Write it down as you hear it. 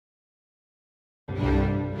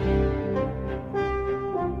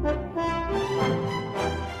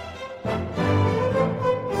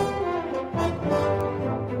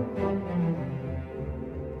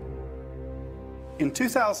In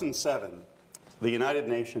 2007, the United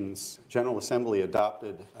Nations General Assembly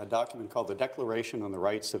adopted a document called the Declaration on the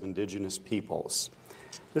Rights of Indigenous Peoples.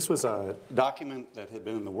 This was a document that had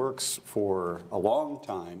been in the works for a long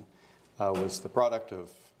time, was the product of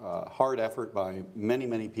hard effort by many,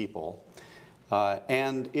 many people.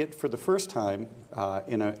 And it, for the first time,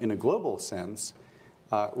 in a global sense,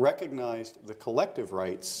 recognized the collective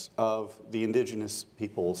rights of the indigenous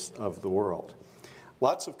peoples of the world.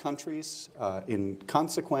 Lots of countries, in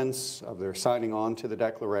consequence of their signing on to the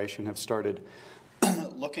Declaration, have started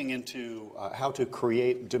looking into how to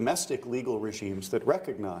create domestic legal regimes that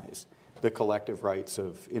recognize the collective rights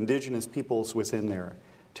of indigenous peoples within their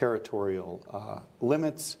territorial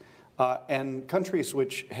limits. And countries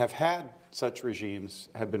which have had such regimes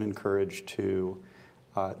have been encouraged to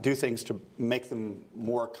do things to make them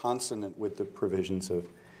more consonant with the provisions of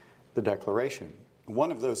the Declaration.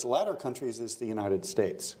 One of those latter countries is the United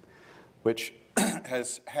States, which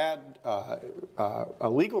has had a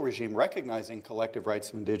legal regime recognizing collective rights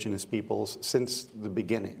of indigenous peoples since the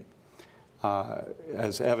beginning,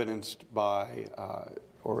 as evidenced by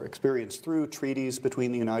or experienced through treaties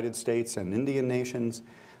between the United States and Indian nations,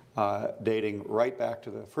 dating right back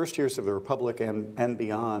to the first years of the Republic and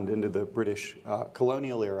beyond into the British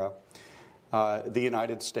colonial era. The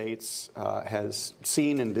United States has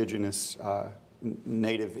seen indigenous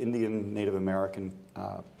Native Indian, Native American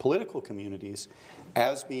political communities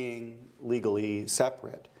as being legally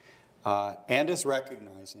separate and as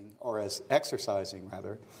recognizing, or as exercising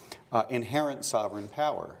rather, inherent sovereign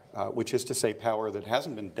power, which is to say power that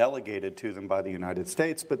hasn't been delegated to them by the United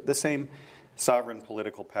States, but the same sovereign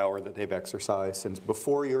political power that they've exercised since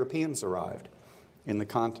before Europeans arrived in the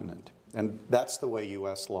continent. And that's the way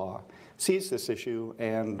U.S. law sees this issue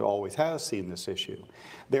and always has seen this issue.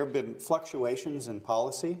 There have been fluctuations in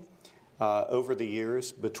policy over the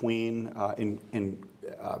years between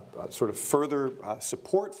sort of further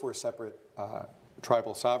support for separate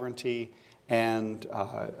tribal sovereignty and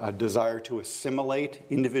a desire to assimilate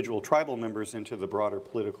individual tribal members into the broader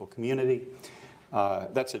political community.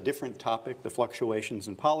 That's a different topic, the fluctuations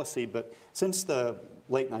in policy, but since the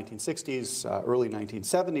late 1960s, early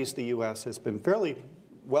 1970s, the U.S. has been fairly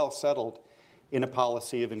well settled in a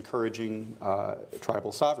policy of encouraging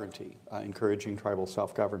tribal sovereignty, encouraging tribal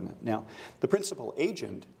self-government. Now, the principal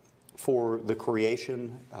agent for the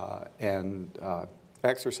creation and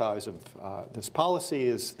exercise of this policy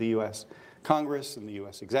is the U.S. Congress and the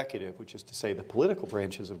U.S. executive, which is to say the political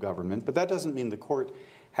branches of government, but that doesn't mean the court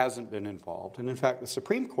hasn't been involved. And in fact, the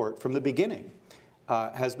Supreme Court, from the beginning,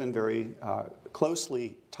 has been very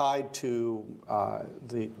closely tied to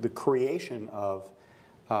the creation of,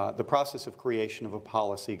 the process of creation of a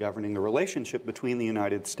policy governing the relationship between the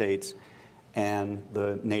United States and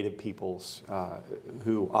the native peoples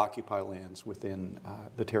who occupy lands within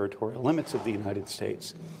the territorial limits of the United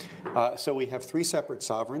States. So we have three separate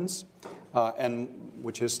sovereigns,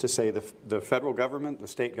 which is to say the federal government, the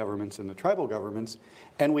state governments, and the tribal governments,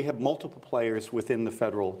 and we have multiple players within the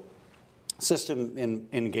federal system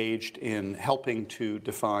engaged in helping to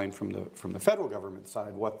define from the federal government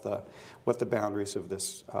side what the boundaries of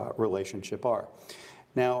this relationship are.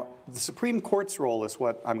 Now, the Supreme Court's role is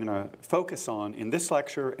what I'm going to focus on in this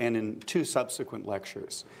lecture and in two subsequent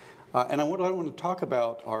lectures. And what I want to talk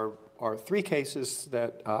about are three cases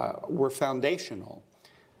that were foundational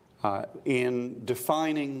in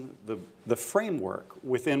defining the framework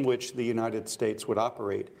within which the United States would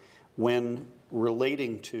operate when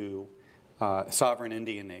relating to sovereign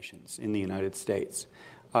Indian nations in the United States.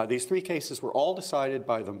 These three cases were all decided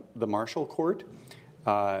by the Marshal Court.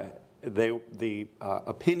 The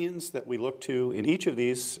opinions that we look to in each of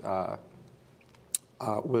these were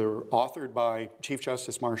authored by Chief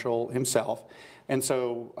Justice Marshall himself. And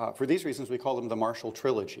so for these reasons, we call them the Marshal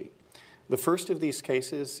Trilogy. The first of these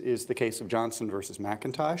cases is the case of Johnson versus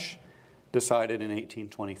McIntosh, decided in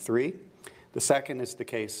 1823. The second is the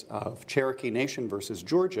case of Cherokee Nation versus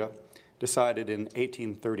Georgia, decided in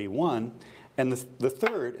 1831. And the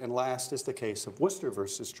third and last is the case of Worcester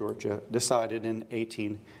versus Georgia, decided in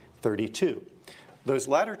 1832. Those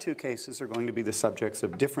latter two cases are going to be the subjects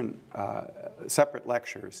of different separate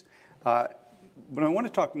lectures. But I want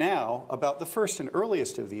to talk now about the first and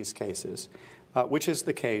earliest of these cases, which is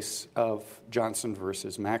the case of Johnson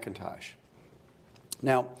versus McIntosh.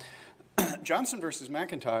 Now, Johnson versus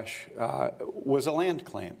McIntosh was a land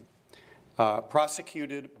claim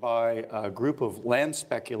prosecuted by a group of land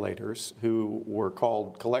speculators who were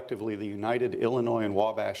called collectively the United Illinois and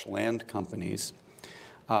Wabash Land Companies.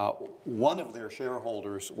 One of their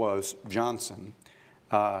shareholders was Johnson,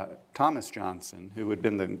 Thomas Johnson, who had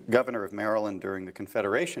been the governor of Maryland during the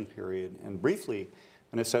Confederation period and briefly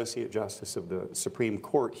an associate justice of the Supreme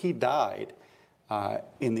Court. He died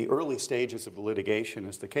in the early stages of the litigation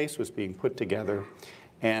as the case was being put together,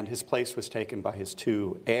 and his place was taken by his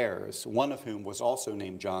two heirs, one of whom was also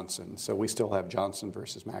named Johnson. So we still have Johnson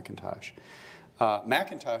versus McIntosh.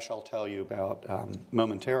 McIntosh I'll tell you about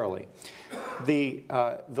momentarily. The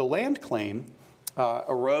land claim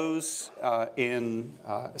arose in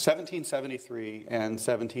 1773 and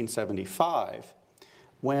 1775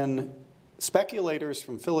 when speculators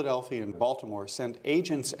from Philadelphia and Baltimore sent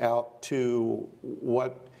agents out to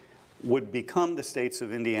what would become the states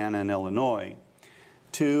of Indiana and Illinois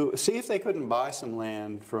to see if they couldn't buy some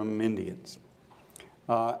land from Indians.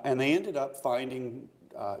 And they ended up finding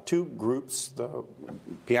two groups, the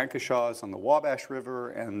Piankashaws on the Wabash River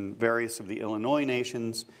and various of the Illinois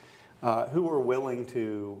nations, who were willing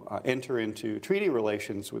to enter into treaty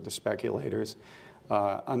relations with the speculators,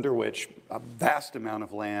 under which a vast amount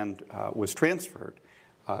of land was transferred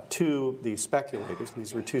to these speculators. And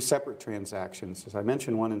these were two separate transactions. As I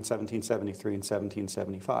mentioned, one in 1773 and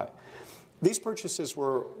 1775. These purchases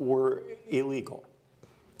were illegal.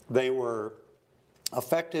 They were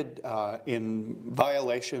affected in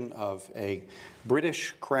violation of a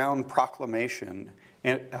British Crown proclamation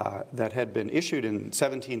that had been issued in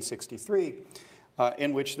 1763,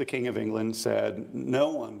 in which the King of England said, no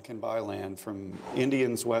one can buy land from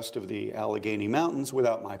Indians west of the Allegheny Mountains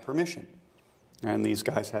without my permission. And these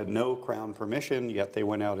guys had no Crown permission, yet they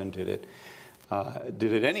went out and did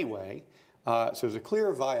it anyway. So it was a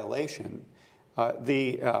clear violation.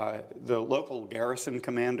 The local garrison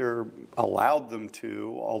commander allowed them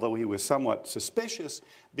to, although he was somewhat suspicious,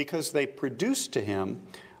 because they produced to him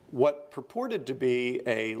what purported to be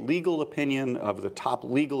a legal opinion of the top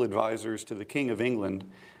legal advisors to the King of England,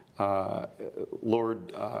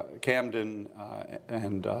 Lord Camden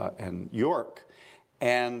and York,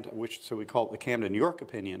 so we call it the Camden-York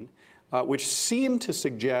opinion, which seemed to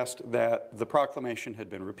suggest that the proclamation had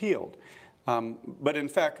been repealed. But in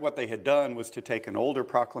fact, what they had done was to take an older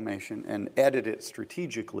proclamation and edit it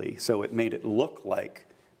strategically so it made it look like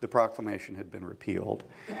the proclamation had been repealed.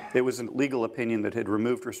 It was a legal opinion that had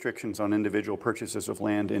removed restrictions on individual purchases of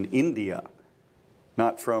land in India,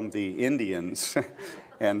 not from the Indians.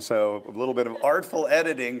 And so a little bit of artful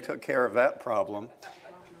editing took care of that problem.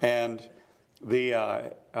 And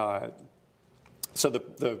so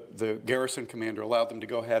the garrison commander allowed them to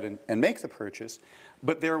go ahead and make the purchase.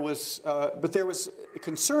 But there was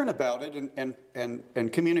concern about it,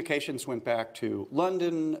 and communications went back to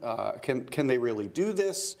London. Can they really do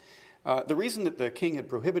this? The reason that the king had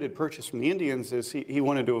prohibited purchase from the Indians is he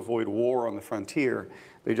wanted to avoid war on the frontier.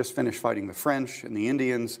 They just finished fighting the French and the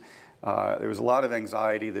Indians. There was a lot of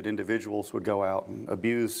anxiety that individuals would go out and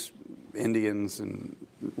abuse Indians and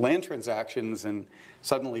land transactions, and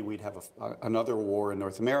suddenly we'd have another war in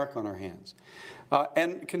North America on our hands.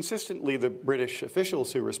 And consistently, the British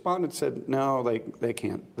officials who responded said, no, they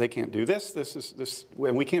can't do this.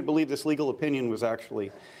 And we can't believe this legal opinion was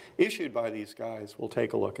actually issued by these guys. We'll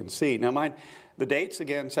take a look and see. Now, mind the dates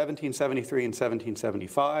again, 1773 and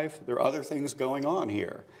 1775. There are other things going on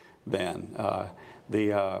here then.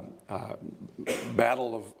 The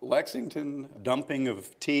Battle of Lexington, dumping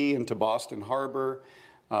of tea into Boston Harbor,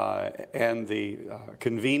 and the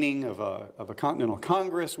convening of a Continental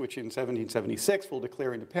Congress, which in 1776 will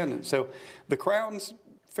declare independence. So the Crown's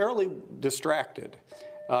fairly distracted.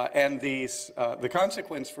 And the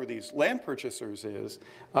consequence for these land purchasers is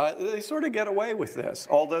they sort of get away with this,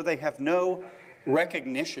 although they have no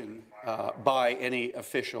recognition by any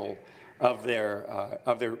official of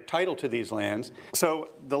their title to these lands.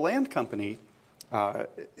 So the land company,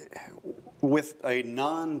 with a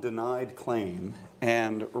non-denied claim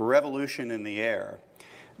and revolution in the air,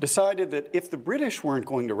 decided that if the British weren't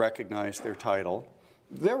going to recognize their title,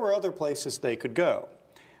 there were other places they could go.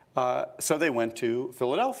 So they went to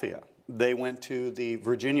Philadelphia. They went to the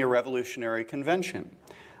Virginia Revolutionary Convention.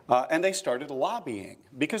 And they started lobbying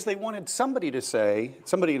because they wanted somebody to say,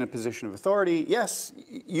 somebody in a position of authority, yes,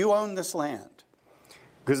 you own this land.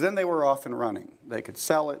 Because then they were off and running. They could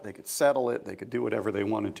sell it, they could settle it, they could do whatever they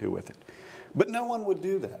wanted to with it. But no one would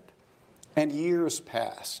do that. And years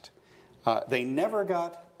passed. They never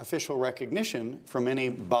got official recognition from any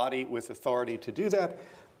body with authority to do that.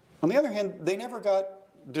 On the other hand, they never got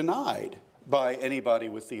denied by anybody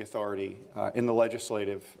with the authority in the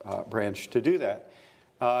legislative branch to do that.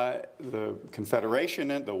 The Confederation,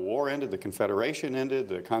 the war ended, the Confederation ended,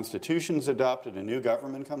 the Constitution's adopted, a new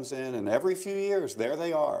government comes in, and every few years, there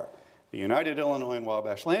they are, the United Illinois and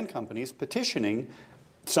Wabash Land Companies petitioning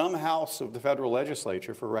some house of the federal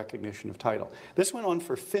legislature for recognition of title. This went on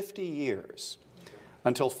for 50 years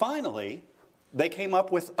until finally they came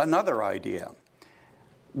up with another idea,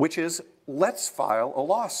 which is, let's file a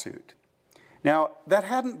lawsuit. Now, that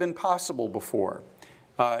hadn't been possible before,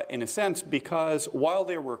 in a sense, because while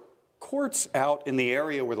there were courts out in the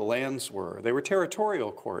area where the lands were, they were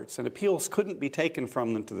territorial courts, and appeals couldn't be taken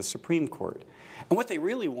from them to the Supreme Court. And what they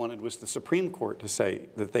really wanted was the Supreme Court to say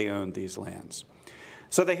that they owned these lands.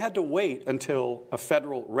 So they had to wait until a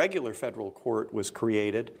regular federal court was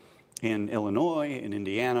created in Illinois, in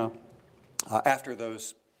Indiana, after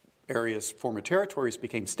those areas, former territories,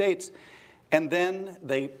 became states. And then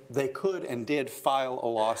they could and did file a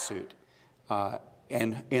lawsuit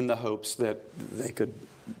and in the hopes that they could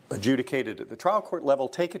adjudicate it at the trial court level,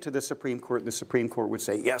 take it to the Supreme Court, and the Supreme Court would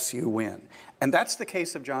say, yes, you win. And that's the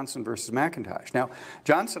case of Johnson versus McIntosh. Now,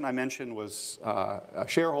 Johnson, I mentioned, was a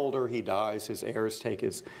shareholder. He dies. His heirs take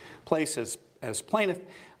his place as plaintiff.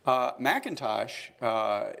 McIntosh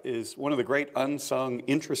is one of the great unsung,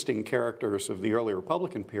 interesting characters of the early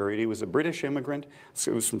Republican period. He was a British immigrant.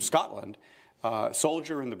 He was from Scotland.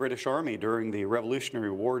 Soldier in the British Army during the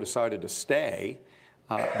Revolutionary War, decided to stay.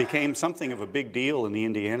 Became something of a big deal in the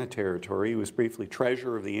Indiana Territory. He was briefly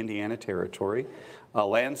treasurer of the Indiana Territory, a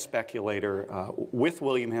land speculator with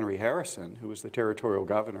William Henry Harrison, who was the territorial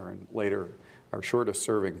governor and later our shortest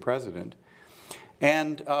serving president.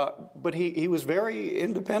 And, but he was very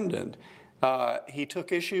independent. He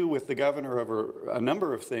took issue with the governor over a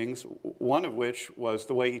number of things, one of which was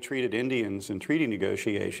the way he treated Indians in treaty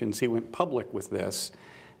negotiations. He went public with this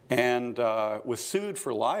and was sued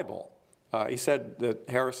for libel. He said that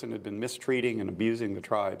Harrison had been mistreating and abusing the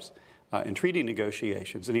tribes in treaty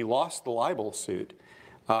negotiations, and he lost the libel suit,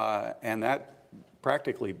 and that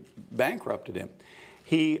practically bankrupted him.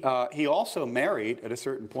 He also married, at a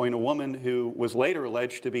certain point, a woman who was later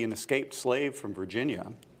alleged to be an escaped slave from Virginia,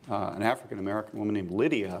 an African-American woman named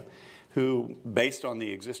Lydia, who, based on the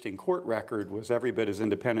existing court record, was every bit as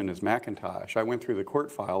independent as McIntosh. I went through the court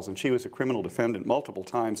files, and she was a criminal defendant multiple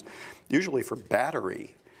times, usually for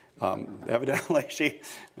battery. Evidently, she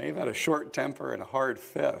may have had a short temper and a hard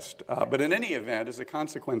fist. But in any event, as a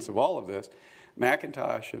consequence of all of this,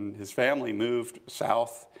 McIntosh and his family moved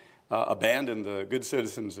south, abandoned the good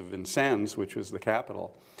citizens of Vincennes, which was the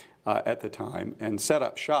capital at the time, and set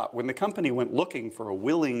up shop. When the company went looking for a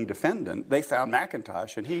willing defendant, they found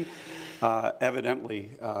McIntosh, and he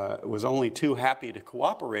evidently was only too happy to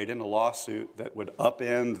cooperate in a lawsuit that would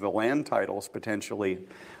upend the land titles, potentially,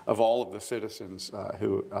 of all of the citizens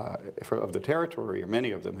of the territory, or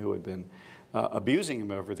many of them who had been abusing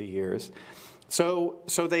him over the years. So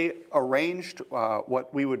they arranged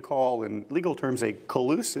what we would call, in legal terms, a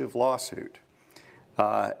collusive lawsuit,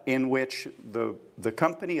 in which the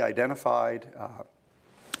company identified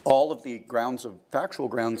all of the factual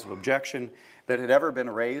grounds of objection that had ever been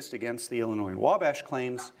raised against the Illinois and Wabash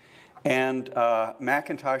claims, and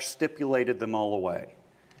McIntosh stipulated them all away.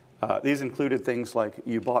 These included things like,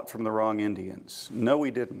 you bought from the wrong Indians. No,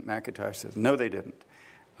 we didn't. McIntosh says, no, they didn't.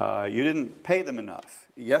 You didn't pay them enough.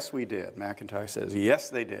 Yes, we did. McIntosh says, yes,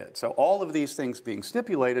 they did. So all of these things being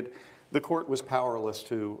stipulated, the court was powerless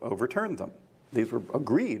to overturn them. These were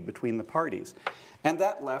agreed between the parties. And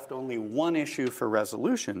that left only one issue for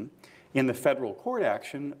resolution in the federal court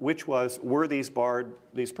action, which was, were these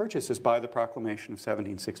purchases by the Proclamation of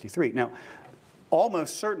 1763? Now,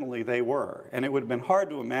 almost certainly they were, and it would have been hard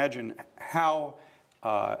to imagine how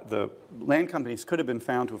the land companies could have been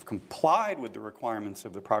found to have complied with the requirements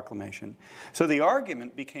of the proclamation. So the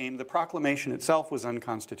argument became the proclamation itself was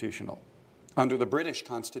unconstitutional under the British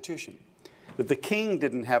Constitution, that the king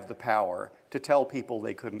didn't have the power to tell people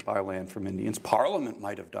they couldn't buy land from Indians. Parliament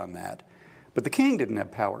might have done that, but the king didn't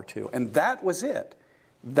have power to, and that was it.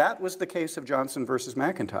 That was the case of Johnson versus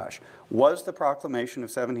McIntosh. Was the Proclamation of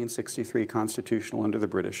 1763 constitutional under the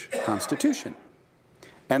British Constitution?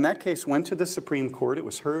 And that case went to the Supreme Court. It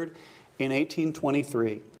was heard in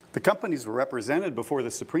 1823. The companies were represented before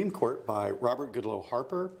the Supreme Court by Robert Goodloe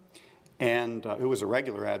Harper, and who was a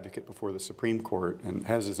regular advocate before the Supreme Court and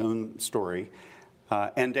has his own story,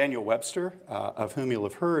 and Daniel Webster, of whom you'll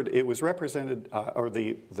have heard. It was represented, or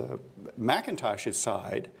the McIntosh's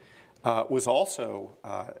side was also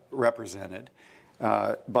represented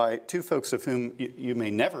by two folks of whom you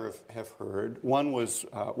may never have heard. One was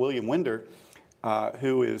William Winder,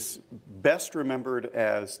 who is best remembered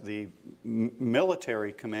as the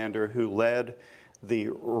military commander who led the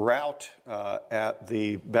rout at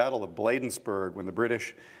the Battle of Bladensburg when the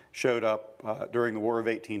British showed up during the War of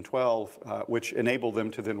 1812, which enabled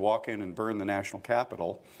them to then walk in and burn the national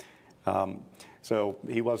capital. So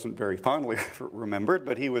he wasn't very fondly remembered,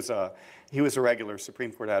 but he was a regular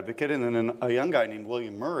Supreme Court advocate. And then a young guy named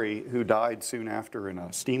William Murray, who died soon after in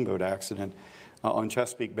a steamboat accident on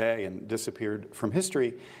Chesapeake Bay and disappeared from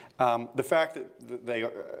history. The fact that they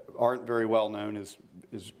aren't very well known is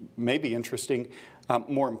maybe interesting.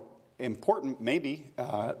 More important, maybe,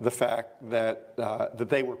 the fact that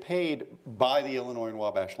they were paid by the Illinois and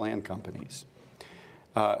Wabash land companies.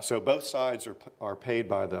 So both sides are paid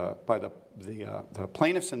by the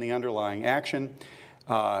plaintiffs in the underlying action.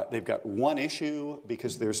 They've got one issue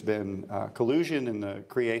because there's been collusion in the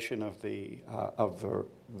creation of the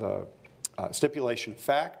stipulation of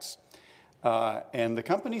facts, and the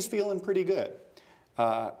company's feeling pretty good.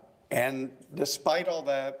 And despite all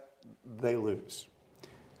that, they lose.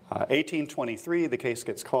 1823, the case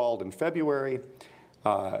gets called in February.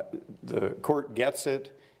 The court gets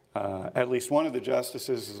it. At least one of the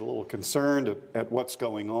justices is a little concerned at what's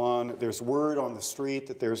going on. There's word on the street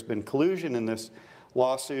that there's been collusion in this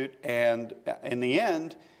lawsuit, and in the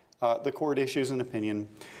end, the court issues an opinion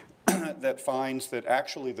that finds that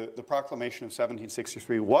actually the proclamation of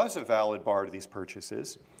 1763 was a valid bar to these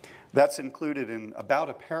purchases. That's included in about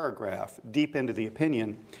a paragraph deep into the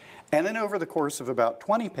opinion. And then over the course of about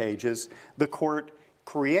 20 pages, the court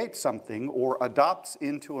creates something or adopts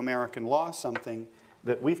into American law something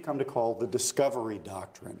that we've come to call the discovery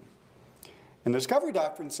doctrine. And the discovery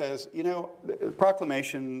doctrine says, you know,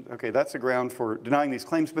 proclamation, okay, that's a ground for denying these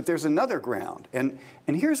claims, but there's another ground. And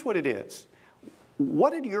here's what it is.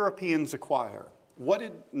 What did Europeans acquire? What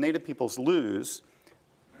did Native peoples lose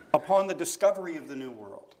upon the discovery of the New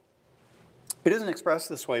World? It isn't expressed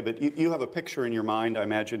this way, but you have a picture in your mind, I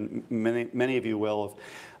imagine many of you will,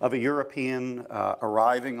 of a European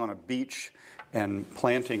arriving on a beach and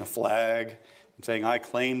planting a flag and saying, I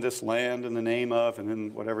claim this land in the name of, and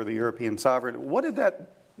then whatever the European sovereign. What did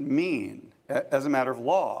that mean as a matter of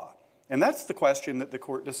law? And that's the question that the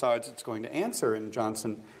court decides it's going to answer in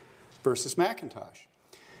Johnson versus McIntosh.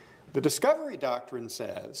 The discovery doctrine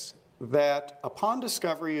says that upon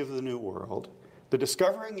discovery of the New World, the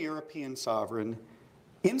discovering European sovereign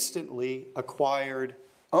instantly acquired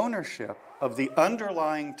ownership of the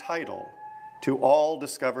underlying title to all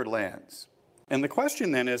discovered lands. And the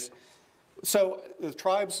question then is, so the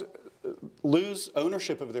tribes lose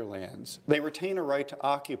ownership of their lands, they retain a right to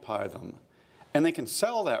occupy them, and they can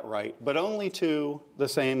sell that right, but only to the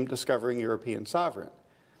same discovering European sovereign.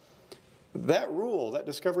 That rule, that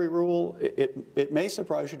discovery rule, it may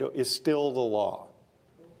surprise you to, is still the law.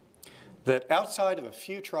 That outside of a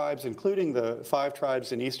few tribes, including the 5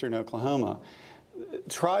 tribes in eastern Oklahoma,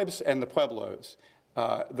 tribes and the Pueblos,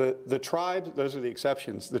 the tribes, those are the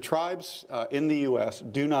exceptions, the tribes in the U.S.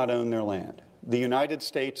 do not own their land. The United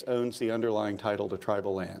States owns the underlying title to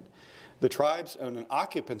tribal land. The tribes own an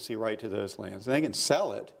occupancy right to those lands, and they can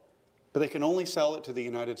sell it, but they can only sell it to the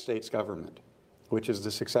United States government, which is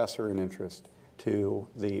the successor in interest to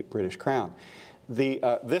the British Crown.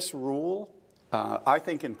 This rule, I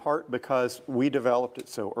think in part because we developed it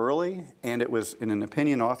so early, and it was in an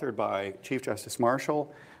opinion authored by Chief Justice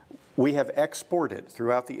Marshall, we have exported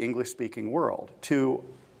throughout the English-speaking world to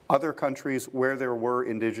other countries where there were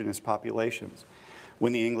indigenous populations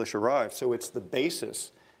when the English arrived. So it's the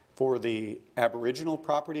basis for the Aboriginal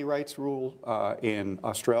property rights rule in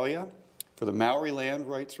Australia, for the Maori land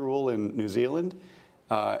rights rule in New Zealand.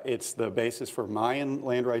 It's the basis for Mayan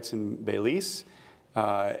land rights in Belize,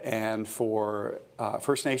 and for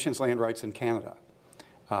First Nations land rights in Canada.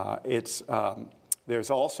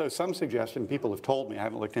 There's also some suggestion, people have told me, I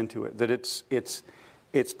haven't looked into it, that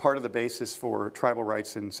it's part of the basis for tribal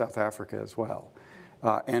rights in South Africa as well,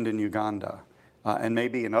 and in Uganda, and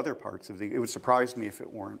maybe in other parts of it would surprise me if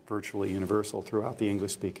it weren't virtually universal throughout the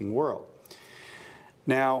English-speaking world.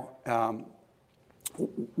 Now,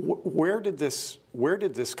 where did this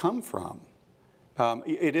come from?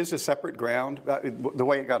 It is a separate ground. The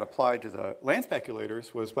way it got applied to the land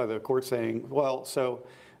speculators was by the court saying, well, so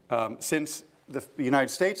since the United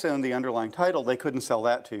States owned the underlying title, they couldn't sell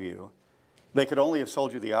that to you. They could only have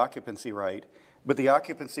sold you the occupancy right, but the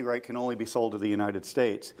occupancy right can only be sold to the United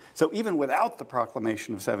States. So even without the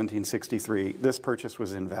proclamation of 1763, this purchase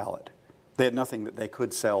was invalid. They had nothing that they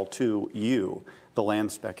could sell to you, the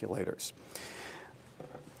land speculators.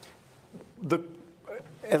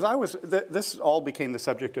 This all became the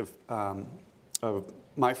subject of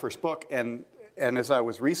my first book, and as I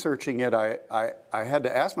was researching it, I had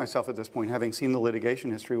to ask myself at this point, having seen the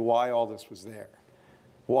litigation history, why all this was there.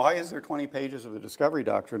 Why is there 20 pages of the discovery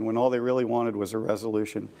doctrine when all they really wanted was a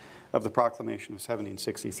resolution of the proclamation of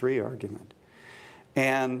 1763 argument?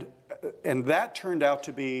 And and that turned out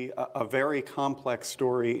to be a very complex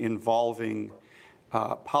story involving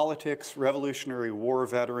politics, Revolutionary War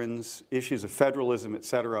veterans, issues of federalism, et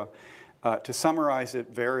cetera. To summarize it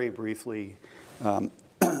very briefly, there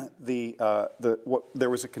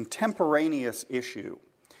was a contemporaneous issue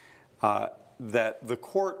that the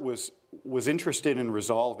court was interested in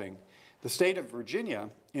resolving. The state of Virginia,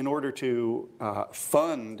 in order to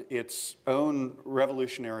fund its own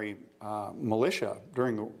revolutionary militia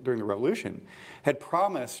during the Revolution, had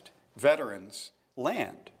promised veterans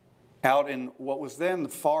land out in what was then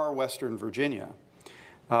far western Virginia.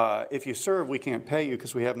 If you serve, we can't pay you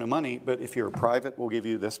because we have no money, but if you're a private, we'll give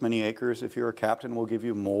you this many acres. If you're a captain, we'll give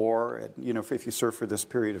you more, and, you know, if you serve for this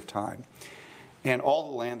period of time. And all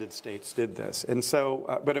the landed states did this. And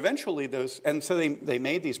so, but eventually they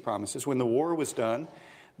made these promises. When the war was done,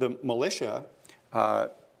 the militia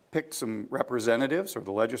picked some representatives, or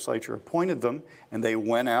the legislature appointed them, and they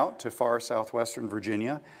went out to far southwestern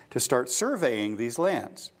Virginia to start surveying these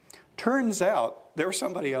lands. Turns out there was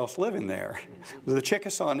somebody else living there. The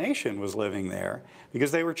Chickasaw Nation was living there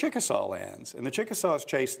because they were Chickasaw lands, and the Chickasaws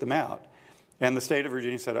chased them out. And the state of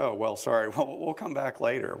Virginia said, oh, well, sorry, we'll come back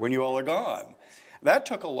later when you all are gone. That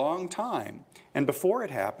took a long time. And before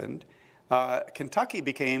it happened, Kentucky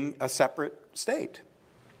became a separate state.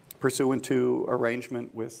 Pursuant to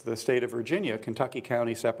arrangement with the state of Virginia, Kentucky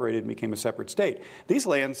County separated and became a separate state. These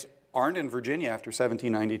lands aren't in Virginia after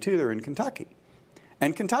 1792, they're in Kentucky.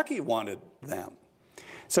 And Kentucky wanted them.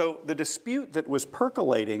 So the dispute that was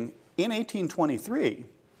percolating in 1823,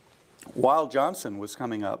 while Johnson was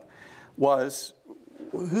coming up, was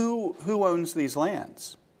who owns these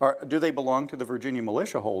lands? Or do they belong to the Virginia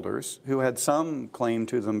militia holders who had some claim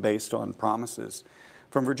to them based on promises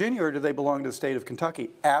from Virginia, or do they belong to the state of Kentucky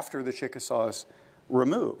after the Chickasaws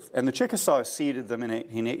remove? And the Chickasaws ceded them in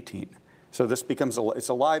 1818. So this becomes it's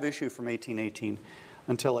a live issue from 1818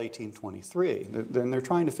 until 1823. Then they're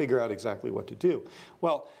trying to figure out exactly what to do.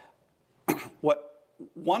 Well,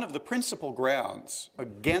 one of the principal grounds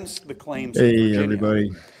against the claims of Virginia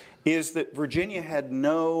is that Virginia had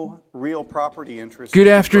no real property interest. Good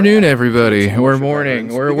afternoon, everybody, or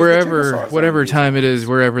morning, or wherever, whatever time it is,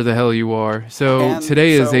 wherever the hell you are. So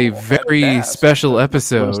today is a very special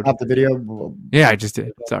episode. Stop the video. Yeah, I just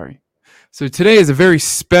did. Sorry. So today is a very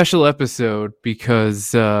special episode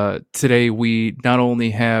because today we not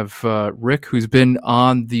only have Rick, who's been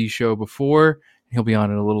on the show before, he'll be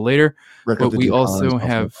on it a little later, but we also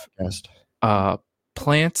have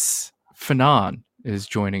Plants Fanon is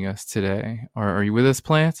joining us today. Are you with us,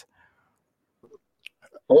 Plant? Hey,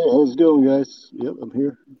 how's it going, guys? Yep, I'm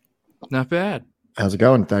here. Not bad. How's it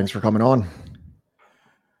going? Thanks for coming on.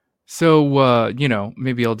 So,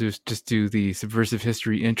 maybe I'll just do the Subversive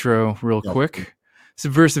History intro real quick.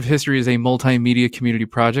 Subversive History is a multimedia community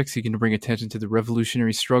project seeking to bring attention to the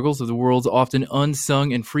revolutionary struggles of the world's often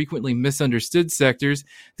unsung and frequently misunderstood sectors.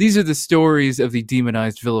 These are the stories of the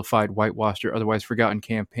demonized, vilified, whitewashed, or otherwise forgotten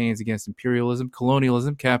campaigns against imperialism,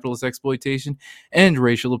 colonialism, capitalist exploitation, and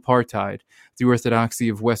racial apartheid. The orthodoxy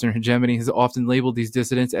of Western hegemony has often labeled these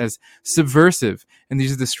dissidents as subversive, and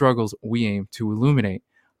these are the struggles we aim to illuminate.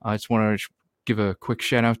 I just want to give a quick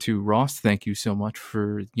shout out to Ross. Thank you so much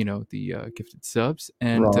for the gifted subs,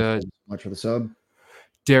 and Ross, thanks so much for the sub.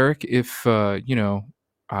 Derek, if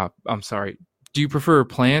I'm sorry, do you prefer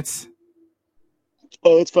Plants?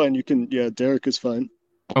 Oh, that's fine. You can. Yeah, Derek is fine.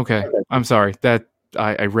 Okay, I'm sorry that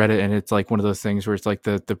I read it and it's like one of those things where it's like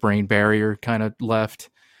the brain barrier kind of left.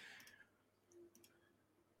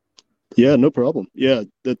 Yeah, no problem. Yeah,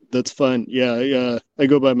 that's fine. Yeah, I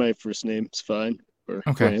go by my first name. It's fine. Or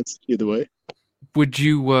okay. Plants, either way. Would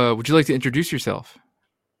you like to introduce yourself?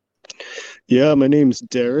 Yeah, my name's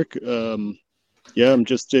Derek. I'm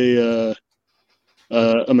just I'm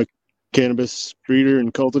a cannabis breeder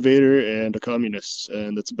and cultivator and a communist,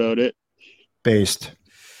 and that's about it. Based.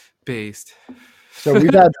 So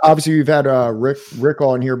we've had Rick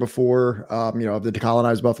on here before, of the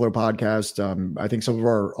Decolonized Buffalo podcast. I think some of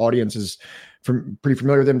our audience is pretty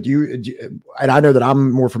familiar with him. Do you, and I know that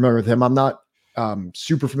I'm more familiar with him. I'm not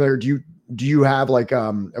super familiar. Do you have like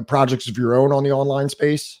projects of your own on the online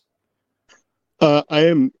space?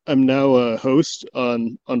 I'm now a host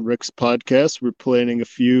on Rick's podcast. We're planning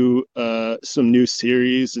some new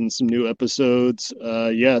series and some new episodes.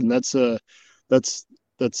 And that's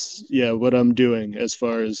what I'm doing as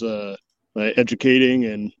far as my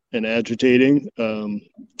educating and agitating.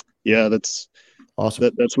 That's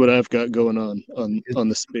awesome. That's what I've got going on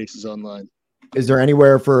the spaces online. Is there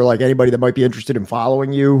anywhere for like anybody that might be interested in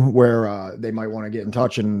following you where they might want to get in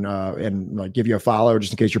touch and like give you a follow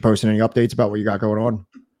just in case you're posting any updates about what you got going on?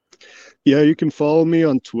 Yeah, you can follow me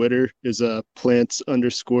on Twitter is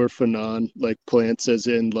plants_phenon, like plants as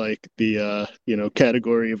in like the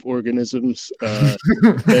category of organisms. And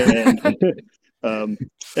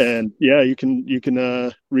and yeah, you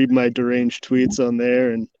can read my deranged tweets on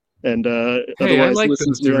there, and Hey, I otherwise like listen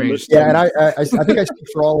those to me on the deranged Yeah, and I think I speak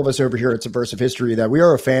for all of us over here at Subversive History that we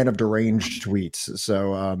are a fan of deranged tweets.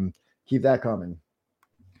 So keep that coming.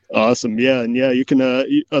 Awesome. Yeah, and yeah, you can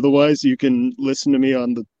otherwise you can listen to me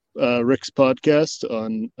on the Rick's podcast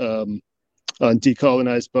on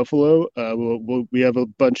Decolonized Buffalo. We have a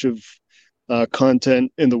bunch of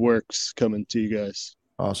content in the works coming to you guys.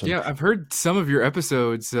 Awesome. Yeah, I've heard some of your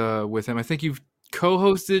episodes with him. I think you've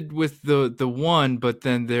co-hosted with the one, but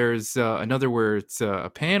then there's another where it's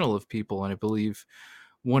a panel of people, and I believe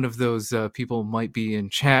one of those people might be in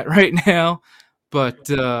chat right now.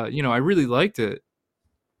 But I really liked it.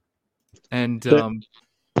 And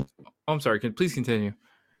I'm sorry. Please continue.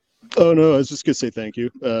 Oh no, I was just gonna say thank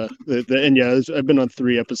you. And yeah, I've been on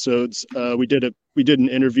 3 episodes. We did an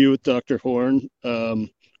interview with Dr. Horn,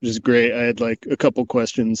 which is great. I had like a couple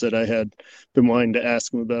questions that I had been wanting to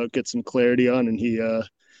ask him about, get some clarity on, and he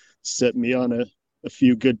set me on a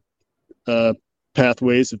few good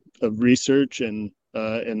pathways of research, and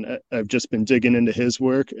I've just been digging into his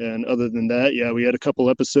work. And other than that, yeah, we had a couple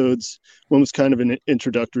episodes. One was kind of an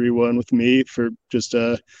introductory one with me for just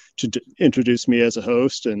to introduce me as a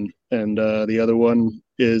host, and the other one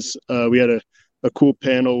is we had a cool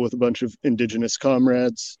panel with a bunch of Indigenous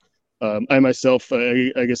comrades. I myself,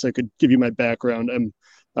 I guess I could give you my background. I'm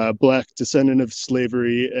Black, descendant of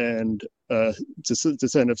slavery, and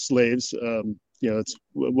descendant of slaves. It's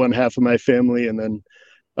one half of my family, and then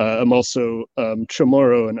I'm also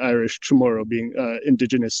Chamorro, an Irish Chamorro, being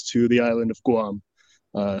indigenous to the island of Guam.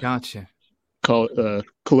 Gotcha.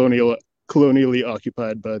 Colonially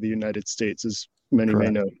occupied by the United States, as many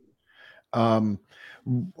Correct. may know.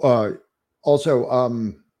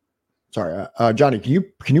 Also, sorry, Johnny,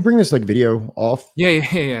 can you bring this like video off?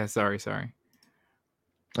 Yeah. Sorry.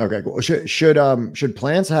 Okay, cool. Should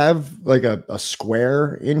plants have like a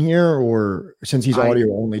square in here, or since he's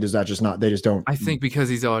audio only, does that just not? They just don't. I think because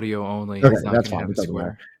he's audio only. Okay, he's not that's gonna fine. have It a doesn't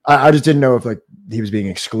square. matter. I just didn't know if like he was being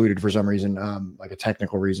excluded for some reason, like a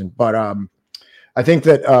technical reason. But I think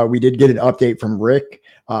that we did get an update from Rick.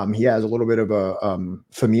 He has a little bit of a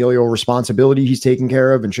familial responsibility he's taking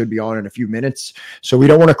care of and should be on in a few minutes. So we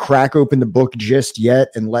don't want to crack open the book just yet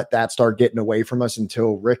and let that start getting away from us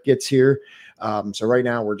until Rick gets here. So right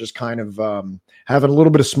now we're just kind of having a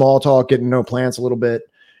little bit of small talk, getting to know plants a little bit.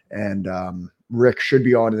 And Rick should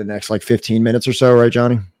be on in the next like 15 minutes or so. Right,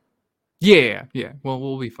 Johnny? Yeah. Well,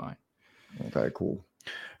 we'll be fine. Okay, cool.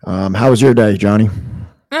 How was your day, Johnny?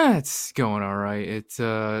 It's going all right. It's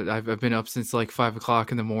I've been up since like 5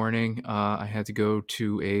 o'clock in the morning. I had to go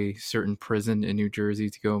to a certain prison in New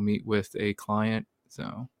Jersey to go meet with a client.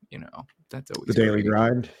 So, that's always The daily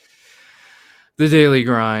grind. The daily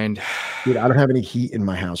grind. Dude, I don't have any heat in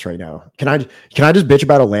my house right now. Can I just bitch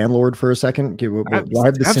about a landlord for a second? Do I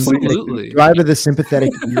have the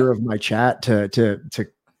sympathetic ear of my chat to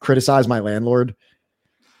criticize my landlord?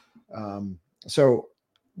 So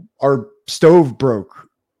our stove broke.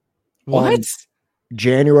 What?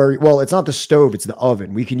 January. Well, it's not the stove, it's the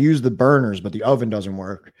oven. We can use the burners, but the oven doesn't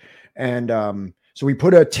work. And so we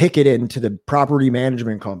put a ticket into the property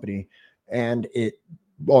management company, and it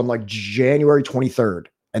on like January 23rd.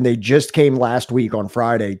 And they just came last week on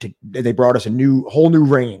Friday they brought us a whole new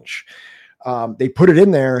range. They put it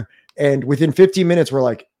in there, and within 15 minutes, we're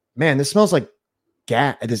like, man, this smells like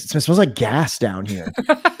gas. It smells like gas down here.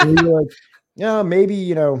 And we were like, yeah,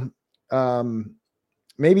 maybe,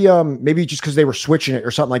 maybe just because they were switching it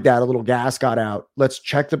or something like that, a little gas got out. We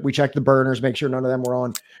checked the burners, make sure none of them were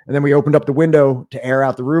on. And then we opened up the window to air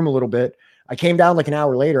out the room a little bit. I came down like an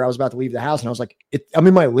hour later. I was about to leave the house, and I was like, I'm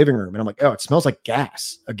in my living room, and I'm like, oh, it smells like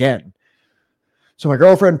gas again. So my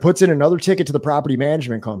girlfriend puts in another ticket to the property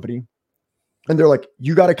management company, and they're like,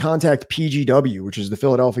 you got to contact PGW, which is the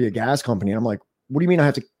Philadelphia gas company. And I'm like, what do you mean I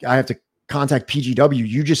have to contact PGW?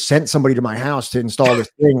 You just sent somebody to my house to install this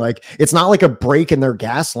thing. Like, it's not like a break in their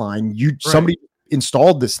gas line. Somebody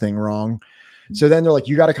installed this thing wrong. So then they're like,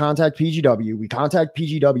 you got to contact PGW. We contact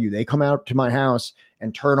PGW. They come out to my house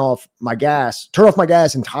and turn off my gas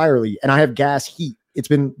entirely. And I have gas heat. It's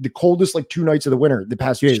been the coldest like 2 nights of the winter the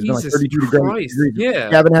past few days. It's been like 32 degrees.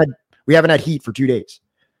 Yeah. We haven't had heat for 2 days.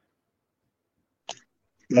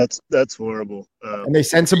 That's horrible. And they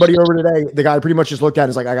sent somebody over today. The guy pretty much just looked at it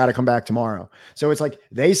and is like, I got to come back tomorrow. So it's like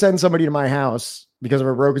they send somebody to my house because of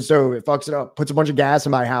a broken stove. It fucks it up, puts a bunch of gas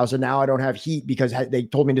in my house, and now I don't have heat because they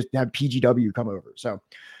told me to have PGW come over. So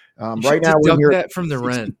right now we're here that from the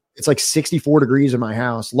rent. it's like 64 degrees in my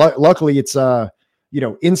house. Luckily it's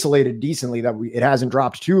insulated decently that it hasn't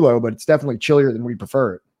dropped too low, but it's definitely chillier than we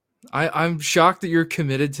prefer it. I'm shocked that you're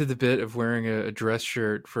committed to the bit of wearing a dress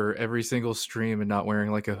shirt for every single stream and not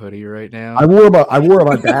wearing like a hoodie right now. I wore my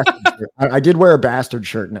bastard shirt. I did wear a bastard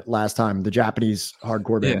shirt last time, the Japanese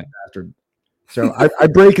hardcore band Bastard. So I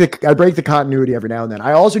break the continuity every now and then.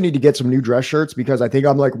 I also need to get some new dress shirts because I think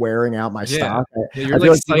I'm like wearing out my stock. Yeah, you're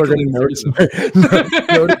like cycling notice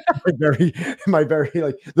my very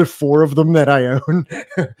like the 4 of them that I own.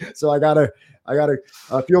 So I gotta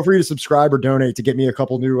feel free to subscribe or donate to get me a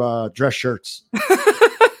couple new dress shirts.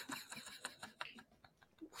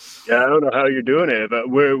 Yeah, I don't know how you're doing it, but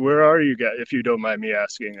where are you guys? If you don't mind me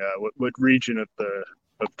asking, what region of the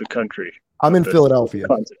country? I'm in Philadelphia.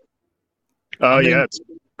 Oh yeah, it's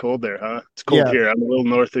cold there, huh? It's cold here. I'm a little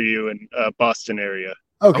north of you in Boston area.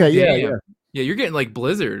 Okay, yeah. You're getting like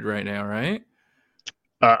blizzard right now, right?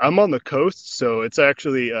 I'm on the coast, so it's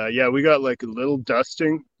actually we got like a little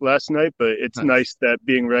dusting last night, but it's nice that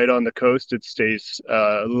being right on the coast, it stays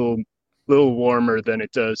a little warmer than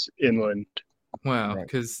it does inland. Wow,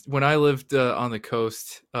 because when I lived on the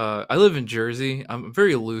coast, I live in Jersey. I'm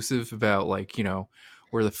very elusive about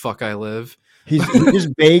where the fuck I live. He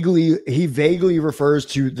vaguely refers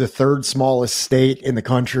to the 3rd smallest state in the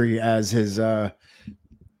country as his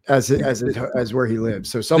as where he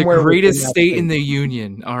lives. So somewhere the greatest state in the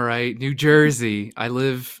union. All right, New Jersey. I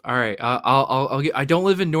live. All right, I don't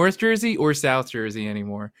live in North Jersey or South Jersey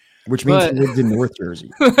anymore. Which means he lives in North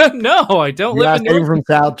Jersey. No, I don't live in North from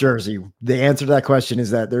South Jersey. The answer to that question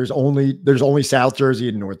is that there's only South Jersey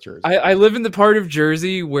and North Jersey. I live in the part of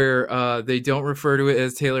Jersey where they don't refer to it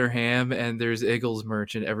as Taylor Ham, and there's Eagles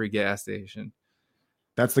merch in every gas station.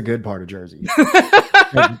 That's the good part of Jersey.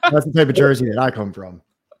 That's the type of Jersey that I come from.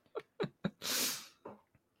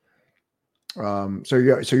 So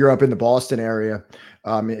you're up in the Boston area.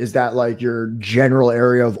 Is that like your general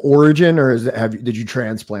area of origin, or did you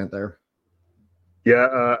transplant there? Yeah,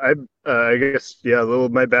 I guess a little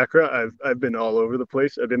of my background. I've been all over the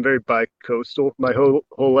place. I've been very bi-coastal my whole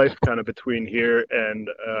life, kind of between here and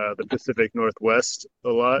the Pacific Northwest a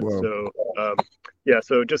lot. Whoa. So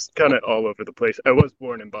so just kind of all over the place. I was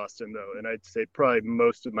born in Boston though, and I'd say probably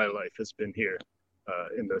most of my life has been here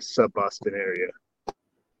in the sub-Boston area.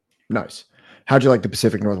 Nice. How'd you like the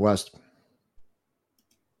Pacific Northwest?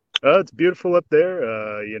 It's beautiful up there.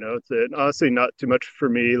 It's honestly not too much for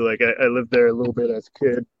me. Like I lived there a little bit as a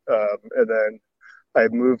kid, and then I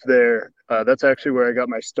moved there. That's actually where I got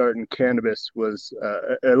my start in cannabis.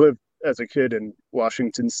 I lived as a kid in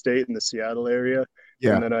Washington State in the Seattle area,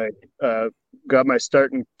 and then I got my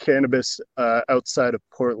start in cannabis outside of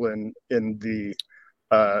Portland in the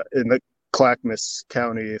Clackamas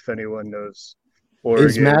County, if anyone knows.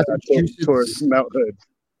 Oregon, towards Mount Hood.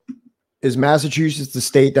 Is Massachusetts the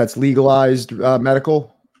state that's legalized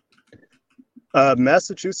medical?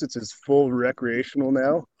 Massachusetts is full recreational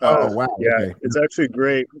now. Oh, wow. Yeah, okay. It's actually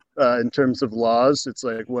great in terms of laws. It's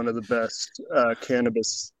like one of the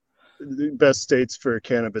best states for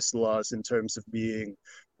cannabis laws in terms of being,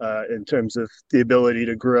 in terms of the ability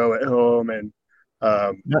to grow at home. And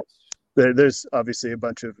nice. There's obviously a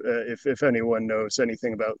bunch of, if anyone knows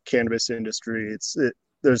anything about cannabis industry,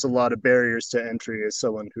 there's a lot of barriers to entry as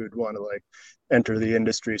someone who'd want to like enter the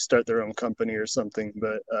industry, start their own company or something.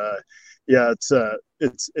 But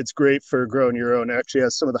it's great for growing your own. It actually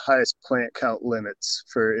has some of the highest plant count limits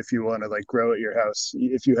for if you want to like grow at your house.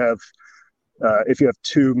 If you have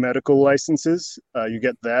 2 medical licenses, you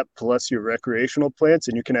get that plus your recreational plants,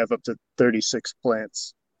 and you can have up to 36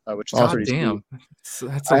 plants. Which is pretty damn.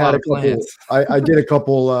 That's a lot of plants. I did a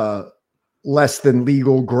couple less than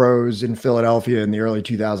legal grows in Philadelphia in the early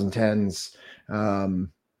 2010s.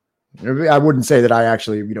 I wouldn't say that I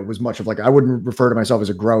actually, was much of I wouldn't refer to myself as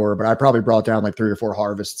a grower, but I probably brought down like 3 or 4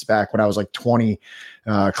 harvests back when I was like 20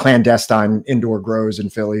 clandestine indoor grows in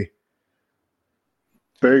Philly.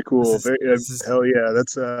 Very cool. Hell yeah.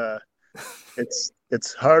 That's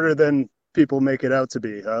it's harder than people make it out to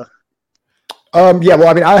be, huh? Well,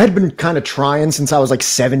 I mean, I had been kind of trying since I was like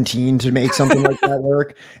 17 to make something like that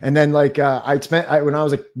work. And then when I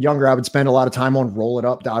was younger, I would spend a lot of time on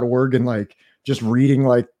rollitup.org and just reading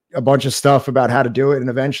a bunch of stuff about how to do it. And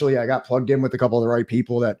eventually I got plugged in with a couple of the right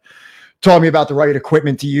people that taught me about the right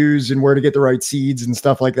equipment to use and where to get the right seeds and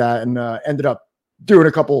stuff like that. And ended up doing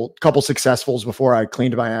a couple successfuls before I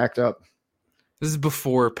cleaned my act up. This is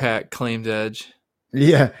before Pat claimed edge.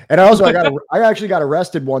 Yeah. And I actually got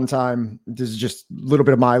arrested one time. This is just a little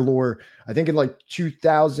bit of my lore. I think in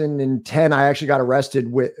 2010, I actually got arrested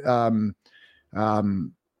with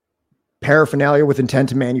paraphernalia with intent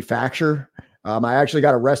to manufacture. I actually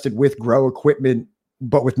got arrested with grow equipment,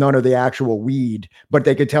 but with none of the actual weed, but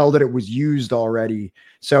they could tell that it was used already.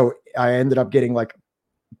 So I ended up getting like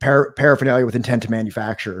paraphernalia with intent to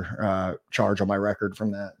manufacture charge on my record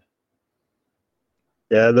from that.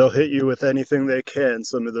 Yeah, they'll hit you with anything they can.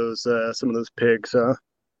 Some of those pigs, huh?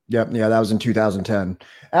 Yep. Yeah, that was in 2010.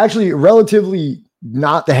 Actually, relatively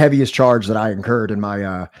not the heaviest charge that I incurred in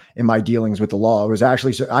my dealings with the law. It was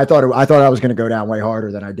actually, I thought I was going to go down way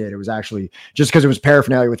harder than I did. It was actually just because it was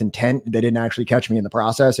paraphernalia with intent. They didn't actually catch me in the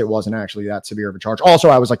process. It wasn't actually that severe of a charge. Also,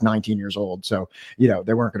 I was like 19 years old. So, they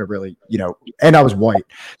weren't going to really, and I was white.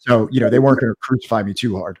 So, they weren't going to crucify me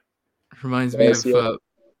too hard. Reminds me of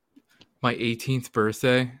my 18th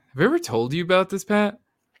birthday. Have I ever told you about this, Pat?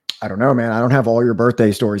 I don't know, man. I don't have all your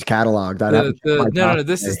birthday stories cataloged. No.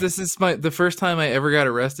 This is the first time I ever got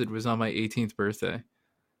arrested was on my 18th birthday.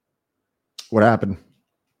 What happened?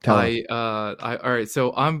 All right.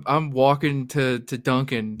 So I'm walking to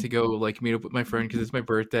Dunkin' to go like meet up with my friend because it's my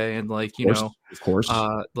birthday, and like of course,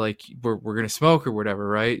 like we're gonna smoke or whatever,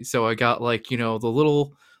 right? So I got like the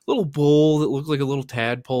little bowl that looked like a little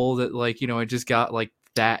tadpole that like I just got like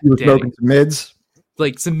that. You were smoking some mids.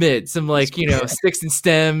 Like some like sticks and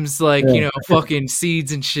stems, like fucking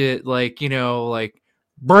seeds and shit, like like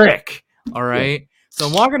brick. All right. Yeah. So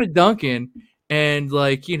I'm walking to Dunkin', and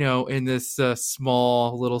like in this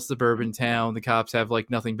small little suburban town, the cops have like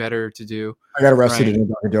nothing better to do. I got arrested in a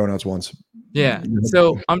Dunkin' Donuts once. Yeah.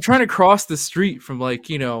 So I'm trying to cross the street from like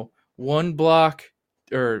one block,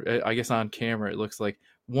 or I guess on camera it looks like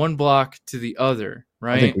one block to the other.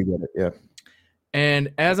 Right. I think we get it. Yeah.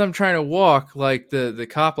 And as I'm trying to walk, like the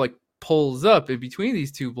cop like pulls up in between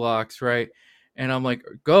these two blocks, right? And I'm like,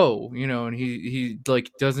 go, and he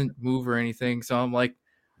like doesn't move or anything. So I'm like,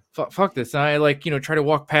 fuck this. And I like, try to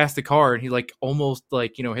walk past the car, and he like almost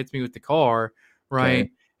like, hits me with the car, right?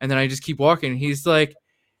 Okay. And then I just keep walking. He's like,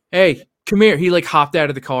 hey, come here. He like hopped out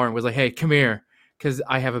of the car and was like, hey, come here, because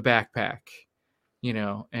I have a backpack.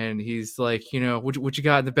 And he's like, what you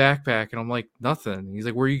got in the backpack? And I'm like, nothing. He's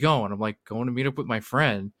like, where are you going? I'm like, going to meet up with my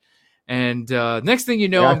friend. And next thing you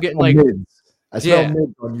know, I'm getting like, I smell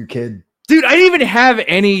mids on you, kid. Dude, I didn't even have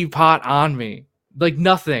any pot on me. Like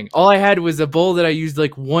nothing. All I had was a bowl that I used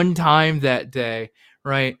like one time that day.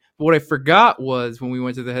 Right. But what I forgot was when we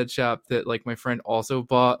went to the head shop that like my friend also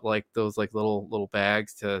bought like those like little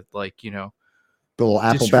bags to like, the little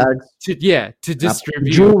apple bags? To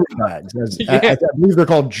distribute. Jewelry bags. I believe they're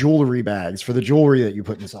called jewelry bags for the jewelry that you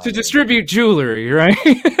put inside. To distribute jewelry, right?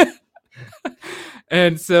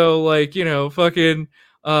 And so, like, fucking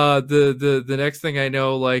the next thing I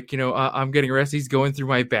know, like, I'm getting arrested. He's going through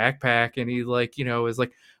my backpack, and he, like, is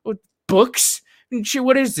like, oh, books? And shit,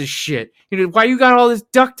 what is this shit? Why you got all this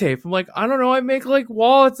duct tape? I'm like, I don't know. I make, like,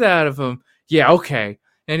 wallets out of them. Yeah, okay.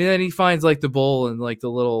 And then he finds like the bowl and like the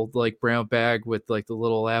little like brown bag with like the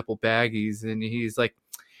little apple baggies, and he's like,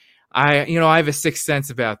 I have a sixth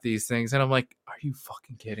sense about these things. And I'm like, are you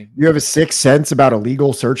fucking kidding? You have a sixth sense about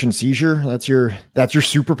illegal search and seizure? That's your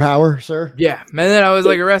superpower, sir? Yeah. And then I was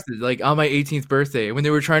like arrested like on my 18th birthday. When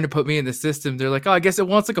they were trying to put me in the system, they're like, oh, I guess it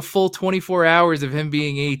wants like a full 24 hours of him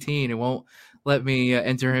being 18. It won't let me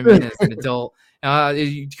enter him in as an adult.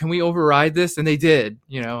 Can we override this? And they did,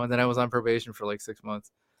 and then I was on probation for like 6 months.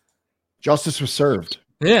 Justice was served.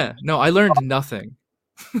 Yeah. No, I learned nothing.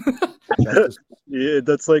 Yeah,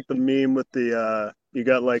 that's like the meme with the you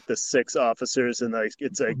got like the 6 officers, and like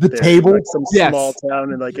it's like the table, like some small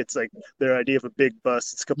town, and like it's like their idea of a big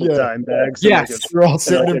bus. It's a couple dime bags. Yes, like they're all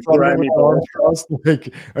sitting in front of the arms crossed,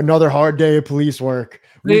 like another hard day of police work.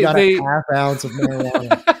 We got a half ounce of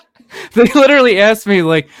marijuana. They literally asked me,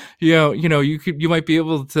 like, you might be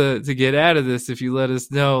able to get out of this if you let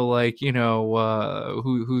us know, like,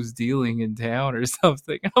 who's dealing in town or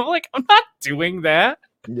something. And I'm like, I'm not doing that.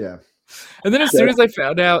 Yeah. And then as soon as I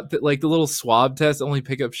found out that like the little swab test only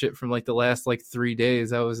pick up shit from like the last like 3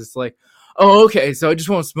 days, I was just like, oh, okay, so I just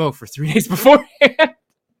won't smoke for 3 days beforehand.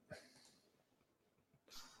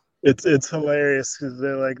 It's hilarious because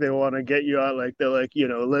they're like, they want to get you out, like they're like,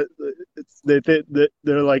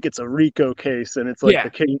 they're like, it's a RICO case, and it's like the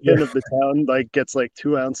kingpin of the town like gets like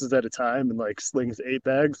 2 ounces at a time and like slings 8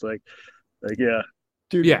 bags, like yeah.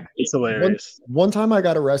 Dude, yeah, it's hilarious. One time I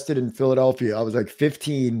got arrested in Philadelphia. I was like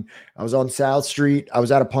 15. I was on South Street. I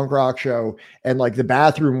was at a punk rock show, and like the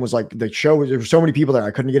bathroom was like there were so many people there.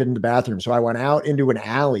 I couldn't get into the bathroom. So I went out into an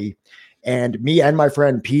alley, and me and my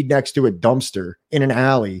friend peed next to a dumpster in an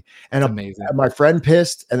alley. And my friend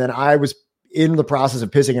pissed, and then I was in the process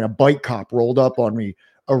of pissing, and a bike cop rolled up on me,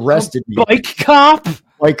 arrested me. Bike cop?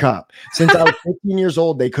 white cop. Since I was 15 years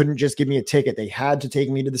old, they couldn't just give me a ticket. They had to take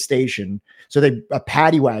me to the station. So a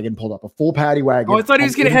paddy wagon pulled up, a full paddy wagon. Oh, I thought he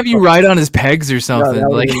was going to have you ride on his pegs or something.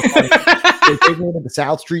 No, they take me to the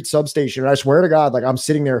South Street substation. And I swear to God, like I'm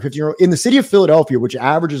sitting there, 15-year-old in the city of Philadelphia, which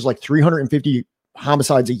averages like 350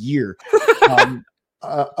 homicides a year.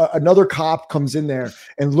 Another cop comes in there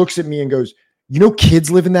and looks at me and goes, "You know,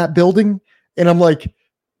 kids live in that building." And I'm like,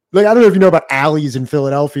 I don't know if you know about alleys in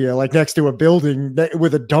Philadelphia, like next to a building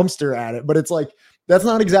with a dumpster at it, but it's like, that's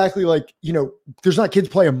not exactly like, you know, there's not kids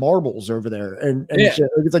playing marbles over there. And shit.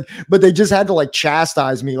 It's like, but they just had to like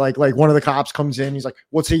chastise me. Like one of the cops comes in, he's like,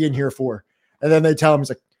 "What's he in here for?" And then they tell him, he's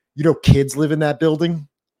like, "You know, kids live in that building."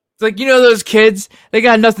 It's like, you know, those kids, they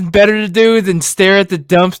got nothing better to do than stare at the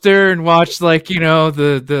dumpster and watch, like, you know,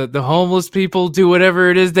 the homeless people do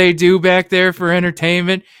whatever it is they do back there for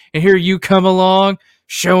entertainment. And here you come along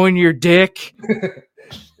showing your dick.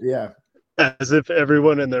 Yeah. As if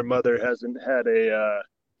everyone and their mother hasn't had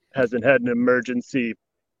an emergency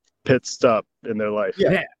pit stop in their life.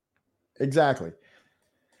 Yeah. Exactly.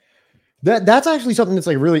 That's actually something that's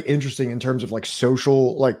like really interesting in terms of like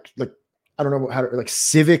social, like I don't know how to, like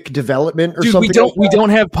civic development or something. We don't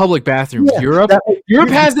have public bathrooms. Yeah, Europe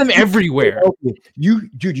has them everywhere.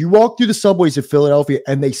 You walk through the subways of Philadelphia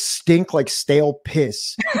and they stink like stale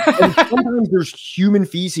piss. And sometimes there's human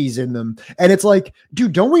feces in them. And it's like,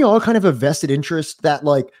 dude, don't we all kind of have a vested interest that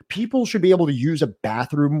like people should be able to use a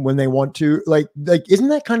bathroom when they want to? Like, isn't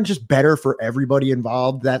that kind of just better for everybody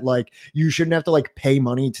involved that like you shouldn't have to like pay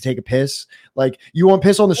money to take a piss? Like, you want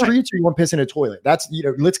piss on the streets or you want piss in a toilet? That's, you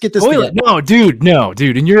know, let's get this toilet. No, dude.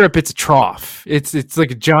 In Europe, it's a trough. It's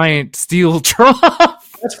like a giant steel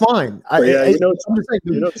trough. That's fine.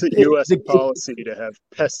 It's a U.S. policy to have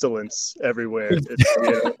pestilence everywhere.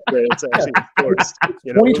 It's actually enforced.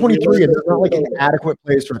 2023, and there's not like an adequate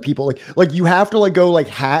place for people. Like you have to like go like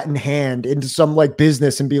hat in hand into some like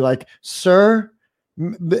business and be like, "Sir,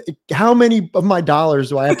 how many of my dollars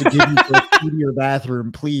do I have to give you for a studio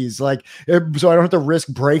bathroom, please?" Like, so I don't have to risk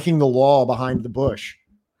breaking the law behind the bush.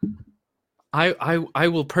 I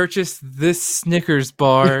will purchase this Snickers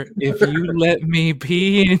bar if you let me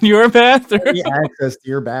pee in your bathroom. Any access to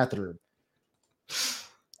your bathroom.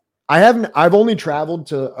 I've only traveled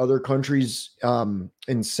to other countries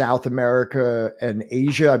in South America and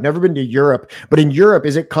Asia. I've never been to Europe, but in Europe,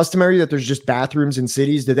 is it customary that there's just bathrooms in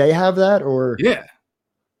cities? Do they have that or? Yeah.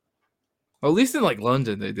 Well, at least in like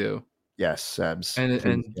London, they do. Yes, Sebs.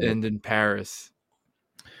 And in Paris,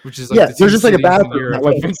 which is like there's just like a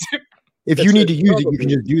bathroom. If you need to use it, you can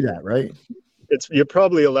just do that, right? You're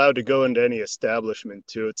probably allowed to go into any establishment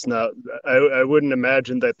too. It's not. I wouldn't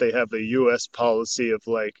imagine that they have the U.S. policy of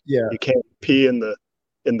like you can't pee in the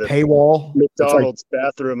paywall McDonald's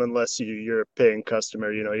bathroom unless you're a paying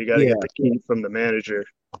customer. You know, you got to get the key from the manager.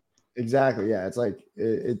 Exactly. Yeah, it's like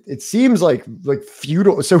it seems like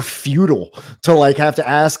feudal, so feudal to like have to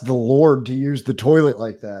ask the Lord to use the toilet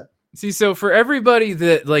like that. See, so for everybody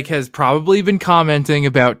that like has probably been commenting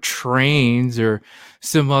about trains or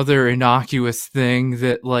some other innocuous thing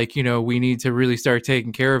that like, you know, we need to really start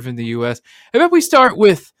taking care of in the US, I bet we start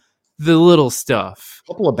with the little stuff.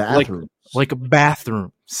 A couple of bathrooms. Like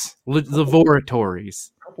bathrooms,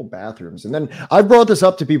 laboratories. Couple bathrooms. And then I've brought this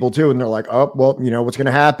up to people too, and they're like, "Oh, well, you know what's going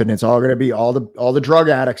to happen? It's all going to be all the drug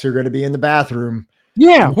addicts are going to be in the bathroom."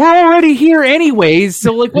 Yeah, we're already here anyways.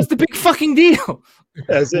 So like, what's the big fucking deal?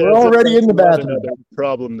 We're already in the bathroom. Another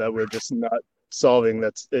problem that we're just not solving.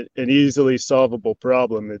 That's an easily solvable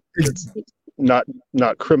problem. It's not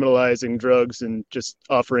criminalizing drugs and just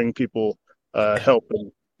offering people help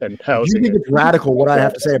and housing. You think it's radical what I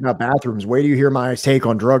have to say about bathrooms? Wait do you hear my take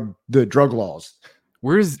on the drug laws?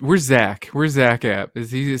 Where's Zach? Where's Zach at?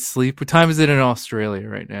 Is he asleep? What time is it in Australia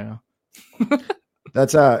right now?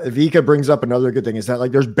 That's Vika brings up another good thing is that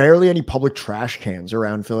like there's barely any public trash cans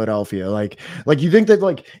around Philadelphia. Like you think that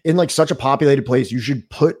like in like such a populated place you should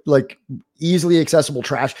put like easily accessible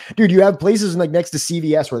trash. Dude, you have places like next to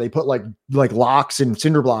CVS where they put like locks and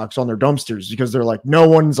cinder blocks on their dumpsters because they're like no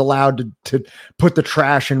one's allowed to put the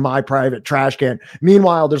trash in my private trash can.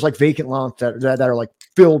 Meanwhile, there's like vacant lots that are like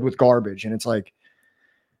filled with garbage, and it's like,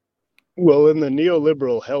 well, in the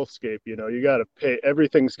neoliberal hellscape, you know, you got to pay.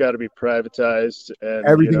 Everything's got to be privatized, and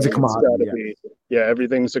everything's a commodity.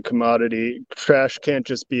 Everything's a commodity. Trash can't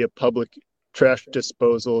just be a public. Trash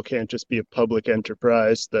disposal can't just be a public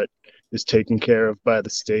enterprise that is taken care of by the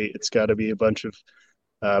state. It's got to be a bunch of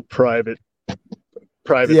private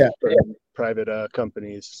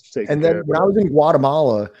companies. And then when I was in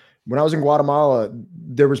Guatemala, when I was in Guatemala,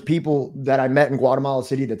 there was people that I met in Guatemala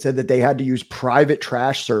City that said that they had to use private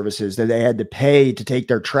trash services, that they had to pay to take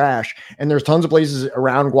their trash. And there's tons of places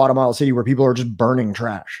around Guatemala City where people are just burning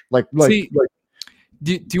trash.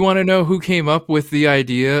 Do you want to know who came up with the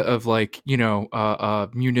idea of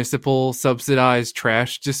municipal subsidized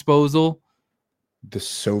trash disposal? The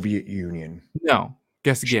Soviet Union. No.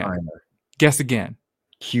 Guess again. China. Guess again.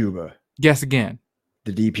 Cuba. Guess again.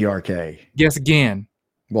 The DPRK. Guess again.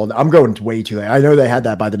 Well, I'm going way too late. I know they had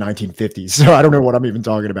that by the 1950s, so I don't know what I'm even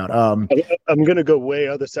talking about. I'm going to go way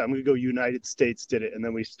other side. I'm going to go United States did it, and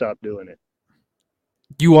then we stopped doing it.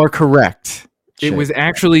 You are correct. Shit. It was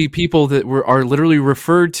actually people that are literally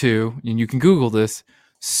referred to, and you can Google this,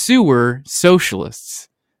 sewer socialists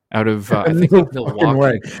out of I think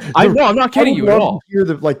Milwaukee. I'm not kidding you at all. Hear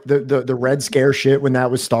the Red Scare shit when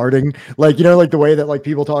that was starting, the way that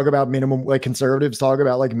people talk about minimum, conservatives talk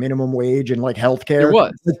about minimum wage and healthcare. It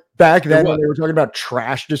was back then when they were talking about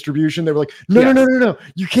trash distribution. They were like, no,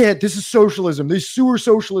 you can't. This is socialism. These sewer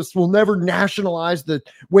socialists will never nationalize the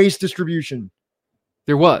waste distribution.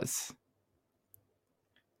 There was.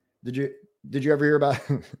 Did you ever hear about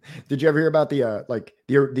the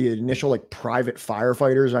initial private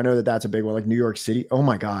firefighters? I know that's a big one, New York City. Oh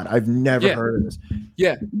my God. I've never heard of this.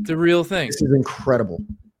 Yeah. It's a real thing. This is incredible.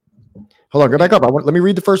 Hold on, go back up. Let me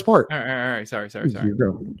read the first part. All right. Sorry.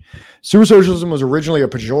 Sewer socialism was originally a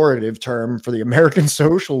pejorative term for the American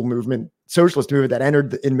socialist movement that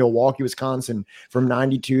entered in Milwaukee, Wisconsin from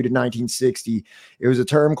 92 to 1960. It was a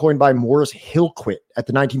term coined by Morris Hillquit at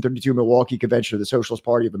the 1932 Milwaukee Convention of the Socialist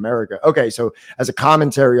Party of America. Okay, so as a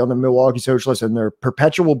commentary on the Milwaukee Socialists and their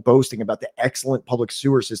perpetual boasting about the excellent public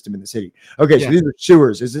sewer system in the city. Okay, so these are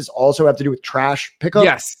sewers. Does this also have to do with trash pickup?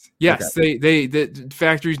 Yes. Okay. The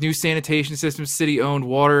factories, new sanitation systems, city-owned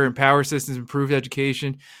water and power systems, improved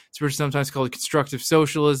education. It's sometimes called constructive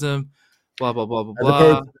socialism. Blah blah blah blah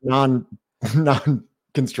blah.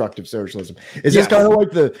 Non-constructive socialism. Is this kind of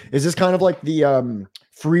like the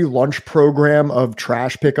free lunch program of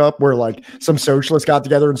trash pickup, where some socialists got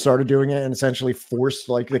together and started doing it and essentially forced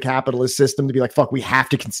the capitalist system to be like, fuck, we have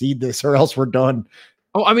to concede this or else we're done.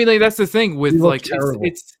 Oh, I mean, that's the thing with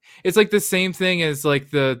it's like the same thing as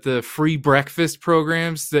the free breakfast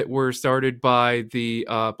programs that were started by the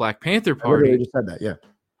Black Panther Party. I just said that, yeah.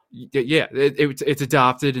 Yeah, it's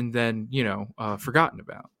adopted and then forgotten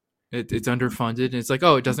about. It's underfunded and it's like,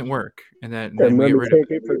 oh, it doesn't work, and then we get rid of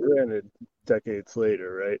it for granted decades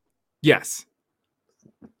later, right? Yes,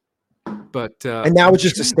 but and now it's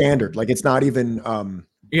just a standard. It's not even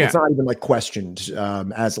it's not even questioned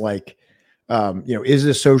as is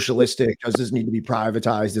this socialistic? Does this need to be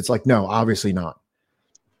privatized? It's no, obviously not.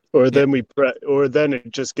 Or then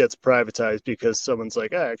it just gets privatized because someone's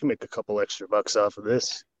like, I can make a couple extra bucks off of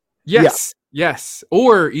this. Yes.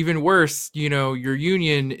 Or even worse, your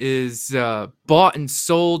union is bought and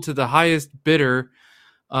sold to the highest bidder,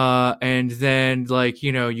 and then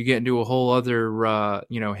you get into a whole other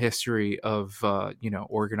history of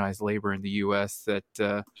organized labor in the U.S.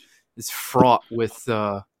 that is fraught with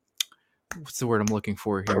what's the word I'm looking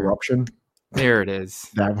for here? Corruption. There it is.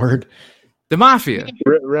 That word. The mafia.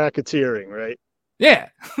 Racketeering, right? Yeah.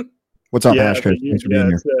 What's up, Ash?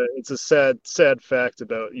 It's a sad fact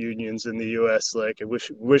about unions in the U.S. I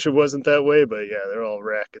wish it wasn't that way, but yeah, they're all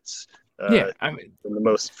rackets. I mean,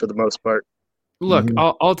 for the most part. Look,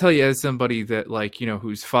 I'll tell you, as somebody that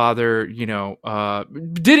whose father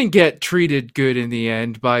didn't get treated good in the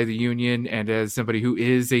end by the union, and as somebody who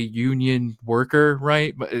is a union worker,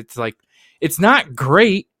 right? But it's not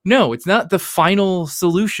great. No, it's not the final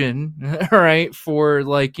solution, right, for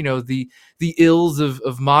the ills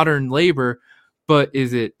of modern labor, but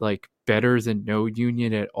is it better than no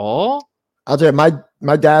union at all? I'll tell you,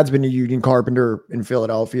 my dad's been a union carpenter in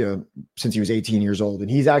Philadelphia since he was 18 years old, and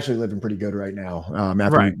he's actually living pretty good right now.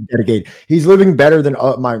 After he dedicated, he's living better than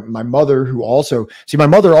my mother, who also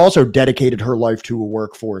dedicated her life to a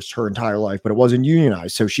workforce her entire life, but it wasn't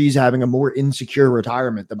unionized, so she's having a more insecure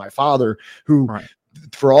retirement than my father, who. Right.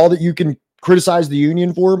 For all that you can criticize the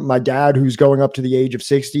union for, my dad, who's going up to the age of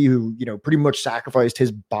 60, who, pretty much sacrificed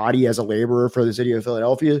his body as a laborer for the city of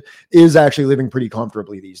Philadelphia, is actually living pretty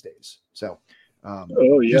comfortably these days. So, for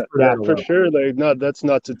sure. That's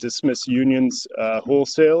not to dismiss unions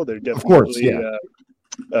wholesale. They're definitely,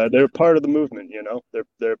 they're part of the movement.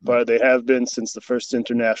 They're part. They have been since the first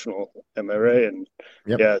international. Am I right? And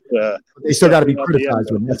they still got to be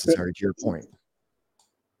criticized when necessary. To your point.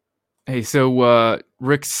 Hey, so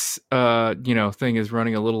Rick's thing is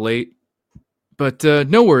running a little late, but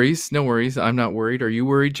no worries. I'm not worried. Are you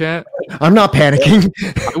worried, chat? I'm not panicking.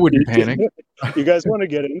 I wouldn't panic. you guys want to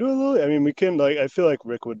get into a little? I mean, we can, like, I feel like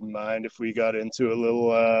Rick wouldn't mind if we got into a little,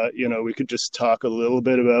 we could just talk a little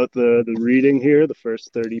bit about the reading here, the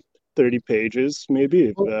first 30 pages,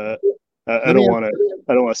 maybe. I don't want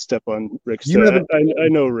to step on Rick's. I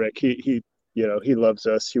know Rick. He loves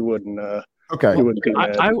us. He wouldn't. Okay. He wouldn't be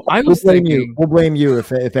mad. I was thinking. We'll blame you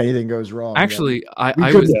if anything goes wrong. Actually, I We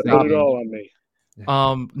was couldn't- put it thinking. all on me.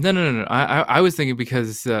 No. I was thinking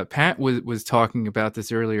because Pat was talking about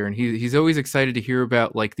this earlier, and he's always excited to hear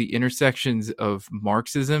about like the intersections of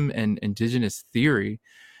Marxism and indigenous theory.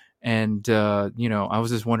 And I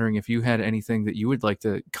was just wondering if you had anything that you would like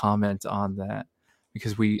to comment on that,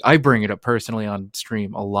 because I bring it up personally on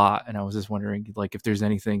stream a lot, and I was just wondering like if there's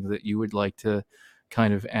anything that you would like to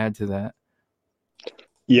kind of add to that.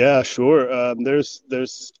 Yeah, sure. There's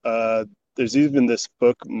even this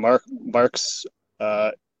book, Marx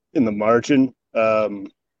in the margin.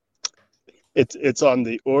 It's on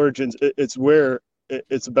the origins. It's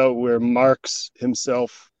about where Marx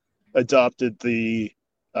himself adopted the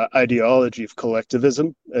ideology of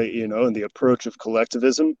collectivism, and the approach of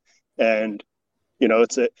collectivism, and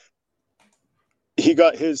he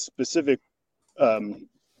got his specific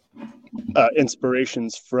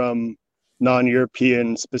inspirations from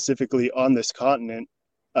non-European, specifically on this continent,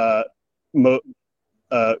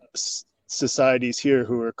 societies here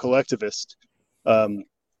who are collectivist, and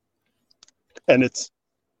it's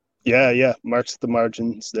Marx at the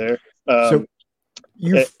margins there. So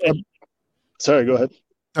Sorry, go ahead.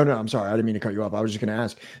 Oh no, I'm sorry. I didn't mean to cut you off. I was just going to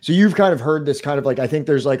ask. So you've kind of heard this kind of like, I think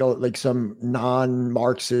there's like some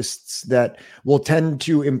non-Marxists that will tend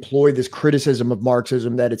to employ this criticism of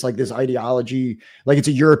Marxism, that it's like this ideology, like it's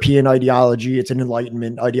a European ideology. It's an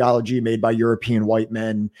Enlightenment ideology made by European white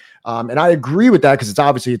men. And I agree with that because it's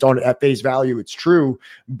obviously it's on at face value. It's true.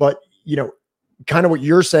 But, kind of what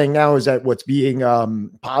you're saying now is that what's being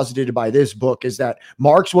posited by this book is that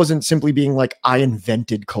Marx wasn't simply being like, I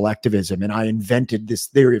invented collectivism and I invented this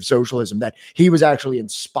theory of socialism, that he was actually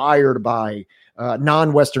inspired by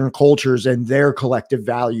non-Western cultures and their collective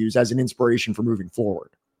values as an inspiration for moving forward.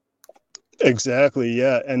 Exactly.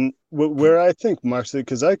 Yeah. And where I think Marxist,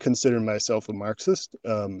 because I consider myself a Marxist,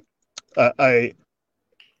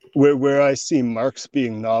 where I see Marx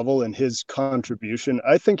being novel in his contribution,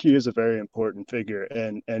 I think he is a very important figure,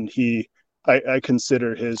 and I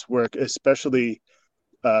consider his work, especially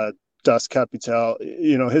Das Kapital.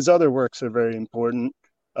 His other works are very important,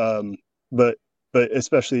 but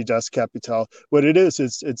especially Das Kapital. What it is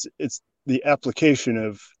it's the application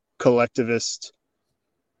of collectivist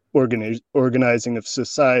organizing of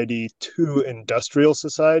society to industrial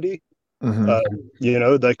society.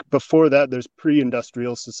 Mm-hmm. Like before that, there's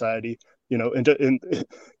pre-industrial society. In the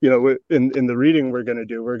reading we're gonna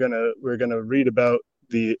do, we're gonna read about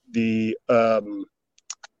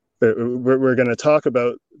we're gonna talk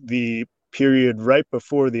about the period right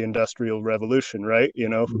before the Industrial Revolution, right?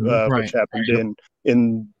 Right. Which happened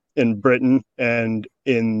in Britain and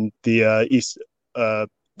in the East, the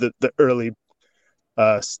early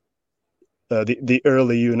the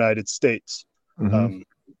early United States. Mm-hmm.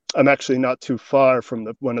 I'm actually not too far from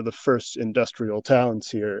one of the first industrial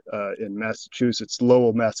towns here in Massachusetts,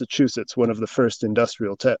 Lowell, Massachusetts, one of the first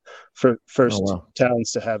industrial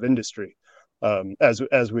towns to have industry,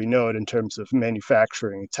 as we know it in terms of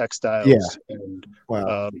manufacturing, textiles, and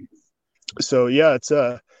so yeah, it's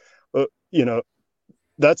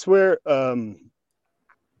that's where I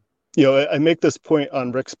make this point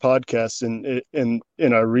on Rick's podcast in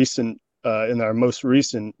our most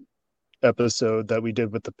recent episode that we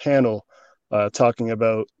did with the panel, talking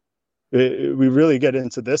about, we really get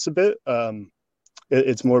into this a bit.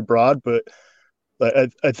 It's more broad, but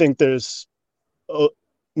I think there's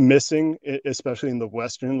missing, especially in the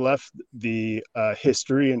Western left, the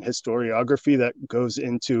history and historiography that goes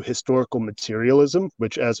into historical materialism,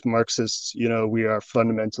 which as Marxists, we are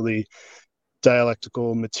fundamentally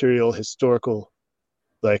dialectical, material, historical,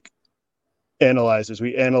 like analyzers.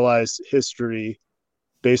 We analyze history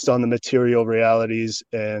based on the material realities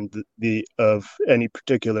and of any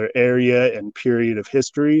particular area and period of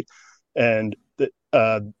history, and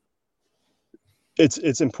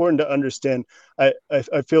it's important to understand. I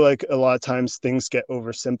feel like a lot of times things get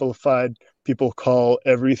oversimplified. People call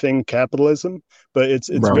everything capitalism, but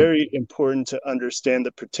it's Right. very important to understand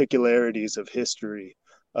the particularities of history,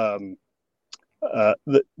 the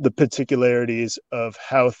particularities of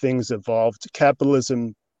how things evolved.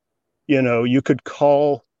 Capitalism, you could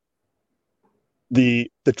call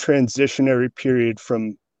the transitionary period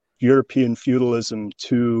from European feudalism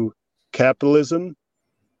to capitalism,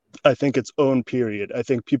 I think, its own period. I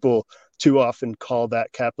think people too often call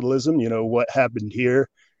that capitalism. What happened here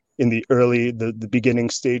in the beginning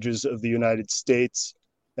stages of the United States.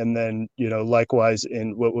 And then, likewise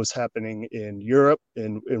in what was happening in Europe,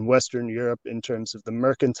 in Western Europe, in terms of the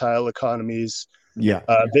mercantile economies. Yeah.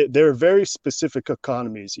 They're very specific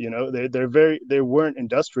economies. They weren't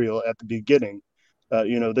industrial at the beginning.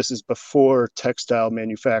 This is before textile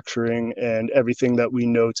manufacturing and everything that we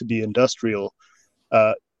know to be industrial.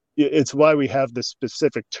 It's why we have this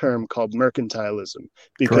specific term called mercantilism,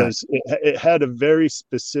 because it had a very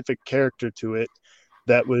specific character to it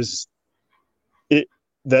that was it.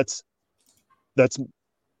 That's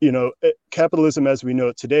capitalism as we know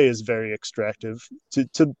it today is very extractive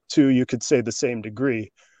to you could say the same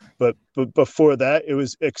degree, but before that it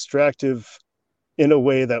was extractive in a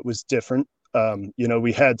way that was different.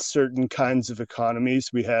 We had certain kinds of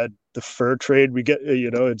economies. We had the fur trade. We get,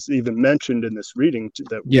 it's even mentioned in this reading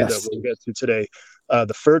that we'll get to today,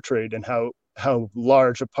 the fur trade and how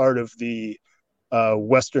large a part of the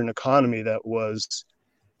Western economy that was.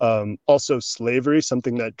 Also slavery,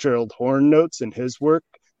 something that Gerald Horne notes in his work,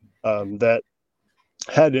 that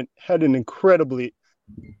had an incredibly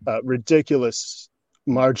ridiculous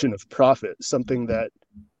margin of profit, something that,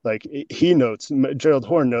 like he notes, Gerald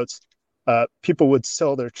Horne notes, people would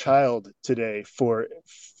sell their child today for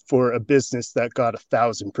a business that got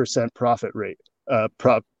 1,000% profit rate,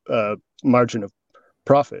 margin of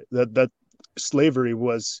profit. That slavery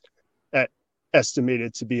was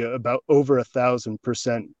estimated to be about over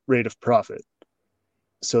 1,000% rate of profit.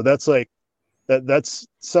 So that's like that's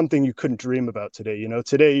something you couldn't dream about today.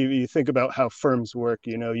 Today you think about how firms work.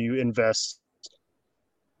 You invest.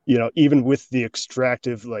 Even with the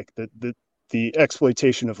extractive, like the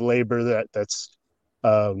exploitation of labor that's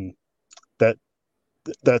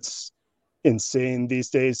insane these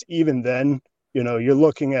days. Even then, you're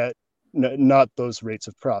looking at not those rates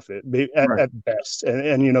of profit at best,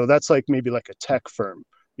 and that's like maybe like a tech firm,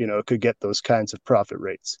 could get those kinds of profit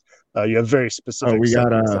rates. You have very specific. We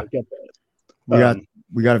got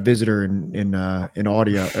a visitor in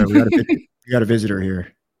audio. We got a visitor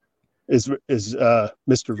here. Is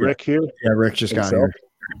Mr. Rick here? Yeah, Rick just got here.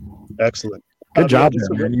 Excellent. Good job,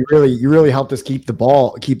 man. You really helped us keep the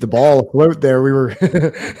ball afloat there. We were.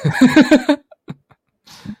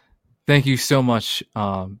 Thank you so much,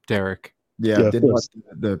 Derek. Yeah.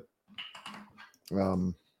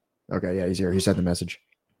 Okay. Yeah, he's here. He sent the message.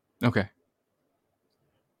 Okay.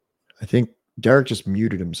 I think Derek just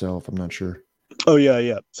muted himself. I'm not sure. Oh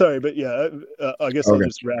yeah. Sorry, but yeah, I guess I'll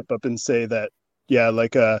just wrap up and say that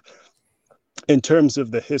in terms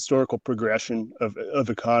of the historical progression of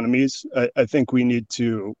economies, I think we need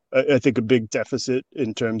to. I think a big deficit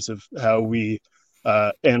in terms of how we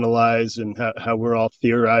analyze and how we're all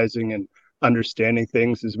theorizing and understanding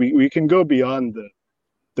things is we can go beyond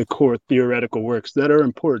the core theoretical works that are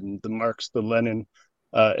important, the Marx, the Lenin,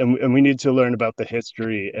 and we need to learn about the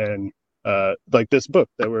history and like this book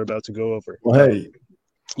that we're about to go over. Well, hey,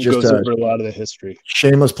 goes over a lot of the history.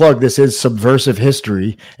 Shameless plug. This is Subversive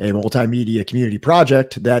History, a multimedia community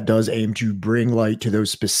project that does aim to bring light to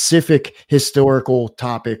those specific historical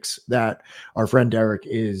topics that our friend Derek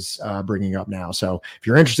is bringing up now. So if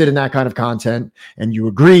you're interested in that kind of content and you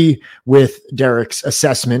agree with Derek's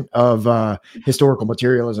assessment of historical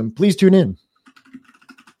materialism, please tune in.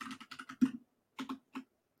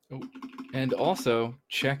 And also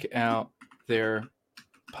check out their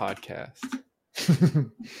podcast.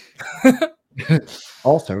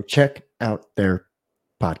 Also, check out their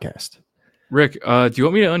podcast. Rick, do you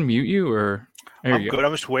want me to unmute you or? There I'm you good. go.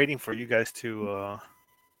 I'm just waiting for you guys to,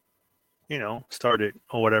 start it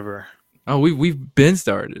or whatever. Oh, we've been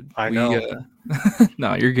started. I know.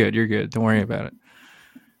 No, you're good. You're good. Don't worry about it.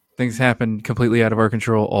 Things happen completely out of our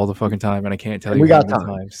control all the fucking time, and I can't tell you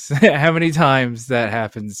how many times that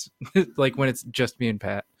happens. Like when it's just me and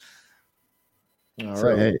Pat. All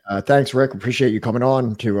right. Hey, thanks, Rick. Appreciate you coming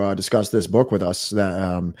on to discuss this book with us.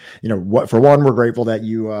 That for one, we're grateful that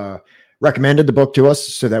you recommended the book to us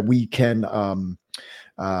so that we can,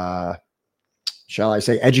 shall I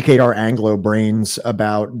say, educate our Anglo brains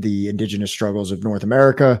about the indigenous struggles of North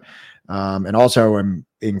America. And also, I'm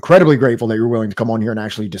incredibly grateful that you're willing to come on here and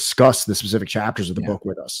actually discuss the specific chapters of the book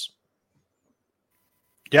with us.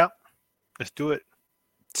 Yeah, let's do it.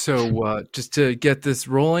 So just to get this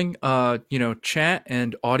rolling, chat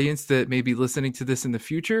and audience that may be listening to this in the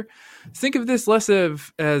future, think of this less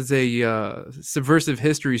as a subversive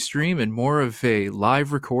history stream and more of a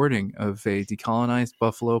live recording of a Decolonized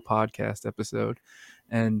Buffalo podcast episode.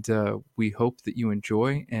 And we hope that you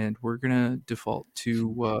enjoy, and we're going to default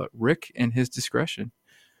to Rick and his discretion.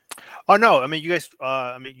 Oh, no. I mean, you guys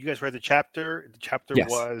read the chapter. The chapter Yes.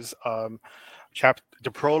 was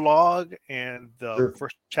the prologue and the Sure.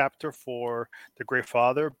 first chapter for The Great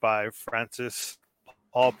Father by Francis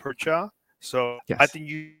Paul Prucha. So I Yes. think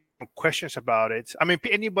you have questions about it. I mean,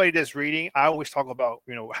 anybody that's reading, I always talk about,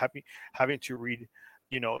 having to read,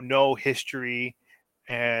 know history.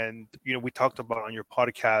 And, we talked about on your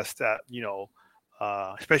podcast that,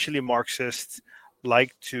 especially Marxists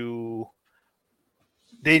like to,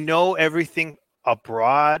 they know everything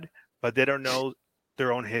abroad, but they don't know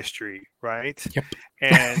their own history, right? Yep.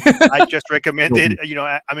 And I just recommended,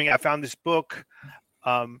 I found this book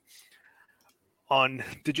on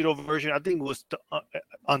digital version. I think it was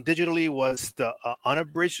on digitally was the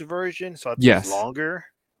unabridged version, so I think it's Yes. longer.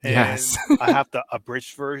 And Yes. I have the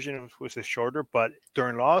abridged version, which is shorter. But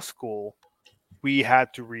during law school, we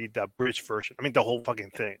had to read the abridged version. I mean, the whole fucking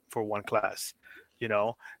thing for one class,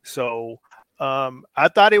 So I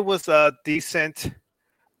thought it was a decent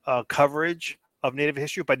coverage of Native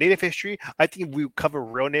history. By Native history, I think we cover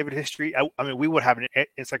real Native history. I mean, we would have an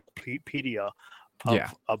encyclopedia Yeah.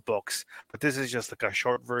 of books, but this is just like a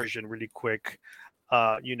short version, really quick.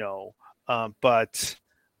 But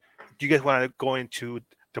do you guys want to go into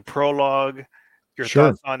the prologue, your Sure.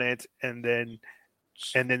 thoughts on it, and then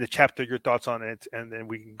the chapter, your thoughts on it, and then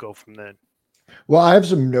we can go from then. Well, I have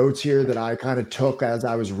some notes here that I kind of took as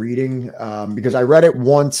I was reading, because I read it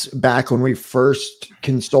once back when we first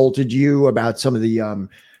consulted you about some of the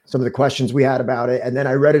questions we had about it, and then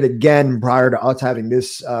I read it again prior to us having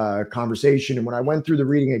this conversation. And when I went through the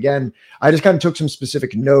reading again, I just kind of took some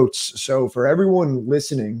specific notes. So for everyone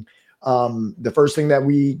listening, the first thing that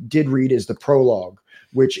we did read is the prologue,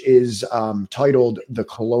 which is titled "The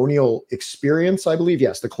Colonial Experience," I believe.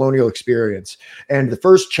 Yes, the Colonial Experience. And the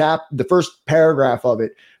first paragraph of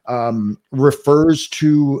it refers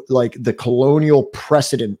to like the colonial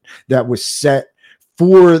precedent that was set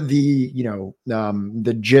for the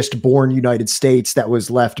just born United States that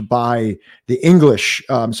was left by the English,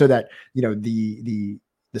 so that the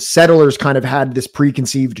settlers kind of had this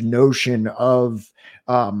preconceived notion of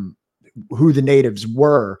who the natives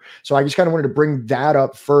were. So I just kind of wanted to bring that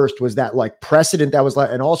up first, was that like precedent that was like,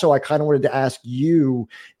 and also I kind of wanted to ask you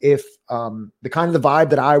if the kind of the vibe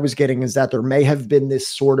that I was getting is that there may have been this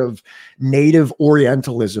sort of native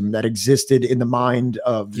Orientalism that existed in the mind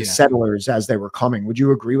of the settlers as they were coming. Would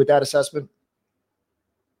you agree with that assessment?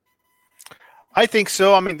 I think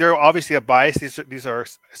so. I mean, they're obviously a bias. These are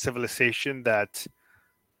civilization that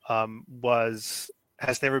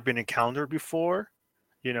has never been encountered before,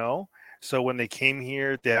 So when they came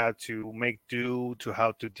here, they had to make do to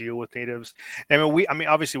how to deal with natives. I mean,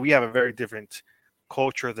 obviously we have a very different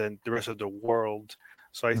culture than the rest of the world.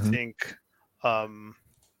 So I think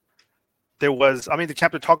there was, I mean, the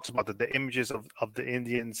chapter talks about the images of the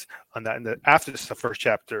Indians on that, and after this, the first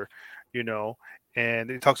chapter,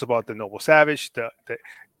 and it talks about the noble savage, the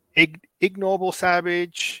ignoble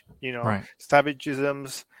savage, Right.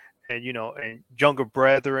 savagisms, and and younger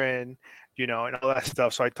brethren, and all that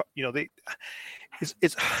stuff. So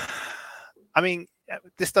it's I mean,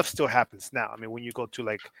 this stuff still happens now. I mean, when you go to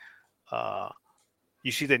like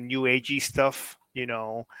you see the new agey stuff,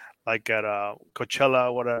 like at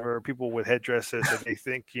Coachella, whatever, people with headdresses that they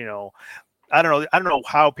think, I don't know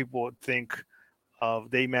how people think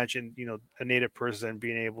they imagine, a native person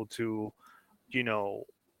being able to,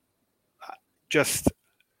 just,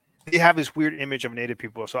 they have this weird image of native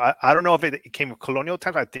people. So I don't know if it came with colonial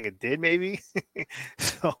times. I think it did, maybe.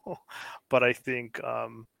 So, but I think,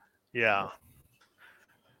 yeah.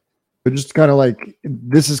 But just kind of like,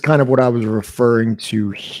 this is kind of what I was referring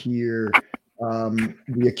to here.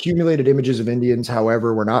 The accumulated images of Indians,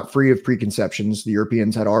 however, were not free of preconceptions. The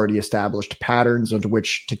Europeans had already established patterns onto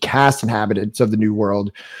which to cast inhabitants of the New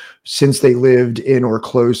World, since they lived in or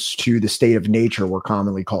close to the state of nature, were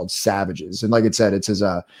commonly called savages. And like it said, it says,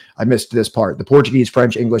 I missed this part. The Portuguese,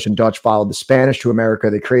 French, English, and Dutch followed the Spanish to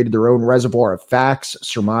America. They created their own reservoir of facts,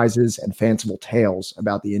 surmises, and fanciful tales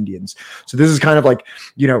about the Indians. So this is kind of like,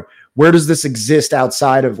 where does this exist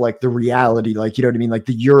outside of like the reality? Like, you know what I mean? Like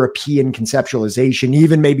the European conceptualization,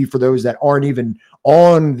 even maybe for those that aren't even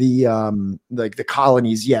on the like the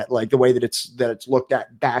colonies yet, like the way that it's looked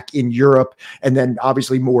at back in Europe. And then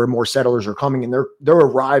obviously more and more settlers are coming, and they're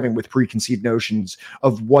arriving with preconceived notions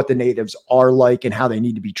of what the natives are like and how they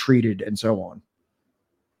need to be treated and so on.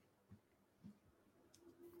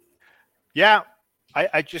 Yeah.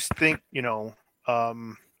 I just think,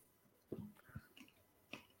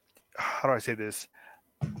 how do I say this?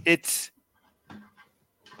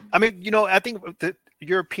 I mean, I think the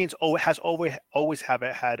Europeans always have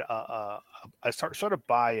had a sort of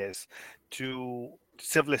bias to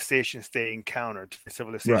civilizations they encountered,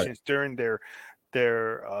 civilizations during their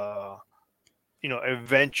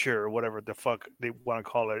adventure, whatever the fuck they want to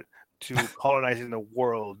call it, to colonizing the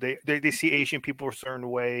world. They see Asian people a certain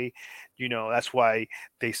way, that's why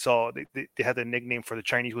they had the nickname for the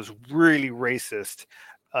Chinese was really racist.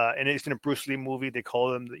 And it's in a Bruce Lee movie. They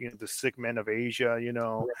call them, the sick men of Asia,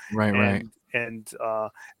 Right. and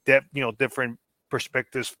that, different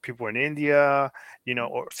perspectives, people in India,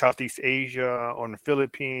 or Southeast Asia, or in the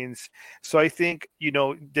Philippines. So I think,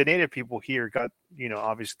 the native people here got,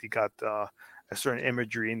 obviously got a certain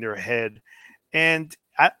imagery in their head. And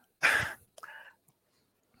I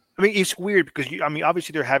mean, it's weird because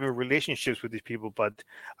obviously they're having relationships with these people, but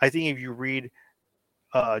I think if you read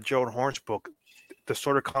Gerald Horne's book, the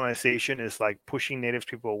sort of colonization is like pushing native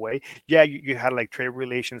people away. Yeah, you had like trade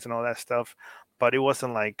relations and all that stuff, but it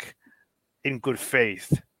wasn't like in good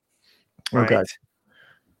faith, right? Okay.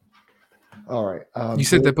 All right. You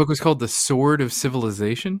said that book was called The Sword of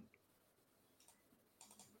Civilization?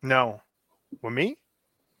 No. With me?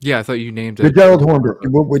 Yeah, I thought you named it. The Gerald Horne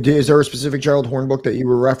book. Is there a specific Gerald Horne book that you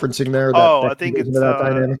were referencing there? I think it's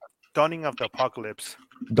Dawning of the Apocalypse.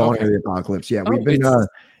 Dawning of the Apocalypse. Yeah, we've been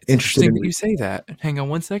interested in that you say that. Hang on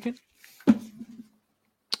one second.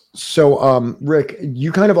 So, Rick,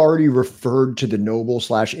 you kind of already referred to the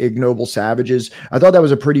noble/ignoble savages. I thought that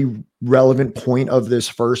was a pretty relevant point of this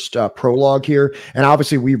first prologue here. And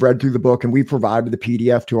obviously, we've read through the book and we provided the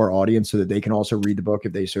PDF to our audience so that they can also read the book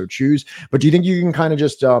if they so choose. But do you think you can kind of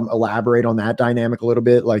just elaborate on that dynamic a little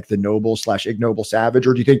bit, like the noble/ignoble savage?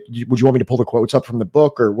 Or would you want me to pull the quotes up from the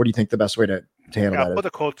book, or what do you think the best way to handle that is? Put the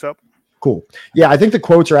quotes up. Cool. Yeah, I think the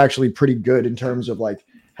quotes are actually pretty good in terms of like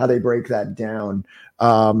how they break that down.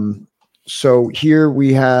 So here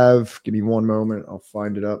we have, give me one moment, I'll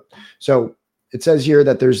find it up. So it says here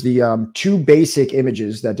that there's the two basic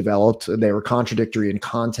images that developed. They were contradictory in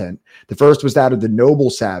content. The first was that of the noble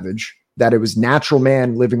savage, that it was natural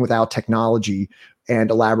man living without technology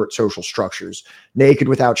and elaborate social structures, naked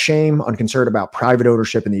without shame, unconcerned about private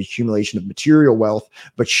ownership and the accumulation of material wealth,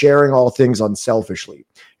 but sharing all things unselfishly.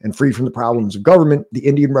 And free from the problems of government, the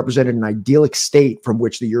Indian represented an idyllic state from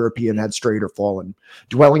which the European had strayed or fallen.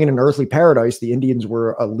 Dwelling in an earthly paradise, the Indians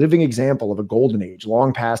were a living example of a golden age,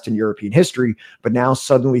 long past in European history, but now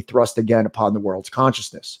suddenly thrust again upon the world's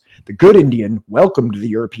consciousness. The good Indian welcomed the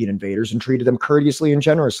European invaders and treated them courteously and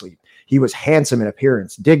generously. He was handsome in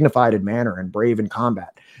appearance, dignified in manner, and brave in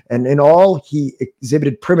combat. And in all, he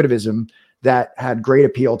exhibited primitivism that had great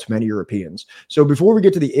appeal to many Europeans. So before we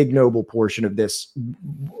get to the ignoble portion of this,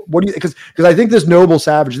 what do you, because I think this noble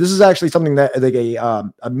savage, this is actually something that like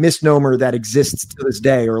a misnomer that exists to this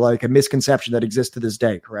day, or like a misconception that exists to this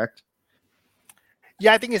day, correct?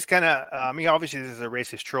 Yeah, I think it's kind of, obviously this is a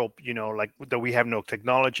racist trope, like that we have no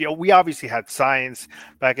technology. We obviously had science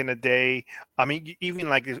back in the day. I mean, even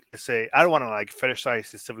like say, I don't want to like fetishize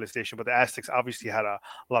the civilization, but the Aztecs obviously had a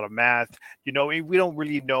lot of math. We don't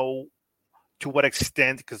really know to what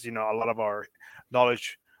extent, because, a lot of our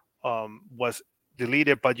knowledge was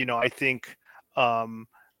deleted. But, I think that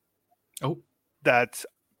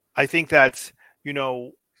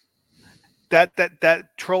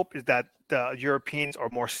trope is that the Europeans are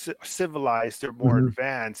more civilized, they're more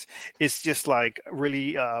advanced. It's just like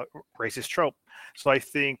really racist trope. So I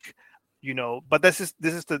think, but this is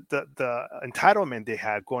the entitlement they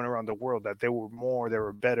had going around the world, that they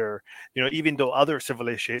were better, even though other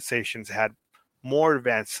civilizations had more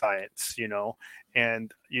advanced science,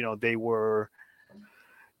 and they were,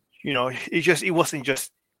 it wasn't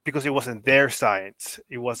just because it wasn't their science.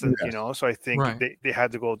 It wasn't, so I think they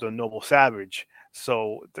had to go to a noble savage.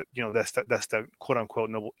 So that's the quote unquote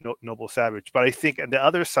noble savage. But I think on the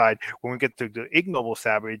other side, when we get to the ignoble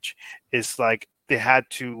savage, it's like they had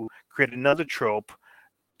to create another trope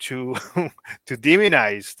to to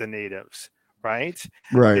demonize the natives, right?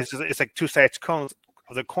 It's like two sides of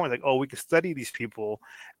the coin. Like, oh, we can study these people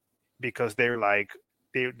because they're like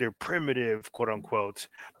they're primitive, quote unquote.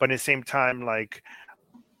 But at the same time, like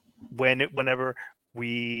whenever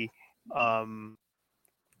we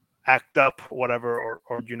act up, whatever,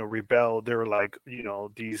 or rebel, they're like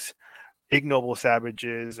these ignoble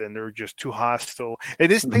savages, and they're just too hostile.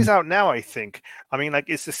 And this plays out now, I think. I mean, like,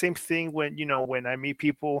 it's the same thing when when I meet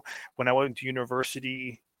people when I went to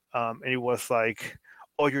university, and it was like,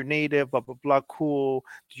 oh, you're native, blah blah blah, cool.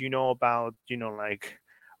 Do you know about like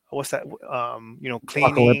what's that?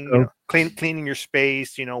 Cleaning, cleaning your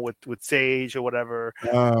space, with sage or whatever,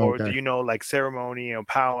 or do like ceremony and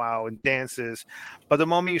powwow and dances. But the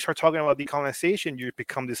moment you start talking about decolonization, you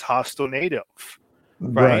become this hostile native,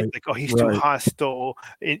 right? Like, oh, he's too hostile.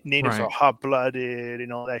 Natives are hot-blooded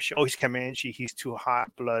and all that shit. Oh, he's Comanche, he's too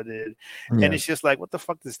hot-blooded, and it's just like, what the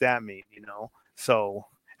fuck does that mean? So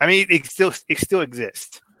I mean, it still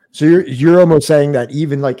exists. So you're almost saying that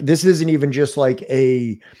even like this isn't even just like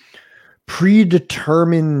a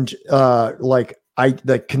predetermined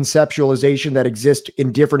the conceptualization that exists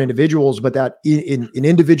in different individuals, but that in an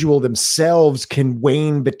individual themselves can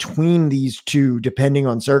wane between these two depending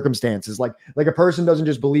on circumstances. Like a person doesn't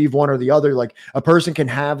just believe one or the other. Like a person can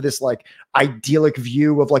have this like idyllic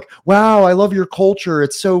view of like, wow, I love your culture.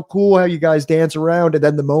 It's so cool how you guys dance around. And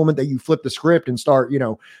then the moment that you flip the script and start,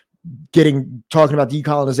 talking about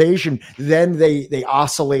decolonization, then they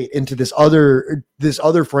oscillate into this other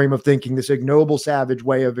frame of thinking, this ignoble, savage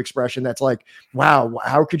way of expression. That's like, wow,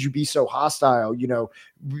 how could you be so hostile?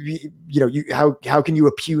 How can you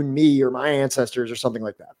impugn me or my ancestors or something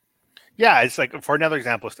like that? Yeah, it's like, for another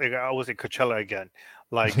example, I was at Coachella again.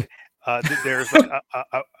 Like, there's like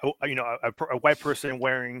a white person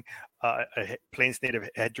wearing a Plains Native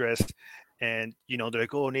headdress. And, they're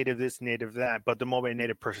like, oh, native this, native that. But the moment a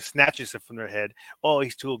native person snatches it from their head, oh,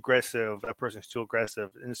 he's too aggressive. That person's too aggressive.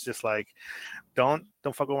 And it's just like, don't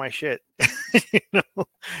fuck with my shit.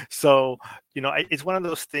 So, it's one of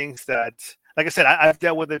those things that, like I said, I've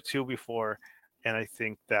dealt with it too before. And I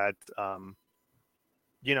think that,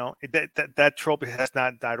 that trope has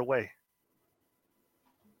not died away.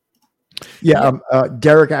 Yeah,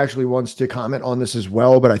 Derek actually wants to comment on this as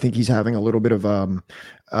well, but I think he's having a little bit of a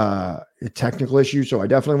technical issue. So I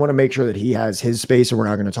definitely want to make sure that he has his space, and we're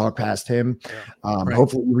not going to talk past him. Right.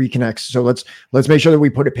 Hopefully he reconnects. So let's make sure that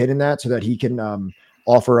we put a pin in that so that he can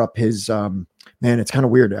offer up his man. It's kind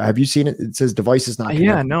of weird. Have you seen it? It says device is not connected.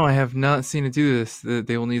 Yeah, no, I have not seen it do this.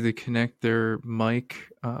 They will need to connect their mic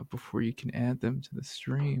before you can add them to the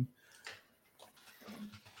stream.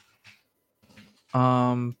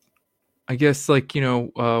 I guess,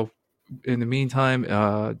 in the meantime,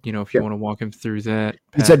 if you want to walk him through that.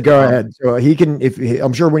 He said, go ahead. So he can,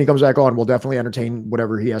 I'm sure when he comes back on, we'll definitely entertain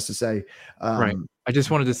whatever he has to say. Right. I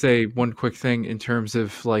just wanted to say one quick thing in terms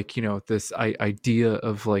of this idea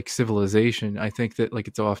of civilization. I think that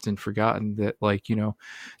it's often forgotten that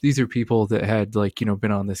these are people that had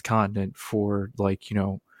been on this continent for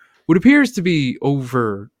what appears to be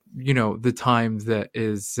over, the time that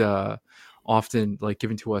is, often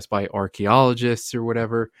given to us by archaeologists or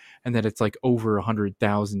whatever, and that it's over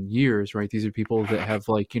 100,000 years, right? These are people that have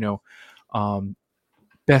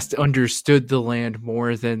best understood the land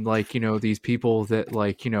more than these people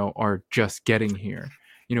that are just getting here.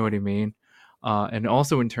 You know what I mean? And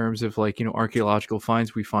also in terms of archaeological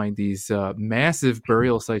finds, we find these massive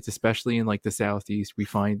burial sites, especially in the southeast. We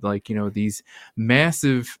find these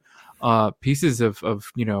massive pieces of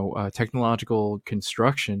technological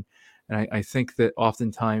construction. And I think that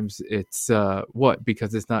oftentimes it's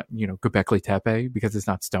because it's not Göbekli Tepe, because it's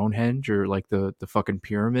not Stonehenge or the fucking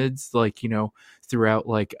pyramids throughout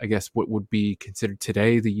I guess what would be considered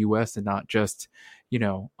today the U.S. and not just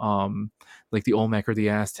the Olmec or the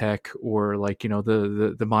Aztec or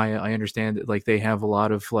the Maya. I understand that they have a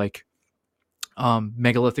lot of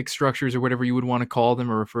megalithic structures or whatever you would want to call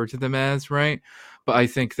them or refer to them as, right? But I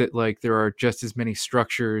think that there are just as many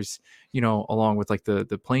structures, along with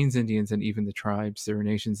the Plains Indians and even the tribes. There are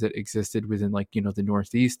nations that existed within the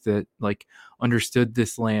Northeast that understood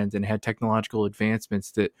this land and had technological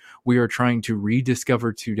advancements that we are trying to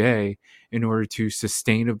rediscover today in order to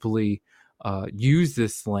sustainably use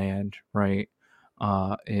this land, right?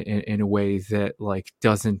 In a way that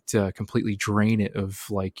doesn't completely drain it of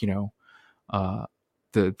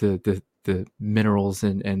the minerals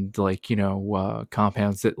and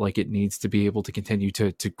compounds that it needs to be able to continue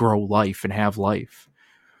to grow life and have life.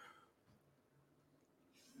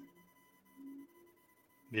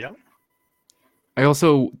 Yeah. I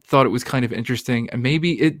also thought it was kind of interesting, and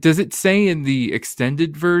maybe does it say in the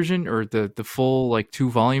extended version or the full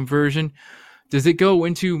 2-volume version, does it go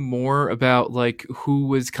into more about who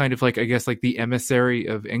was kind of I guess the emissary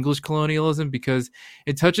of English colonialism? Because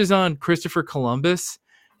it touches on Christopher Columbus,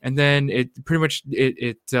 and then it pretty much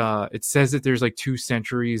it says that there's 2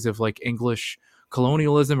 centuries of English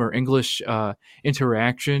colonialism or English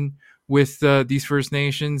interaction with these First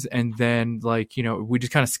Nations, and then we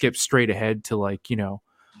just kind of skip straight ahead to the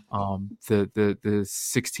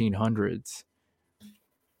 1600s.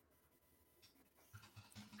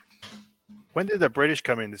 When did the British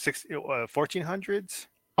come in? The 1400s?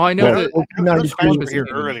 Oh, I know that Columbus here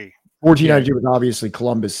early. 1492 was obviously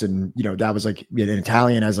Columbus, and that was an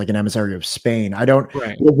Italian as an emissary of Spain. I don't.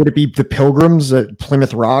 Right. Would it be the Pilgrims at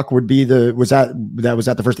Plymouth Rock? Would be was that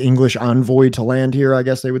the first English envoy to land here? I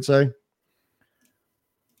guess they would say.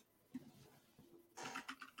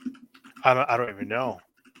 I don't even know.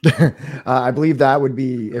 I believe that would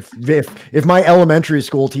be if my elementary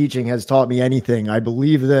school teaching has taught me anything. I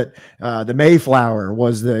believe that the Mayflower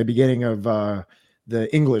was the beginning of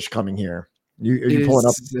the English coming here. Are you pulling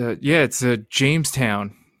up Yeah, it's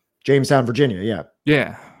Jamestown. Jamestown, Virginia? Yeah,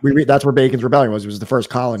 Yeah. That's where Bacon's Rebellion was. It was the first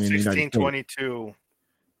colony in the United States. 1622.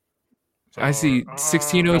 So, I see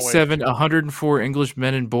 1607, 104 English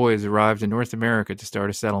men and boys arrived in North America to start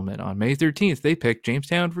a settlement. On May 13th, they picked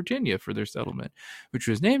Jamestown, Virginia for their settlement, which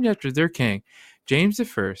was named after their king, James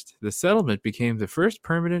I. The settlement became the first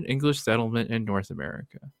permanent English settlement in North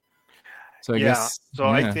America. So I guess. So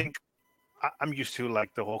I think I'm used to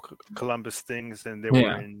like the whole Columbus things, and they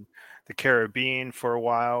were in the Caribbean for a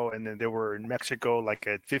while, and then they were in Mexico like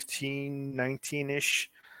at 1519-ish.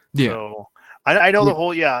 Yeah. So I know the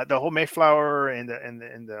whole Mayflower and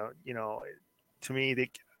the to me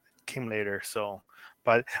they came later. So,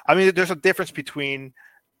 but I mean, there's a difference between.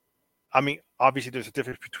 I mean, obviously, there's a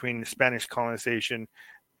difference between Spanish colonization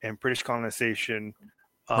and British colonization.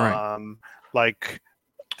 Right. Like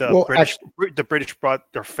the British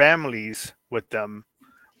brought their families with them.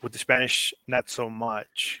 With the Spanish, not so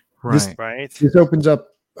much. Right. This opens up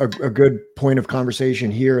a good point of conversation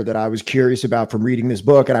here that I was curious about from reading this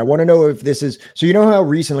book. And I want to know if this is, so you know how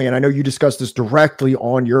recently, and I know you discussed this directly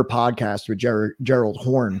on your podcast with Gerald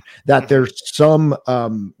Horne, that there's some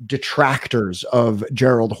detractors of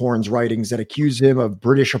Gerald Horne's writings that accuse him of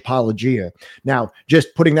British apologia. Now,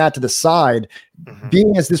 just putting that to the side,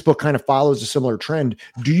 being as this book kind of follows a similar trend,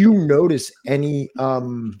 do you notice any,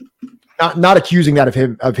 not accusing that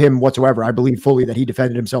of him whatsoever. I believe fully that he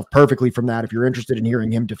defended himself perfectly from that. If you're interested in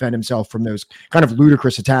hearing him defend himself from those kind of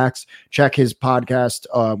ludicrous attacks, check his podcast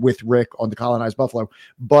with Rick on the Colonized Buffalo.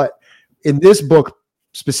 But in this book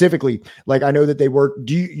specifically, like I know that I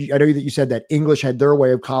know that you said that English had their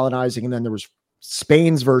way of colonizing, and then there was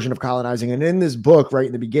Spain's version of colonizing. And in this book, right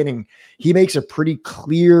in the beginning, he makes a pretty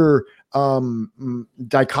clear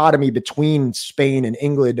dichotomy between Spain and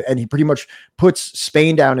England, and he pretty much puts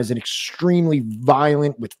Spain down as an extremely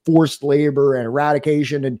violent with forced labor and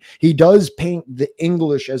eradication, and he does paint the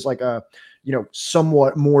English as like a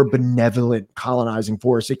somewhat more benevolent colonizing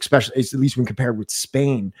force, especially at least when compared with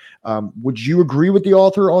Spain. Would you agree with the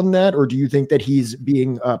author on that, or do you think that he's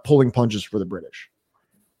being pulling punches for the British?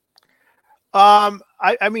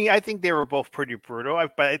 I mean, I think they were both pretty brutal,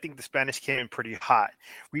 but I think the Spanish came in pretty hot.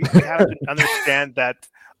 We have to understand that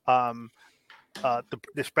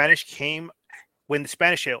the Spanish came when the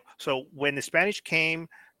Spanish came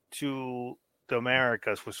to the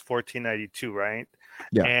Americas was 1492, right?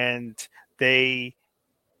 Yeah, and they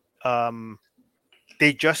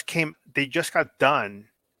just got done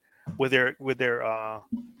with their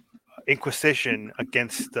Inquisition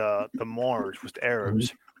against the Moors, with the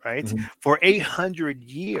Arabs. Right, for 800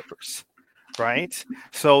 years, right?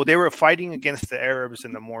 So they were fighting against the Arabs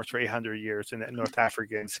and the Moors for 800 years, and the North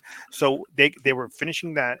Africans. So they were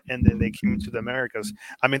finishing that, and then they came to the Americas.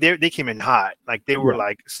 I mean, they came in hot. Like they were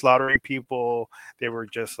like slaughtering people. They were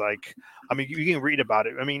just like, I mean, you can read about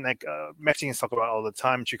it. I mean, like Mexicans talk about it all the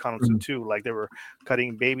time. Chicanos too. Like they were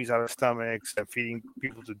cutting babies out of stomachs and feeding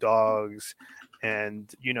people to dogs,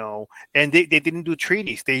 and and they didn't do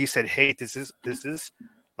treaties. They said, hey, this is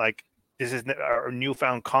our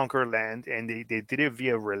newfound conquer land, and they did it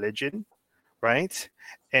via religion, right?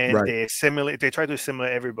 And they try to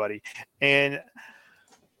assimilate everybody. And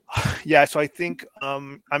so I think I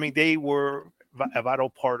mean, they were a vital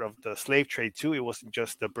part of the slave trade too. It wasn't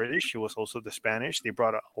just the British, it was also the Spanish. They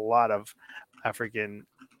brought a lot of African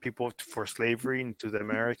people for slavery into the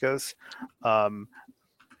Americas. And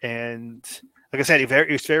like I said,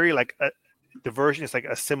 it's very like the version is like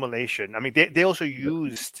assimilation. I mean, they also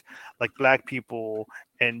used like black people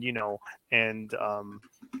and and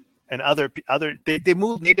other they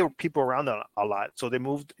moved Native people around a lot. So they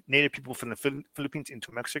moved Native people from the Philippines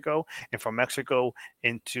into Mexico, and from Mexico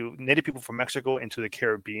into Native people from Mexico into the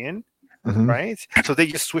Caribbean. Right. So they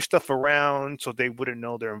just switched stuff around so they wouldn't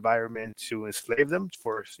know their environment to enslave them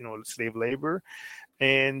for slave labor.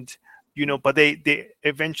 And but they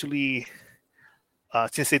eventually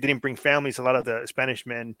since they didn't bring families, a lot of the Spanish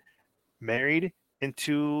men married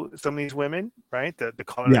into some of these women, right? The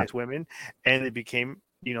colonized women, and it became,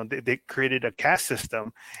 they created a caste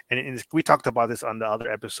system. And we talked about this on the other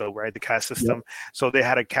episode, right? The caste system. Yep. So they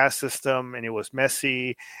had a caste system, and it was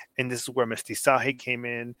messy. And this is where mestizaje came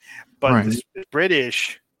in. But the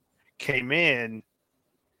British came in,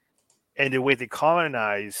 and the way they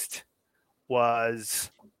colonized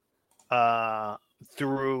was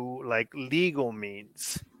through like legal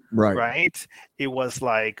means, right? It was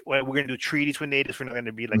like, well, we're gonna do treaties with natives. We're not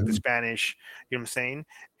gonna be like the Spanish, you know what I'm saying?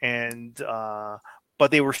 And but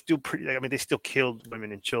they were still pretty. I mean, they still killed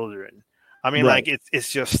women and children. I mean, Right. like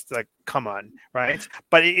it's just like, come on, right?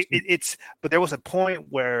 But but there was a point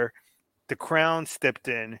where the crown stepped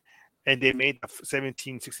in, and they made the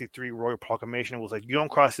 1763 Royal Proclamation. It was like, you don't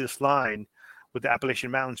cross this line with the Appalachian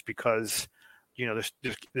Mountains, because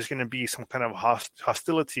there's going to be some kind of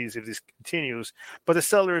hostilities if this continues. But the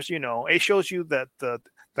settlers, it shows you that the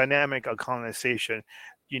dynamic of colonization,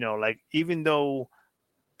 like, even though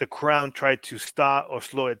the crown tried to stop or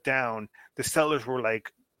slow it down, the settlers were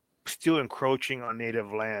like still encroaching on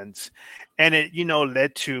native lands, and it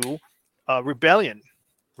led to rebellion,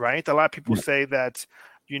 right? A lot of people say that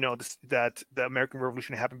that the American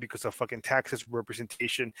Revolution happened because of fucking taxes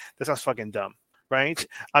representation. That sounds fucking dumb, right?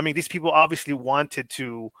 I mean, these people obviously wanted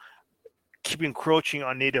to keep encroaching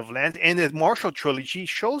on native land, and the Marshal Trilogy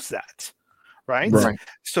shows that, right? Right.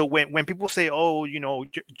 So when people say, oh,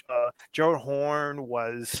 Gerald Horne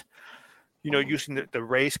was using the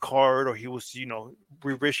race card, or he was,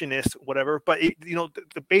 revisionist, whatever. But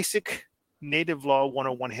the basic native law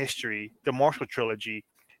 101 history, the Marshal Trilogy,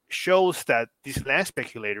 shows that these land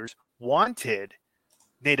speculators wanted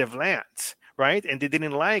native lands, right? And they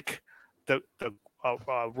didn't like the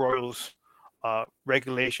royals'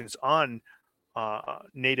 regulations on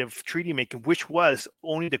native treaty making, which was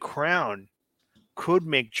only the crown could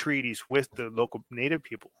make treaties with the local native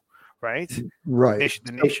people, right? Right.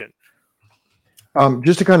 The nation.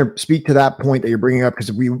 Just to kind of speak to that point that you're bringing up,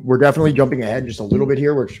 because we're definitely jumping ahead just a little bit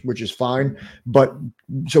here, which is fine. But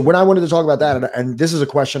so when I wanted to talk about that, and this is a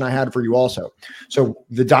question I had for you also. So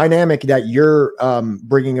the dynamic that you're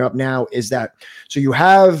bringing up now is that, so you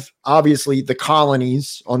have obviously the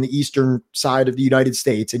colonies on the eastern side of the United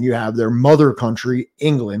States, and you have their mother country,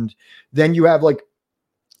 England. Then you have, like,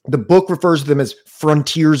 the book refers to them as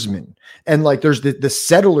frontiersmen, and like there's the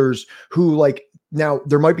settlers who, like, now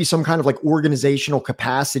there might be some kind of like organizational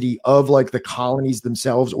capacity of like the colonies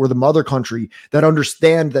themselves or the mother country that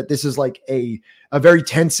understand that this is like a very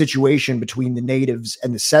tense situation between the natives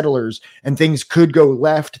and the settlers, and things could go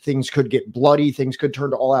left, things could get bloody, things could turn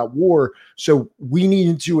to all out war. So we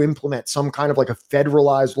needed to implement some kind of like a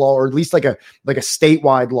federalized law, or at least like a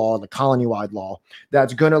statewide law, the colony-wide law,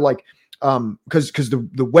 that's going to like, because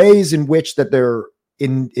the ways in which that they're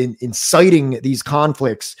inciting these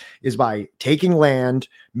conflicts is by taking land,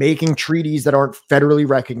 making treaties that aren't federally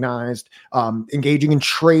recognized, engaging in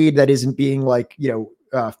trade that isn't being like,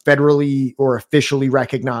 federally or officially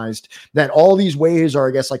recognized. That all these ways are,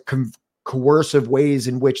 I guess, like coercive ways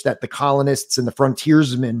in which that the colonists and the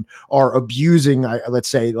frontiersmen are abusing, let's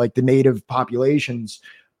say, like the native populations.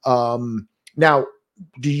 Now,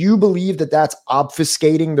 do you believe that that's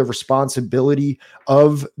obfuscating the responsibility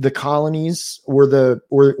of the colonies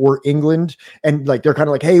or England? And like, they're kind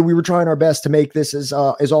of like, hey, we were trying our best to make this as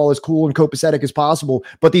all as cool and copacetic as possible,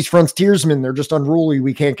 but these frontiersmen, they're just unruly.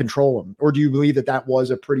 We can't control them. Or do you believe that that was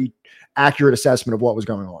a pretty accurate assessment of what was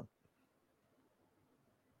going on?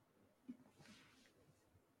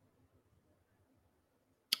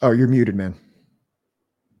 Oh, you're muted, man.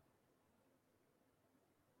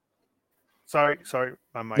 Sorry,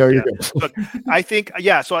 my mic. No, you're good. Look, I think,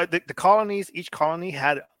 so the colonies, each colony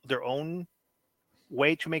had their own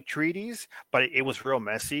way to make treaties, but it was real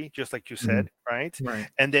messy, just like you said, right?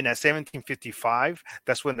 And then at 1755,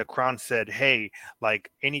 that's when the crown said, hey,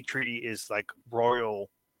 like, any treaty is like royal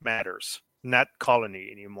matters, not colony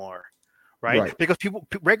anymore. Right? Because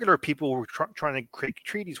regular people were trying to create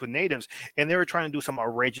treaties with natives, and they were trying to do some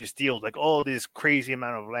outrageous deals, like, oh, this crazy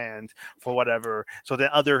amount of land for whatever. So then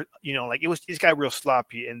other, like, it got real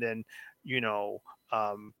sloppy, and then, the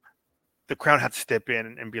crown had to step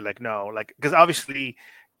in and be like, no, like, because obviously,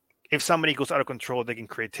 if somebody goes out of control, they can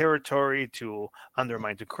create territory to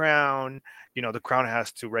undermine the crown. The crown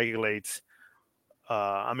has to regulate.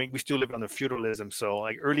 I mean, we still live under feudalism, so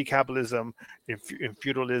like early capitalism and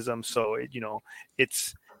feudalism. So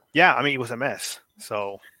it's I mean, it was a mess.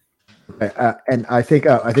 So, and I think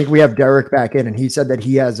we have Derek back in, and he said that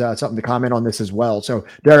he has something to comment on this as well. So,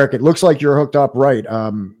 Derek, it looks like you're hooked up, right?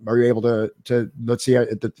 Are you able to let's see,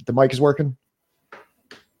 the mic is working?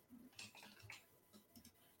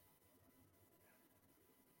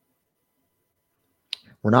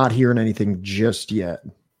 We're not hearing anything just yet.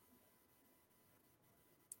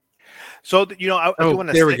 So I do want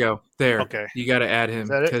to. There we go. There. Okay. You got to add him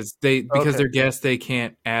because they're guests. They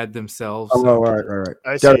can't add themselves. Oh, all right.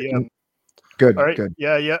 I see. Good. All right. Good.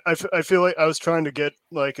 Yeah. I feel like I was trying to get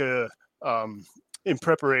like in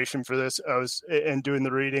preparation for this. And doing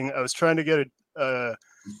the reading. I was trying to get a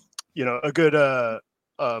good a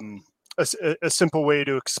simple way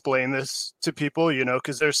to explain this to people.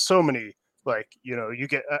 Because there's so many, like, you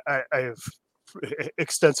get. I have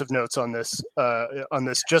extensive notes on this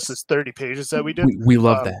just this 30 pages that we did. We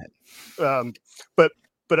love that.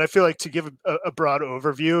 But I feel like to give a broad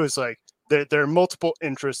overview is like there are multiple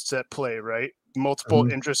interests at play, right? Multiple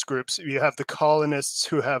interest groups. You have the colonists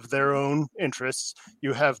who have their own interests.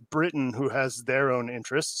 You have Britain who has their own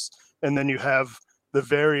interests, and then you have the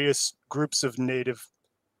various groups of native.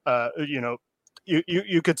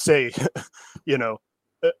 You could say,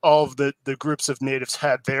 all of the groups of natives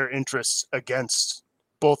had their interests against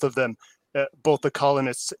both of them, both the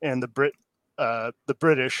colonists and the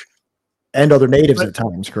British. And other natives at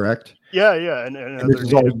times, correct? Yeah, and this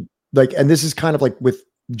is all like, and this is kind of like with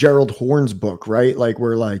Gerald Horne's book, right? Like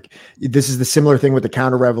where like this is the similar thing with the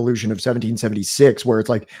counter revolution of 1776, where it's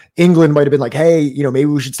like England might have been like, hey, maybe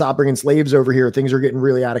we should stop bringing slaves over here. Things are getting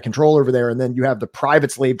really out of control over there. And then you have the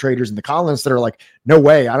private slave traders and the colonists that are like, no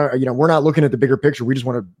way, I don't, we're not looking at the bigger picture. We just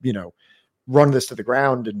want to, run this to the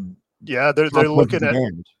ground. And yeah, they're looking at.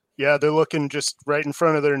 Yeah, they're looking just right in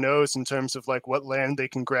front of their nose in terms of like what land they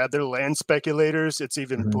can grab. They're land speculators. It's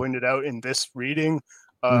even pointed out in this reading.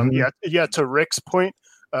 To Rick's point,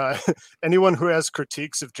 anyone who has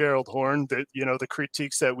critiques of Gerald Horne, that the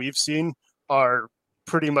critiques that we've seen are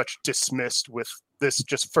pretty much dismissed with this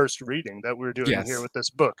just first reading that we're doing here with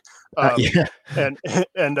this book. To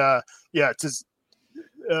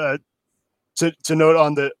note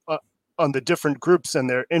on the different groups and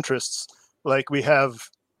their interests, like we have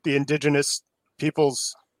the indigenous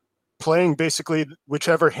peoples playing basically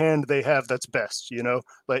whichever hand they have that's best,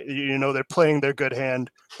 they're playing their good hand.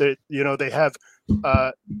 They have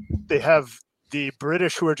the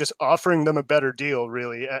British who are just offering them a better deal,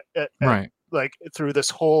 really, like through this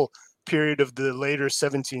whole period of the later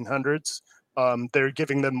 1700s. They're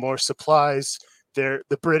giving them more supplies. The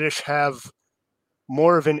British have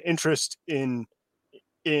more of an interest in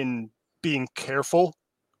being careful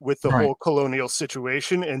with the whole colonial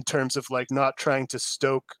situation in terms of like not trying to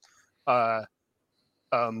stoke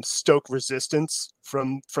resistance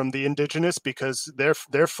from the indigenous, because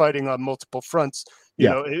they're fighting on multiple fronts.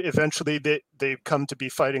 Eventually they come to be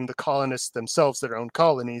fighting the colonists themselves, their own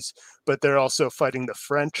colonies, but they're also fighting the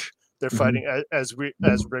French. They're fighting, as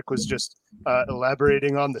Rick was just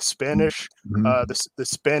elaborating on, the Spanish, the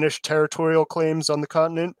Spanish territorial claims on the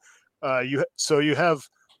continent. You have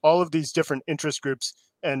all of these different interest groups.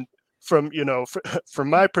 And from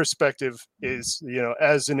my perspective is,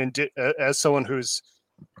 as someone whose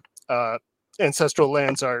ancestral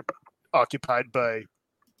lands are occupied by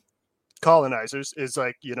colonizers, is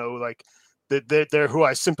like, they're who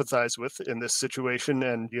I sympathize with in this situation.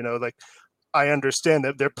 And, I understand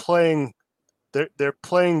that they're playing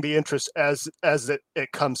the interest as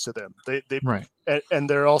it comes to them. And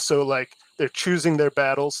they're also like, they're choosing their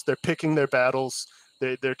battles. They're picking their battles.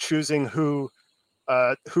 They're choosing who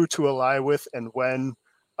to ally with and when,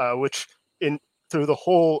 which through the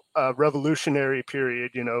whole revolutionary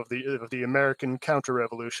period, of the American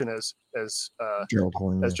counter-revolution, as Gerald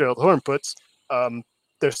Horne puts,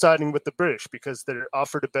 they're siding with the British because they're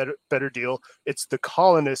offered a better deal. It's the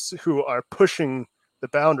colonists who are pushing the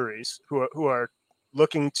boundaries, who are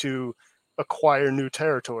looking to acquire new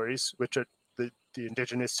territories, which are the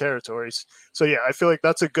indigenous territories. So yeah, I feel like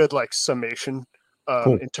that's a good like summation.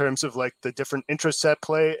 In terms of like the different interests at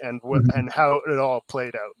play and and how it all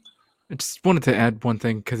played out. I just wanted to add one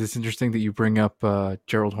thing, because it's interesting that you bring up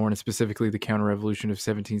Gerald Horne, and specifically the counter-revolution of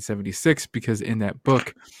 1776, because in that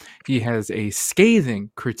book he has a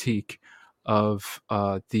scathing critique of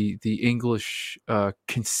the English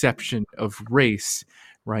conception of race,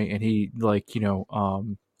 right? And he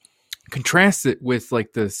contrasts it with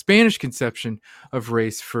like the Spanish conception of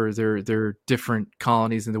race for their different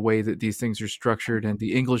colonies and the way that these things are structured. And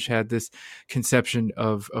the English had this conception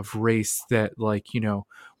of race that, like,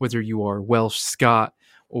 whether you are Welsh, Scot,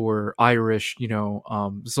 or Irish,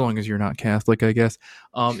 as long as you're not Catholic, I guess.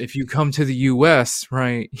 If you come to the U.S.,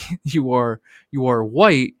 right, you are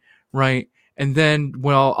white, right? And then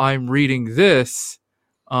while I'm reading this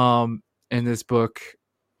in this book,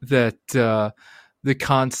 that the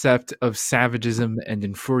concept of savagism and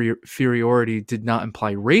inferiority did not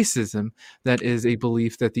imply racism. That is a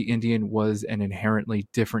belief that the Indian was an inherently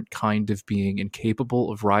different kind of being,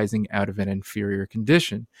 incapable of rising out of an inferior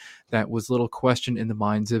condition. That was little question in the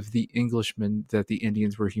minds of the Englishmen that the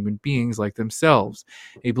Indians were human beings like themselves,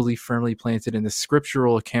 a belief firmly planted in the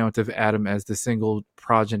scriptural account of Adam as the single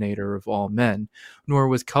progenitor of all men. Nor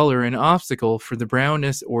was color an obstacle, for the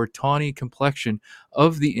brownness or tawny complexion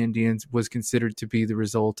of the Indians was considered to be the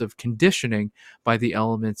result of conditioning by the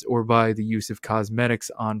elements or by the use of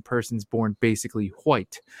cosmetics on persons born basically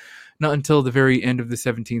white. not until the very end of the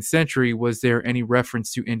 17th century was there any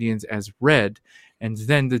reference to Indians as red, and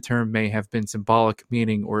then the term may have been symbolic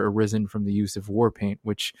meaning or arisen from the use of war paint,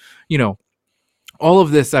 which, all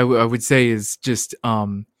of this I would say is just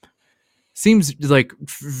seems like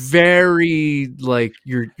very like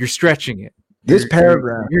you're stretching it. This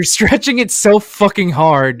paragraph, you're stretching it so fucking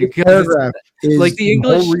hard because paragraph is like the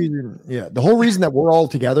English. The whole reason that we're all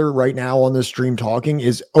together right now on this stream talking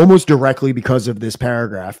is almost directly because of this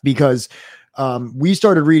paragraph. Because we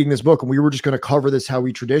started reading this book and we were just going to cover this how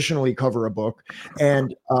we traditionally cover a book.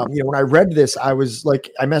 And when I read this, I was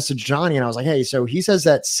like, I messaged Johnny and I was like, hey, so he says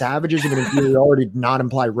that savagism and inferiority did not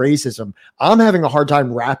imply racism. I'm having a hard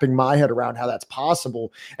time wrapping my head around how that's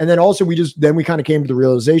possible. And then also we kind of came to the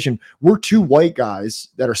realization we're two white guys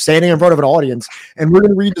that are standing in front of an audience and we're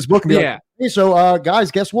going to read this book and be like, hey, so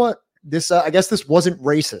guys, guess what? This, I guess this wasn't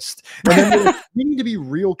racist. And then we need to be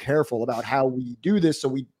real careful about how we do this. So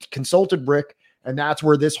we consulted Rick, and that's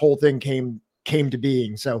where this whole thing came to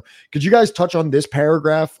being. So could you guys touch on this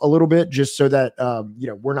paragraph a little bit, just so that,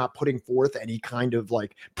 we're not putting forth any kind of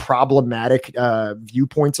like problematic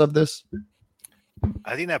viewpoints of this?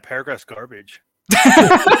 I think that paragraph's garbage.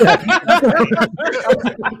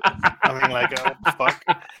 I mean, like, fuck.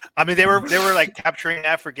 I mean, they were like capturing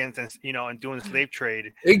Africans and and doing slave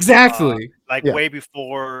trade exactly, way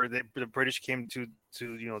before the British came to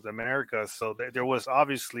the Americas. So there was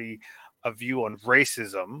obviously a view on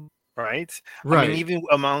racism, right? I mean, even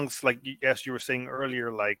amongst, like, as you were saying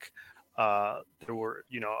earlier, like there were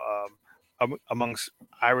amongst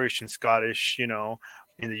Irish and Scottish,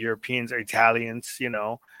 in the Europeans, Italians, and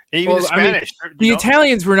even the Spanish. I mean, the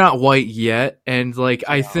Italians were not white yet, and like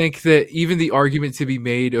I think that even the argument to be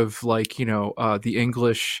made of like the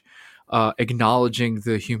English acknowledging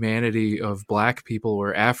the humanity of Black people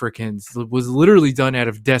or Africans was literally done out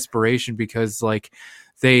of desperation because like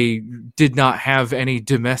they did not have any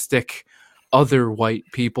domestic other white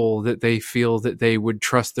people that they feel that they would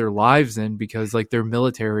trust their lives in, because like their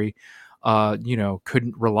military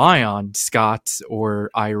couldn't rely on Scots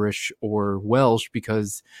or Irish or Welsh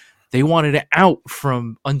because they wanted it out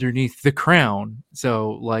from underneath the crown.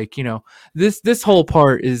 So like, this whole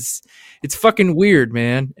part it's fucking weird,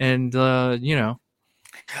 man. And, I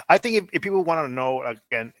think if people want to know,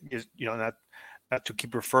 again, is, not to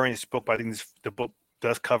keep referring to this book, but I think the book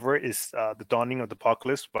does cover it, is The Dawning of the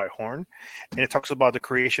Apocalypse by Horn. And it talks about the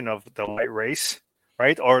creation of the white race,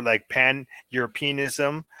 right? Or like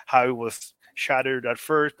pan-Europeanism, how it was shattered at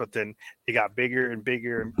first, but then it got bigger and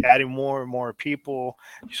bigger, and adding more and more people.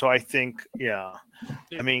 So I think, I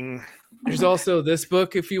mean, there's also this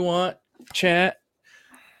book if you want, chat.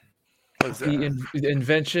 The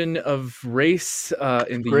Invention of Race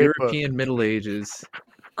in the European Middle Ages.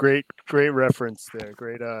 Great reference there.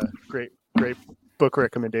 Great book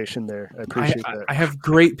recommendation there. I appreciate that. I have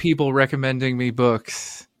great people recommending me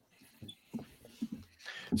books.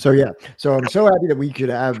 So I'm so happy that we could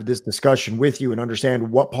have this discussion with you and understand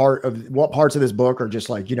what parts of this book are just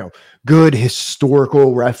like, good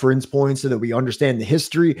historical reference points so that we understand the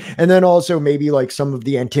history. And then also maybe like some of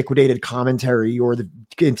the antiquated commentary or the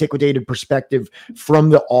antiquated perspective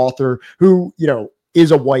from the author who, is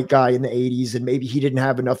a white guy in the 80s, and maybe he didn't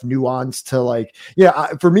have enough nuance to like,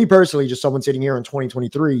 for me personally, just someone sitting here in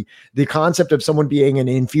 2023, the concept of someone being an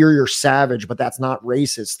inferior savage, but that's not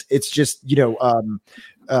racist. It's just,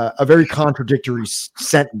 a very contradictory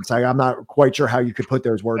sentence. I'm not quite sure how you could put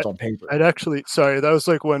those words on paper. I'd actually, sorry, that was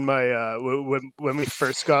like when my when we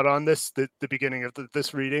first got on this, the beginning of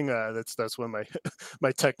this reading. That's when my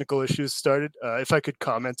my technical issues started. If I could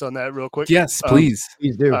comment on that real quick. Yes, please.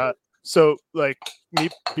 Please do. So like me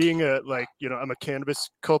being I'm a cannabis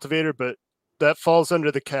cultivator, but that falls under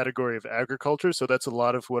the category of agriculture. So that's a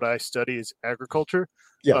lot of what I study is agriculture.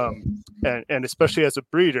 Yeah. And especially as a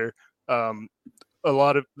breeder, a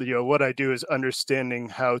lot of what I do is understanding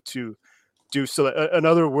how to do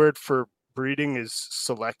another word for breeding is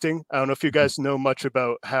selecting. I don't know if you guys know much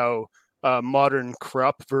about how modern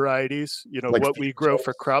crop varieties, like what we grow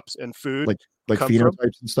for crops and food, like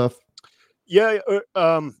phenotypes and stuff. Yeah,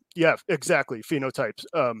 exactly. Phenotypes.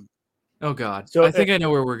 Oh God, so I think I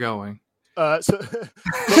know where we're going. God.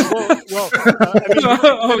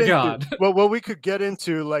 Well, we could get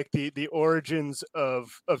into like the origins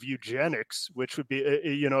of eugenics, which would be,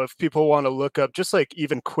 if people want to look up just like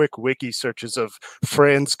even quick wiki searches of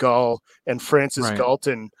Franz Gall and Francis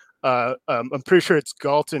Galton. I'm pretty sure it's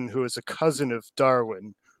Galton who is a cousin of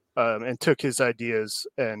Darwin, and took his ideas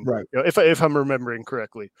and if I'm remembering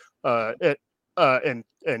correctly, and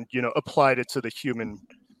applied it to the humans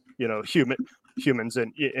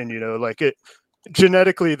and like it.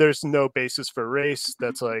 genetically there's no basis for race.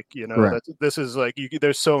 That's like, Correct. this is like,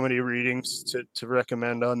 there's so many readings to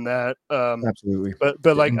recommend on that. Absolutely.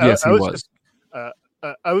 But like, Yes, he was.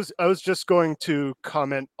 I was just going to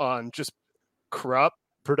comment on just crop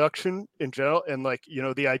production in general, and like,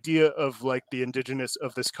 the idea of like the indigenous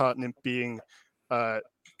of this continent being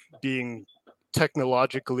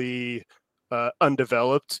technologically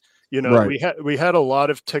undeveloped. Right. We had a lot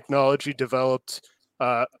of technology developed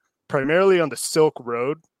primarily on the Silk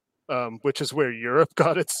Road, which is where Europe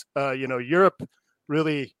got its. Europe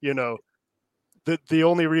really, the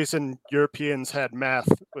only reason Europeans had math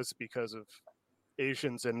was because of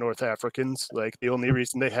Asians and North Africans. Like, the only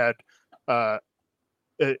reason they had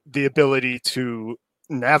the ability to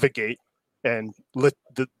navigate and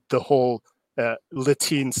the whole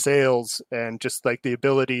lateen sails, and just like the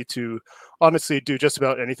ability to honestly do just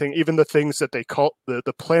about anything, even the things that they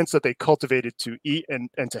the plants that they cultivated to eat and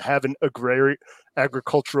to have an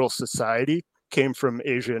agricultural society came from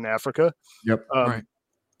Asia and Africa. Yep. Right.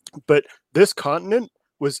 But this continent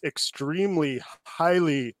was extremely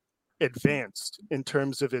highly advanced in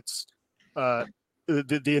terms of its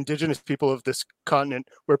the indigenous people of this continent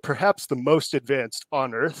were perhaps the most advanced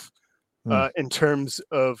on Earth in terms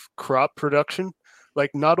of crop production.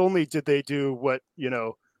 Like, not only did they do what,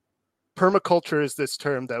 permaculture is this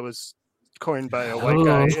term that was coined by a white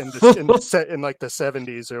guy in like the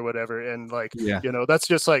 70s or whatever, and like, that's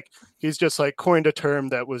just like, he's just like coined a term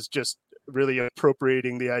that was just really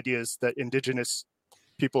appropriating the ideas that indigenous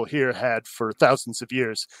people here had for thousands of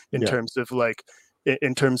years in terms of like,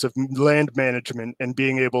 in terms of land management and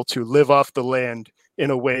being able to live off the land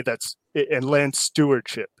in a way and land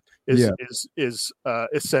stewardship is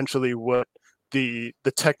essentially what the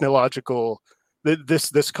technological,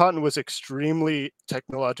 this continent was extremely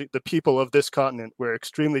the people of this continent were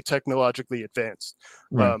extremely technologically advanced.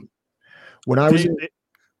 Right. When I was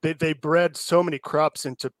they bred so many crops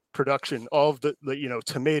into production, all of the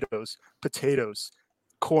tomatoes, potatoes,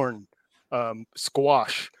 corn,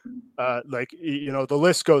 squash, the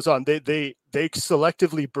list goes on. They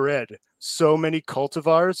selectively bred so many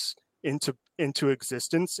cultivars into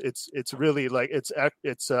existence. It's really like,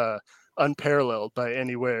 it's unparalleled by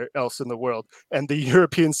anywhere else in the world. And the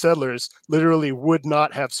European settlers literally would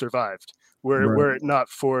not have survived were it not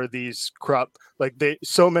for these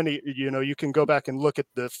so many, you can go back and look at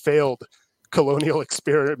the failed colonial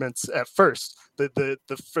experiments at first.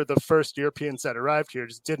 For the first Europeans that arrived here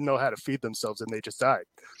just didn't know how to feed themselves, and they just died.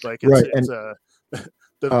 Like, the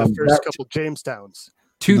first couple Jamestowns.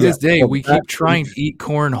 To this day, we keep trying to eat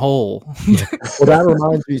corn whole. Well, that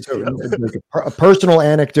reminds me, so like a personal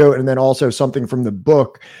anecdote, and then also something from the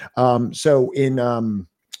book. So in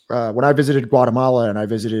when I visited Guatemala and I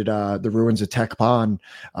visited the ruins of Tecpan,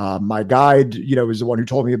 my guide, was the one who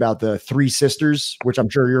told me about the Three Sisters, which I'm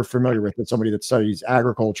sure you're familiar with. It's somebody that studies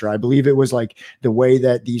agriculture. I believe it was like the way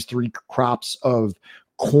that these three crops of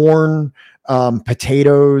corn,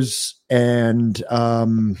 potatoes, and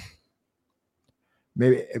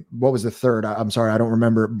maybe what was the third? I'm sorry, I don't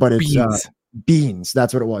remember, but it's beans.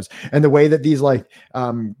 That's what it was. And the way that these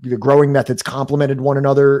the growing methods complemented one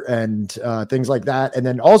another and things like that. And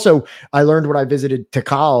then also I learned when I visited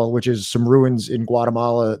Tikal, which is some ruins in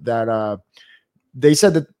Guatemala, that they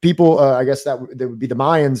said that people, I guess that would be the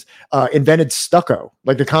Mayans, invented stucco.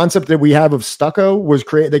 Like, the concept that we have of stucco was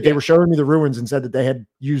created. Like, they were showing me the ruins and said that they had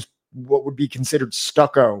used what would be considered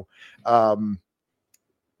stucco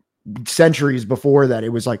centuries before that. It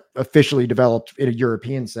was like officially developed in a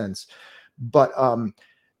European sense. But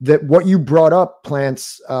that what you brought up,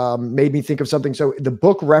 plants, made me think of something. So the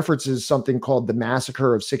book references something called the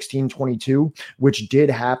Massacre of 1622, which did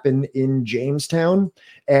happen in Jamestown.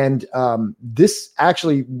 And this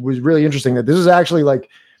actually was really interesting, that this is actually like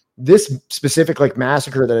this specific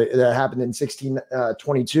massacre that happened in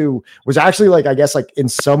 1622 was actually I guess in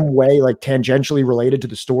some way tangentially related to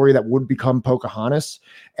the story that would become Pocahontas.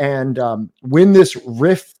 And when this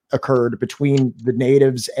rift occurred between the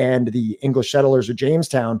natives and the English settlers of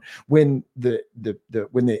Jamestown, when the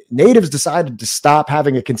natives decided to stop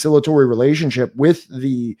having a conciliatory relationship with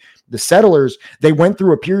the settlers, they went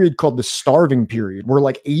through a period called the starving period, where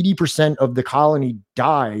 80% of the colony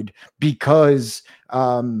died because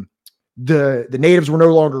the natives were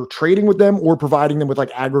no longer trading with them or providing them with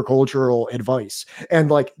agricultural advice.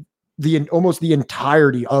 And almost the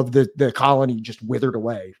entirety of the colony just withered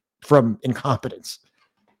away from incompetence.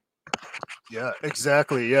 Yeah,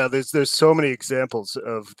 exactly. Yeah, there's so many examples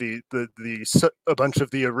of a bunch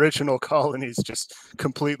of the original colonies just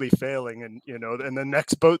completely failing, and and the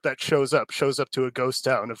next boat that shows up to a ghost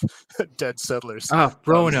town of dead settlers.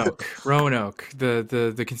 Roanoke,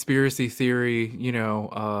 the conspiracy theory,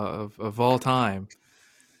 of all time.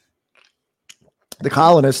 The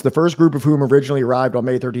colonists, the first group of whom originally arrived on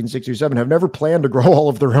May 13, 1667, have never planned to grow all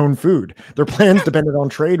of their own food. Their plans depended on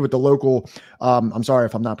trade with the local, I'm sorry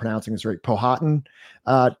if I'm not pronouncing this right, Powhatan,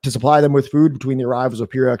 to supply them with food between the arrivals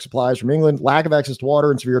of periodic supplies from England. Lack of access to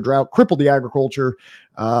water and severe drought crippled the agriculture.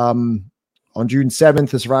 On June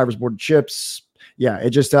 7th, the survivors boarded ships. Yeah,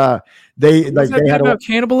 it just, they had about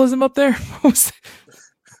cannibalism up there.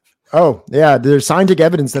 Oh, yeah. There's scientific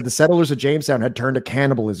evidence that the settlers of Jamestown had turned to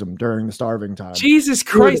cannibalism during the starving time. Jesus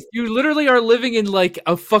Christ. You literally are living in like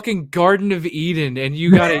a fucking Garden of Eden and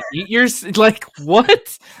you gotta eat like,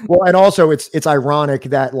 what? Well, and also it's ironic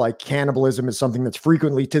that like cannibalism is something that's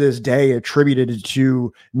frequently to this day attributed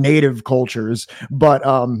to native cultures, but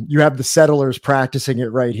you have the settlers practicing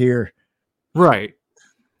it right here. Right.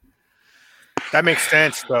 That makes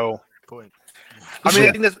sense, though. I mean,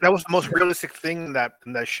 I think that was the most realistic thing in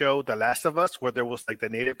that show, The Last of Us, where there was like the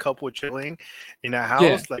native couple chilling in a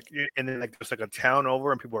house, and then like there's like a town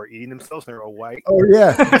over, and people are eating themselves, and they're all white. Oh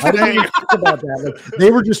yeah, I didn't even think about that. Like,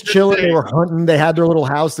 they were just chilling, they were hunting, they had their little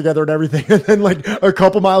house together and everything, and then like a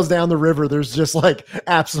couple miles down the river, there's just like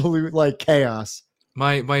absolute like chaos.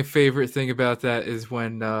 My favorite thing about that is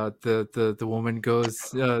when the woman goes,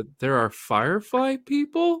 there are firefly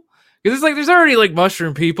people. Because it's like there's already like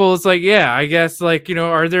mushroom people. It's like, yeah, I guess like,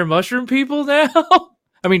 are there mushroom people now?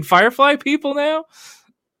 I mean, firefly people now?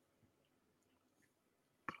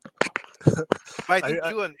 I think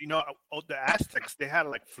too, and the Aztecs, they had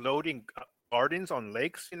like floating gardens on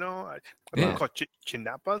lakes, I think it's called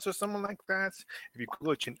chinapas or something like that. If you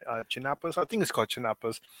Google chinapas, I think it's called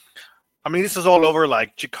chinapas. I mean, this is all over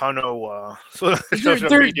like Chicano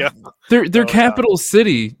social media. Their capital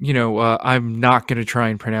city, I'm not going to try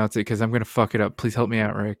and pronounce it because I'm going to fuck it up. Please help me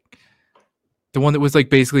out, Rick. The one that was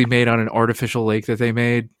like basically made on an artificial lake that they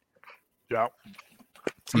made. Yeah.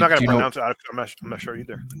 I'm not going to pronounce it. I'm not sure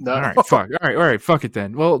either. No. All right, fuck. All right, fuck it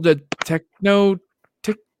then. Well, the Tenochtitlan.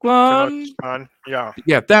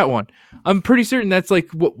 Yeah, that one. I'm pretty certain that's like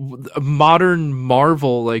a modern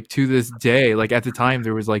marvel, like to this day. Like at the time,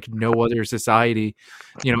 there was like no other society,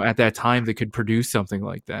 at that time that could produce something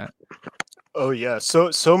like that. Oh yeah,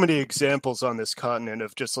 so many examples on this continent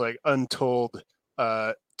of just like untold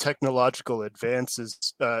technological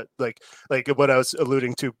advances, like what I was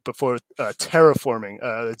alluding to before, terraforming.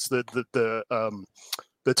 It's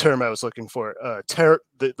the term I was looking for.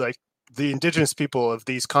 The indigenous people of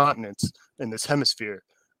these continents in this hemisphere,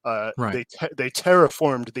 right. They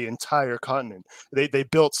terraformed the entire continent. They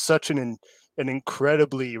built such an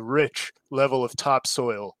incredibly rich level of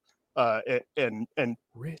topsoil, and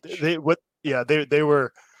rich. They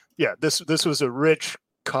were this was a rich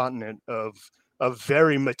continent of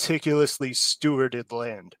very meticulously stewarded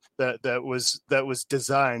land that was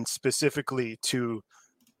designed specifically to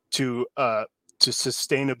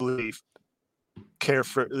sustainably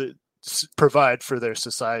provide for their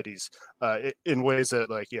societies in ways that,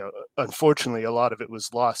 like, unfortunately a lot of it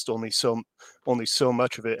was lost. Only so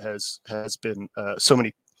much of it has been, so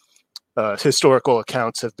many historical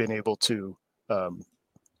accounts have been able to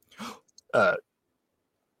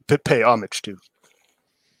pay homage to.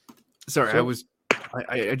 Sorry,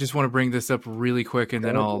 I just want to bring this up really quick and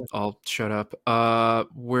then I'll shut up.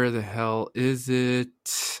 Where the hell is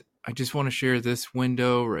it? I just want to share this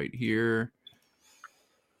window right here.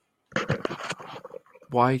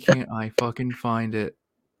 Why can't I fucking find it?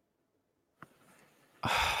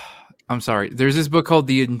 I'm sorry. There's this book called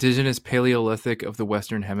The Indigenous Paleolithic of the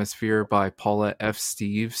Western Hemisphere by Paula F.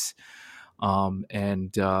 Steeves.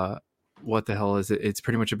 And what the hell is it? It's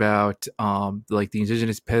pretty much about like the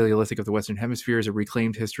Indigenous Paleolithic of the Western Hemisphere is a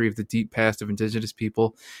reclaimed history of the deep past of indigenous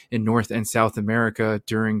people in North and South America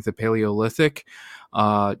during the Paleolithic.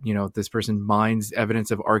 This person mines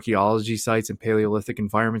evidence of archaeology sites and Paleolithic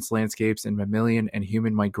environments, landscapes, and mammalian and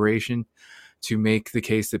human migration to make the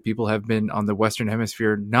case that people have been on the Western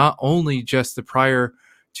Hemisphere not only just the prior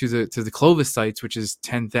to the Clovis sites, which is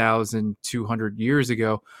 10,200 years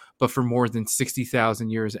ago, but for more than 60,000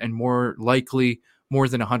 years and more likely more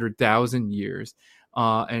than 100,000 years.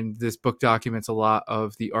 And this book documents a lot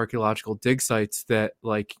of the archaeological dig sites that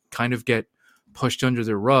like kind of get pushed under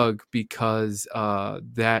the rug because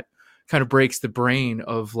that kind of breaks the brain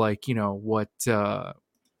of like, what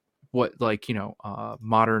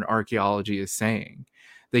modern archaeology is saying.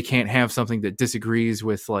 They can't have something that disagrees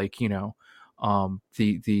with like,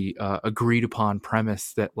 the agreed upon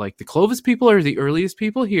premise that like the Clovis people are the earliest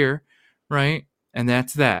people here, right? And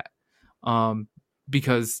that's that.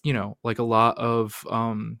 Because, you know, like a lot of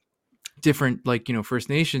different, like, you know, First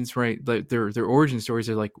Nations, right? Like their origin stories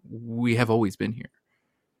are like, we have always been here.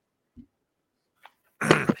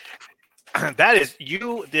 That is,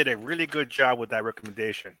 you did a really good job with that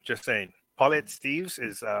recommendation. Just saying, Paulette Steves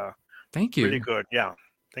is Thank you. really good. Yeah,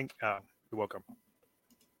 you're welcome.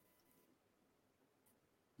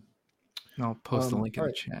 I'll post the link in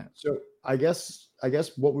the chat. So I guess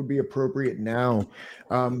what would be appropriate now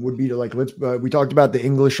would be to like, we talked about the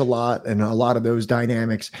English a lot and a lot of those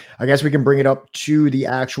dynamics. I guess we can bring it up to the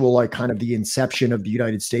actual, like, kind of the inception of the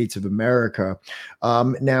United States of America.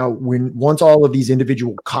 Now, once all of these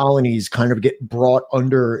individual colonies kind of get brought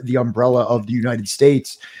under the umbrella of the United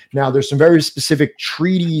States, now there's some very specific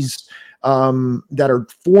treaties that are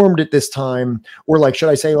formed at this time, or like, should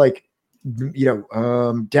I say, like, you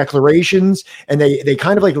know, declarations, and they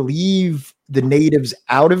kind of like leave the natives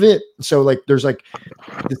out of it. So like there's like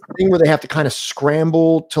this thing where they have to kind of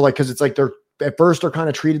scramble to, like, because it's like they're at first they're kind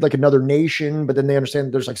of treated like another nation, but then they understand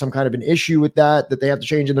that there's like some kind of an issue with that they have to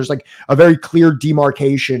change, and there's like a very clear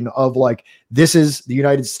demarcation of like, this is the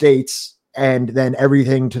United States, and then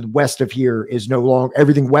everything to the west of here is no longer,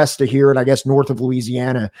 everything west of here and I guess north of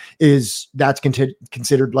Louisiana that's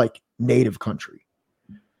considered like native country.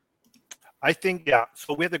 I think, yeah.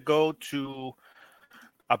 So we have to go to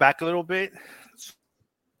back a little bit.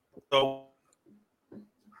 So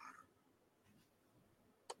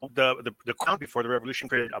the crown before the revolution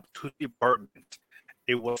created up to two departments.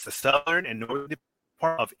 It was the southern and northern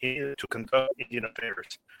department of India to conduct Indian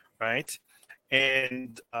affairs, right?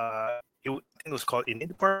 And it was called Indian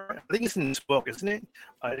Department. I think it's in this book, isn't it?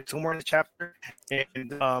 It's somewhere in the chapter.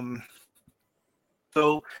 And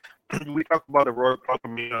so we talked about the Royal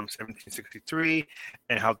Proclamation of 1763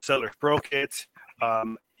 and how settlers broke it.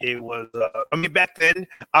 It was, I mean, back then,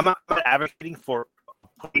 I'm not advocating for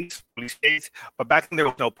police states, but back then there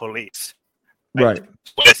was no police. Right.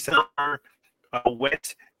 When a settler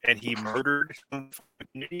went and he murdered some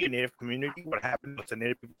community, a native community, what happened was the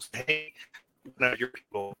native people said, hey, none of your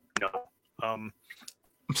people, you know.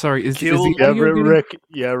 I'm sorry. Is Rick,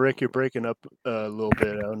 you're breaking up a little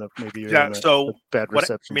bit. I don't know if maybe you're in a bad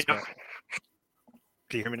reception spot.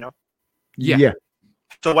 Can you hear me now? Yeah.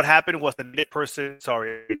 So what happened was the native person.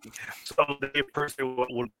 Sorry. So the native person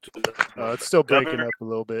would. It's still breaking up a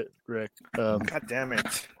little bit, Rick. God damn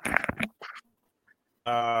it.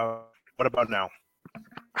 What about now?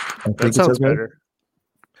 That sounds better.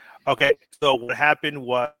 Okay. So what happened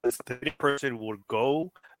was the native person would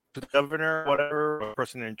go to the governor, whatever, or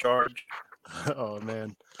person in charge. Oh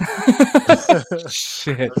man.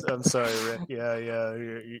 Shit. I'm sorry, Rick. Yeah.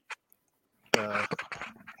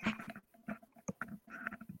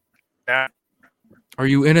 Yeah. Are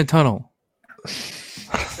you in a tunnel?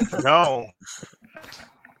 No.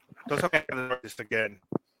 Don't talk about this again.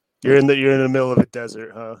 You're in the middle of a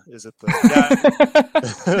desert, huh? Is it the?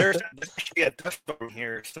 There's actually a dust storm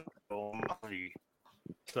here,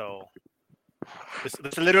 so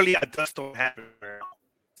there's literally a dust storm happening right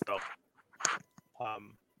now. So,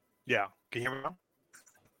 yeah. Can you hear me now?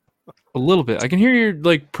 A little bit. I can hear you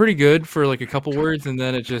like pretty good for like a couple words, and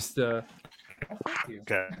then it just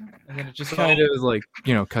Okay. and then it just kind of like,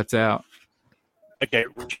 you know, cuts out. Okay,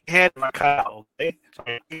 hand my cow. Okay, so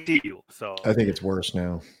I can see you. So I think it's worse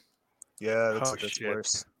now. Yeah, that's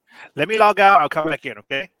worse. Let me log out. I'll come back in.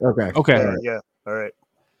 Okay. Okay. Yeah. All right.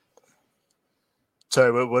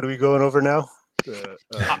 Sorry. What are we going over now?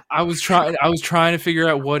 I was trying to figure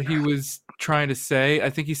out what he was trying to say.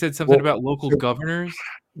 I think he said something about local governors.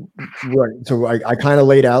 Right. So I kind of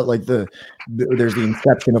laid out like there's the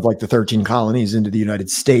inception of like the 13 colonies into the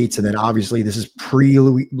United States. And then obviously this is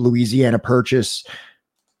pre-Louisiana Purchase.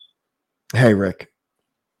 Hey, Rick.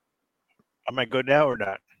 Am I good now or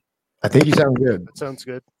not? I think you sound good. That sounds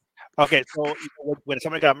good. Okay. So when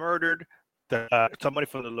somebody got murdered, somebody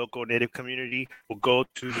from the local native community will go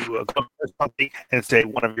to a government or something and say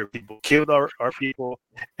one of your people killed our people.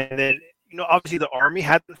 And then, you know, obviously the army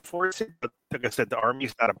had to enforce it, but like I said, the army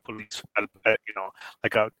is not a police, you know,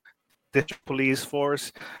 like a district police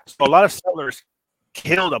force. So a lot of settlers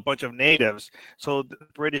killed a bunch of natives. So the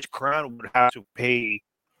British Crown would have to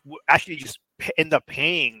end up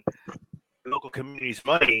paying local communities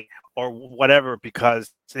money or whatever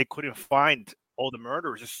because they couldn't find all the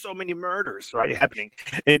murderers. There's so many murders, right, happening.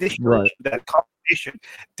 In addition, that competition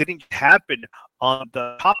didn't happen on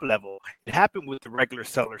the top level. It happened with the regular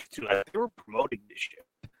sellers too. Like, they were promoting this shit,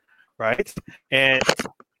 right? And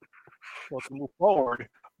well, to move forward,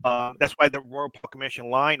 That's why the Royal Proclamation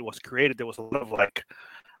line was created. There was a lot of like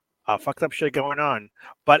fucked up shit going on.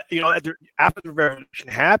 But after the revolution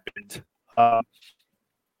happened,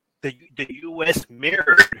 the U.S.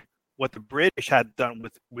 mirrored what the British had done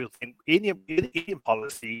with Indian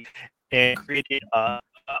policy and created a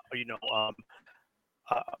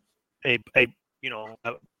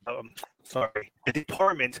a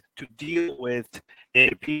department to deal with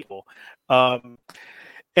Native people. And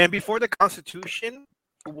before the Constitution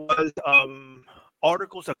was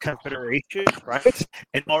Articles of Confederation, right?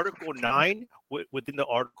 And Article 9 within the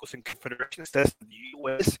Articles of Confederation says the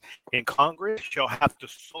U.S. and Congress shall have the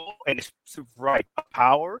sole and exclusive right of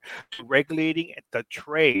power to regulating the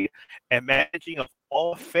trade and managing of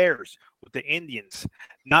all affairs with the Indians,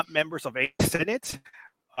 not members of any Senate.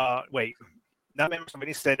 Not members of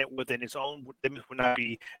any Senate within its own limits would not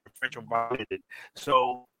be infringed or violated.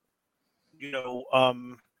 So,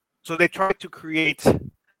 so they tried to create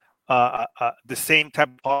the same type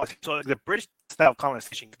of policy. So the British style of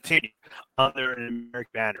colonization continued under an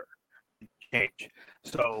American banner. Change.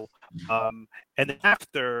 So, and then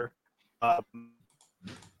after, obviously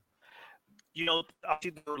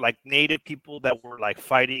there were like Native people that were like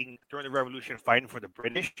fighting during the Revolution, fighting for the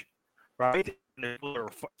British, right? And the people that were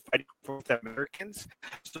fighting for the Americans.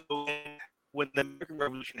 So when the American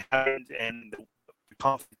Revolution happened and the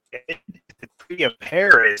conflict ended, the Treaty of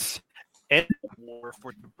Paris ended the war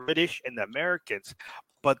for the British and the Americans,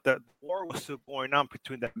 but the war was still going on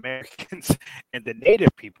between the Americans and the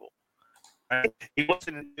Native people. Right? It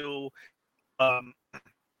wasn't until a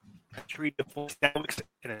treaty of Fort Stanwix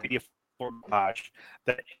and a treaty of Fort Dodge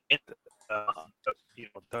that ended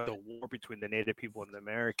the war between the Native people and the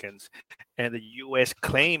Americans, and the U.S.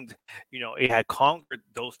 claimed, it had conquered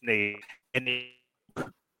those natives and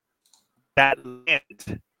that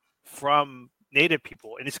land from Native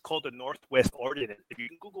people, and it's called the Northwest Ordinance. If you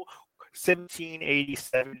can Google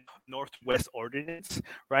 1787 Northwest Ordinance,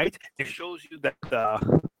 right, it shows you that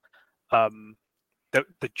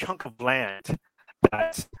the chunk of land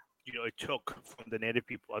that it took from the Native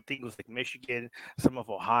people. I think it was like Michigan, some of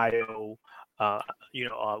Ohio,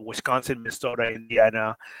 Wisconsin, Minnesota,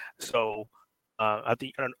 Indiana. So I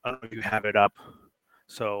don't know if you have it up.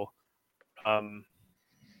 So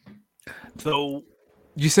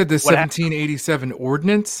you said the 1787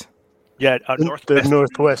 ordinance? Yeah, the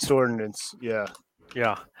Northwest Ordinance. Yeah.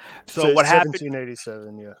 Yeah. So what happened?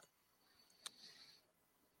 1787. Yeah.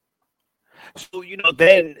 So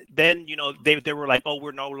then they were like, oh,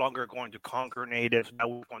 we're no longer going to conquer natives. Now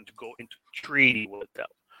we're going to go into treaty with them,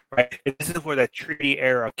 right? And this is where the treaty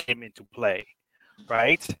era came into play,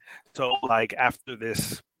 right? So like after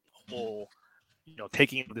this whole,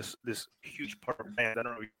 taking this huge part of land. I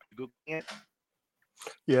don't know if you're Googling it.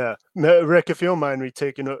 Yeah, Rick, if you don't mind me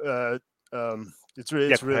taking, it's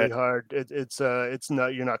really hard. It's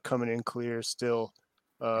not, you're not coming in clear still.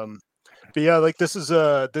 But yeah, like this is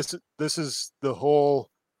the whole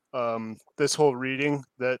this whole reading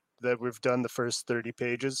that we've done, the first 30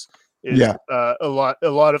 pages is a lot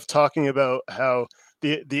of talking about how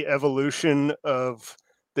the evolution of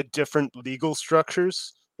the different legal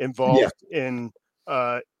structures involved in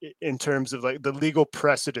terms of like the legal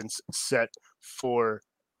precedents set for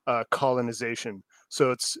colonization.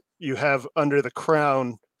 So you have under the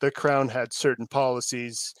crown had certain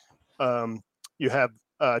policies. You have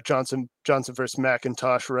Johnson versus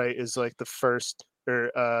McIntosh, right, is like the first,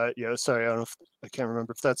 or sorry, I can't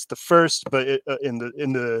remember if that's the first, but in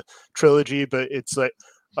the trilogy, but it's like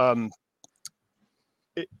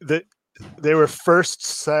they were first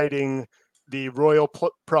citing the Royal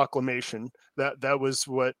Proclamation. That was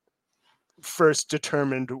what first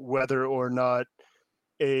determined whether or not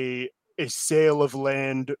a sale of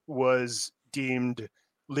land was deemed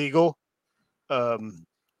legal.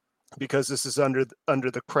 Because this is under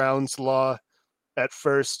the Crown's law at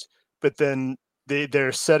first, but then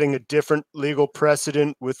they're setting a different legal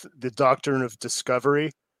precedent with the doctrine of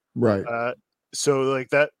discovery. Right. So like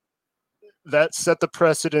that set the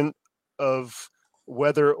precedent of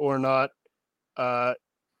whether or not it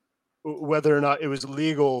was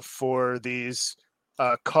legal for these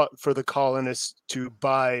for the colonists to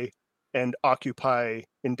buy and occupy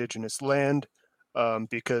indigenous land.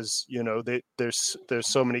 Because there's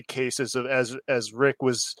so many cases of, as Rick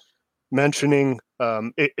was mentioning,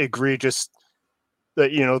 egregious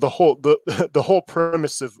that the whole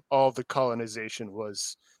premise of all the colonization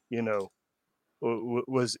was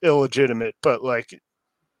was illegitimate, but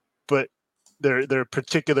there are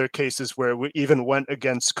particular cases where we even went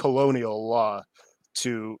against colonial law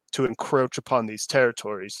to encroach upon these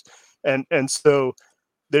territories, and so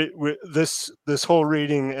this whole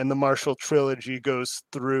reading and the Marshal Trilogy goes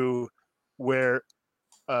through where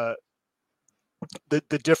the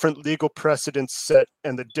different legal precedents set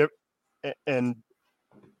and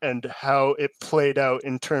and how it played out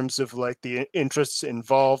in terms of like the interests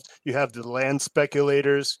involved. You have the land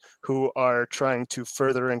speculators who are trying to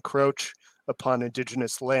further encroach upon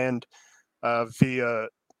indigenous land via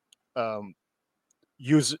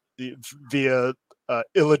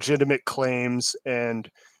illegitimate claims and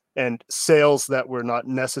sales that were not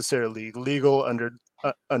necessarily legal under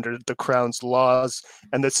the Crown's laws.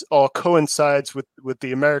 And this all coincides with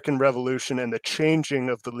the American Revolution and the changing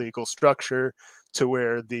of the legal structure to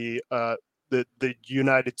where the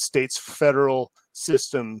United States federal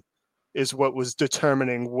system is what was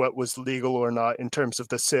determining what was legal or not in terms of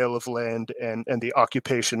the sale of land and the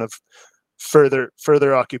occupation of further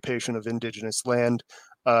occupation of indigenous land.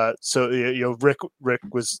 So Rick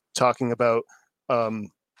was talking about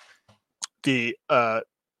the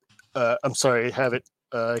I'm sorry, I have it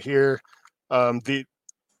here. I'm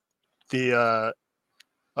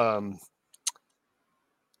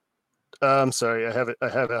sorry, I have it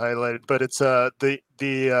highlighted, but it's the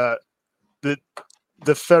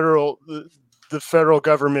federal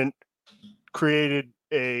government created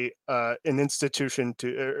an institution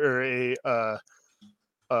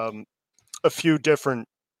a few different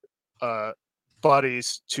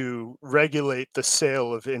bodies to regulate the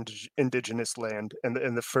sale of indigenous land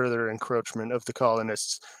and the further encroachment of the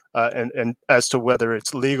colonists, and as to whether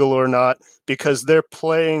it's legal or not, because they're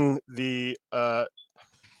playing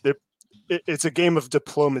it's a game of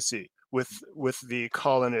diplomacy with the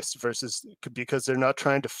colonists because they're not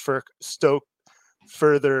trying to stoke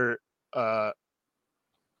further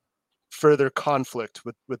conflict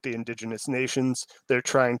with the indigenous nations. They're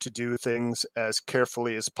trying to do things as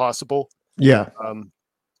carefully as possible. Yeah.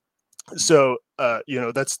 So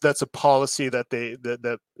that's a policy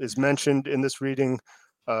that is mentioned in this reading.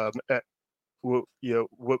 It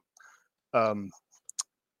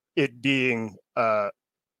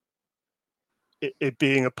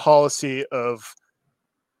being a policy of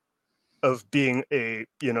being a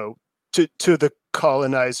to the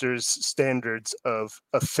colonizers' standards of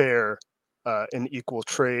a fair and equal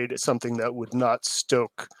trade, something that would not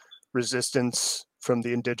stoke resistance from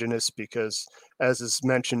the indigenous, because, as is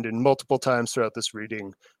mentioned in multiple times throughout this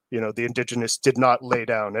reading, the indigenous did not lay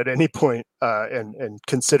down at any point and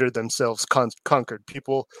consider themselves conquered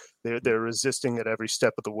people. They're resisting at every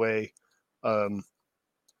step of the way.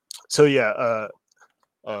 So yeah, I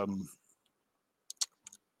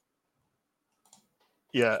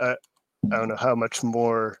don't know how much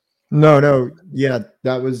more. No, yeah,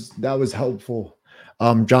 that was helpful.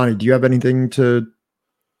 Johnny, do you have anything to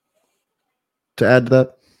add to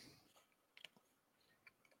that?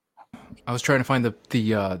 I was trying to find the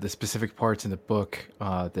specific parts in the book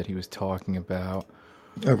that he was talking about.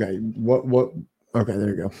 Okay, what? Okay, there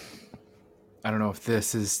you go. I don't know if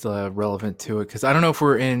this is relevant to it, because I don't know if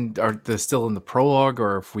we're still in the prologue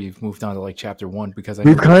or if we've moved on to like chapter 1, because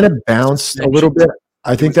we've kind of bounced a little bit.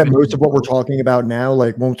 I think that most of what we're talking about now,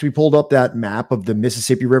 like once we pulled up that map of the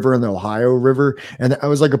Mississippi River and the Ohio River, and that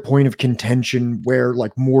was like a point of contention where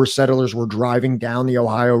like more settlers were driving down the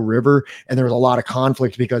Ohio River, and there was a lot of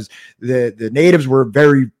conflict because the natives were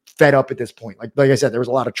very fed up at this point. Like I said, there was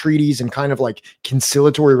a lot of treaties and kind of like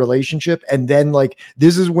conciliatory relationship. And then like,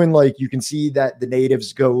 this is when like, you can see that the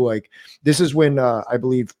natives go like, this is when I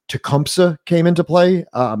believe Tecumseh came into play.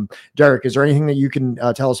 Derek, is there anything that you can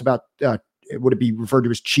tell us about, would it be referred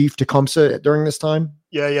to as Chief Tecumseh during this time?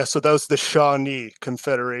 Yeah. So that was the Shawnee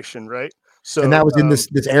Confederation, right? So, and that was in this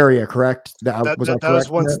area, correct? That was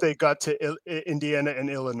once they got to Indiana and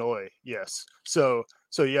Illinois. Yes. So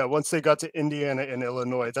yeah, once they got to Indiana and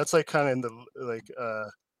Illinois, that's like kind of in the like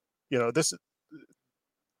this.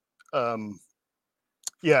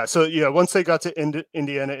 Yeah. So yeah, once they got to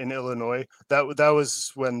Indiana and Illinois, that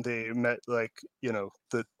was when they met like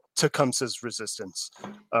the Tecumseh's resistance.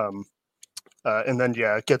 And then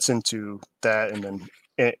yeah, it gets into that, and then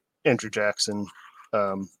Andrew Jackson.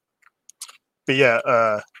 But yeah,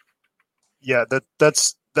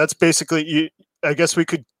 that's basically. I guess we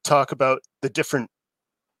could talk about the different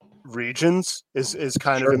regions is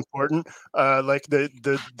kind of important. Like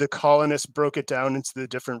the colonists broke it down into the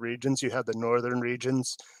different regions. You had the northern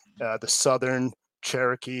regions, the southern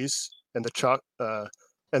Cherokees, and the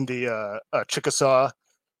Chickasaw,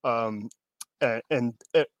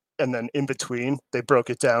 and then in between they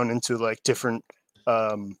broke it down into like different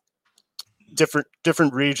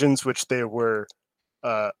regions, which they were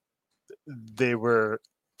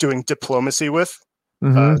doing diplomacy with.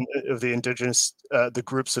 of the indigenous, the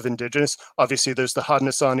groups of indigenous. Obviously, there's the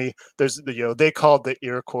Haudenosaunee. There's the they called the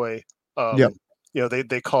Iroquois.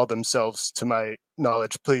 They call themselves, to my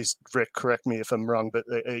knowledge. Please, Rick, correct me if I'm wrong, but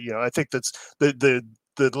I think that's the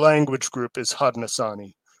language group is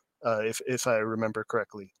Haudenosaunee, if I remember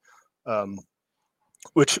correctly.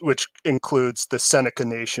 Which includes the Seneca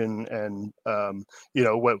Nation and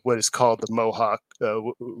what is called the Mohawk.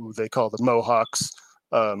 They call the Mohawks.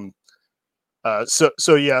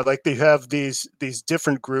 So yeah, like they have these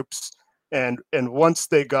different groups, and once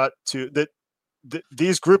they got to that,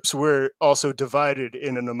 these groups were also divided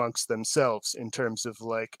in and amongst themselves in terms of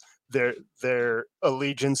like their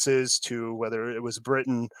allegiances to whether it was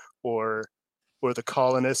Britain or the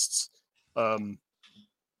colonists.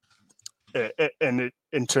 And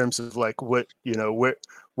in terms of like what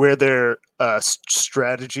where their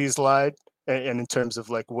strategies lied, and in terms of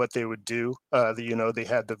like what they would do, they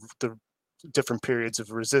had the different periods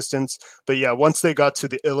of resistance. But yeah, once they got to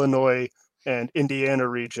the Illinois and Indiana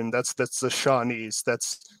region, that's the Shawnees,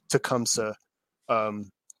 that's Tecumseh.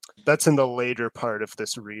 That's in the later part of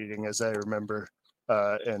this reading, as I remember,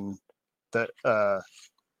 and that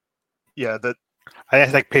that I think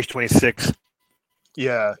it's like page 26.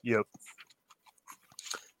 Yeah. Yep.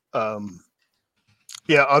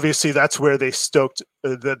 Obviously that's where they stoked.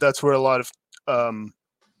 That's where a lot of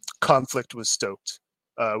conflict was stoked.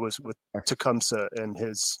 Was with Tecumseh and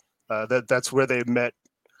his. That's where they met.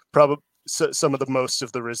 Probably some of the most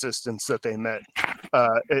of the resistance that they met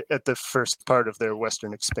at the first part of their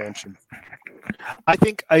Western expansion. I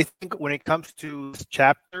think when it comes to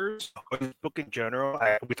chapters or this book in general,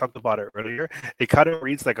 we talked about it earlier. It kind of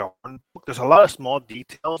reads like a one book. There's a lot of small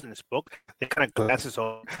details in this book that kind of glances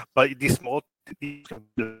over, but these small details,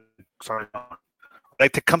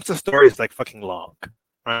 like Tecumseh story is like fucking long,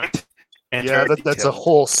 right? And that's a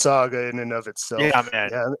whole saga in and of itself. Yeah,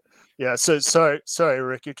 man. Yeah. So sorry,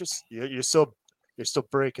 Rick. You're still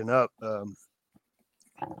breaking up.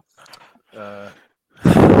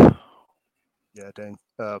 Yeah, dang.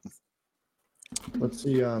 Let's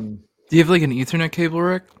see. Do you have like an Ethernet cable,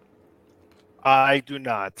 Rick? I do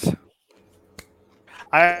not. So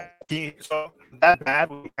that bad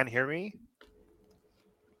when you can't hear me?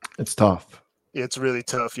 It's tough. It's really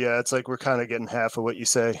tough. Yeah, it's like we're kind of getting half of what you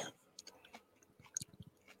say.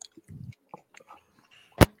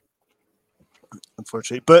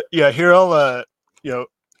 Unfortunately, but yeah, here I'll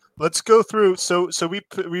let's go through. So we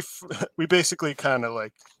basically kind of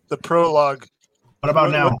like the prologue. What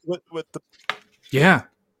about now? What the? Yeah.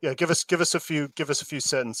 Give us a few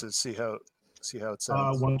sentences. See how it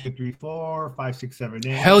sounds. 1, 2, 3, 4, 5, 6, 7,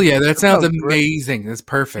 8. Hell yeah, that sounds amazing. That's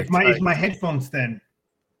perfect. It's my headphones then.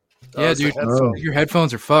 Yeah, dude. Your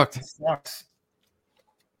headphones are fucked. It sucks.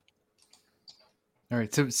 All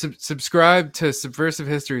right, so subscribe to Subversive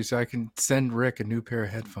History so I can send Rick a new pair of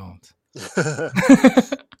headphones.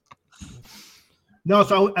 No,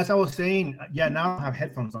 so as I was saying, now I don't have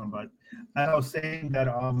headphones on, but as I was saying that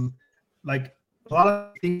like a lot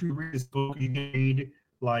of things we read this book, you read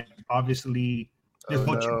like obviously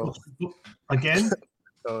again.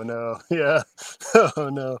 Oh no! Yeah. Oh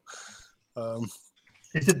no.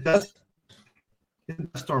 It's a dust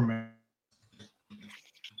storm, man.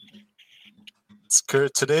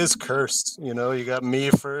 Today's cursed. You got me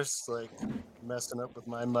first, like messing up with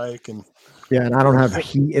my mic, and and I don't have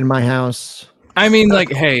heat in my house. I mean, like,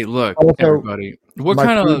 hey, look, also, everybody. What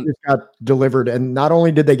kind of just got delivered, and not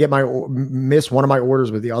only did they get miss one of my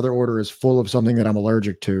orders, but the other order is full of something that I'm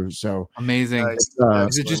allergic to. So amazing.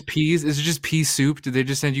 Is it just peas? Is it just pea soup? Did they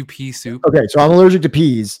just send you pea soup? Okay, so I'm allergic to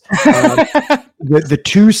peas. The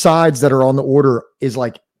two sides that are on the order is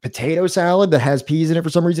like potato salad that has peas in it for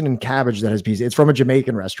some reason, and cabbage that has peas. It's from a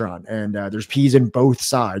Jamaican restaurant, and there's peas in both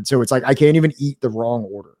sides. So it's like I can't even eat the wrong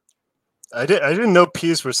order. I didn't know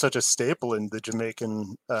peas were such a staple in the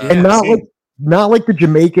Jamaican, and not like the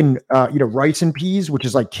Jamaican, rice and peas, which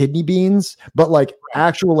is like kidney beans, but like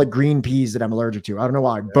actual like green peas that I'm allergic to. I don't know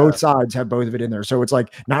why. Yeah. Both sides have both of it in there. So it's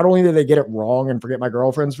like not only did they get it wrong and forget my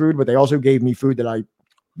girlfriend's food, but they also gave me food that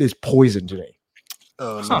is poison today.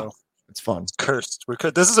 Oh no, it's fun. It's cursed.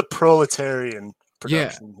 This is a proletarian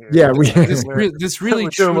production here. Yeah, this really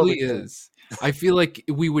truly is. I feel like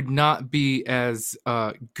we would not be as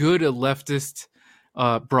good a leftist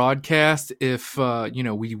broadcast if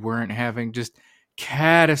we weren't having just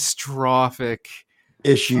catastrophic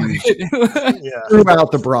issues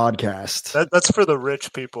throughout the broadcast. That's for the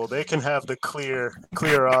rich people. They can have the clear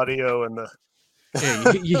audio and the.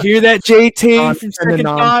 Hey, you hear that, JT? From Second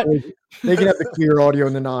Thought? They can have the clear audio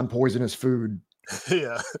and the non-poisonous food.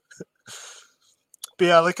 Yeah. But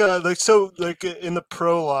yeah, like in the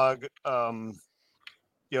prologue,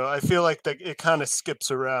 I feel like that it kind of skips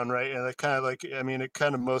around, right? And it kind of like, I mean, it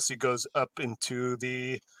kind of mostly goes up into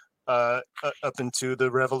the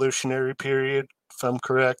revolutionary period, if I'm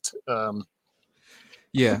correct.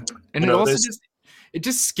 Yeah, and it also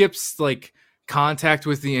just skips like contact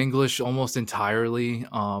with the English almost entirely.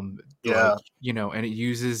 Yeah. And it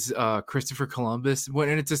uses Christopher Columbus.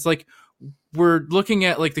 And it's just like we're looking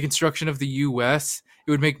at like the construction of the U.S.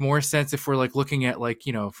 It would make more sense if we're like looking at like,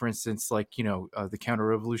 for instance, like, the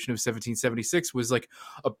counter-revolution of 1776 was like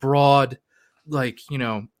a broad, like,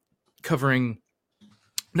 covering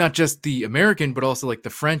not just the American, but also like the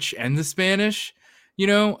French and the Spanish,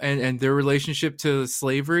 and their relationship to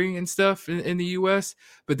slavery and stuff in the U.S.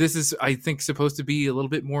 But this is, I think, supposed to be a little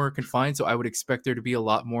bit more confined. So I would expect there to be a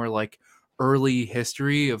lot more like early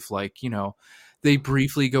history of like, they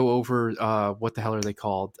briefly go over what the hell are they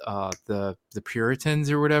called? The Puritans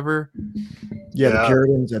or whatever. Yeah, the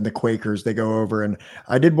Puritans and the Quakers, they go over. And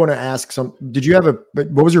I did want to ask what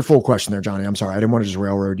was your full question there, Johnny? I'm sorry. I didn't want to just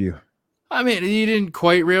railroad you. I mean, you didn't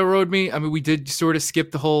quite railroad me. I mean, we did sort of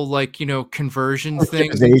skip the whole like, conversion thing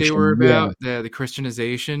that they were about, the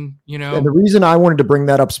Christianization, And the reason I wanted to bring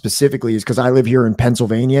that up specifically is because I live here in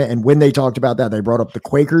Pennsylvania. And when they talked about that, they brought up the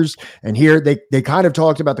Quakers. And here they kind of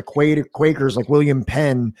talked about the Quakers, like William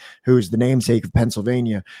Penn, who's the namesake of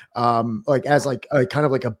Pennsylvania, like as like a kind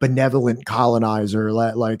of like a benevolent colonizer.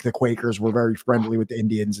 Like the Quakers were very friendly with the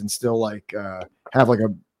Indians and still like have like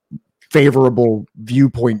a favorable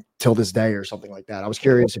viewpoint till this day or something like that. I was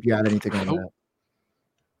curious if you had anything on that.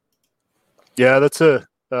 Yeah, that's a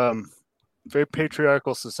very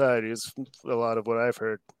patriarchal society is a lot of what I've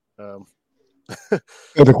heard. The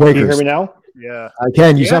Quakers. Can you hear me now? Yeah, I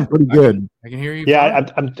can. You sound pretty good. I can hear you. Yeah,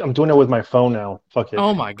 I'm doing it with my phone now. Fuck it.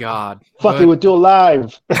 Oh my god. Fuck it. We'll do it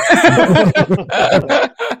live.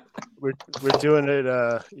 We're doing it.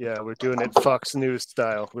 We're doing it Fox News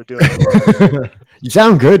style. We're doing it. You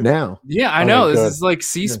sound good now. Yeah, I know. This is like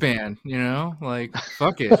C-SPAN. Like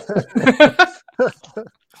fuck it.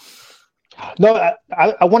 No,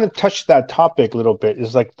 I want to touch that topic a little bit.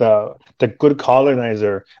 It's like the good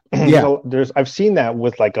colonizer. Yeah, I've seen that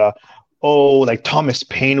with like like Thomas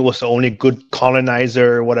Paine was the only good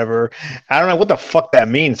colonizer or whatever. I don't know what the fuck that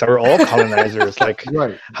means. We're all colonizers. Like,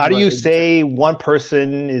 right. How do you say one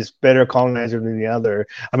person is better colonizer than the other?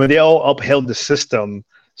 I mean, they all upheld the system.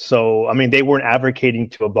 So, I mean, they weren't advocating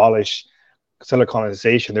to abolish settler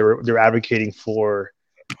colonization. They were advocating for,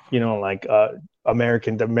 the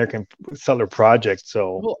American settler project.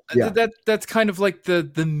 So that's kind of like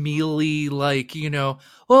the mealy, like,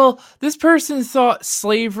 well, this person thought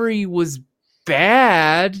slavery was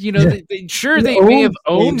bad. They may have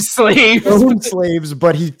owned slaves,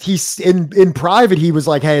 but he's in private. He was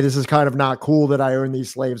like, hey, this is kind of not cool that I own these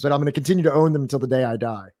slaves, but I'm going to continue to own them until the day I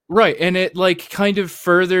die. Right. And it like kind of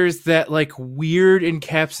furthers that like weird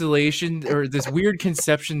encapsulation or this weird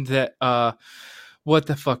conception that, what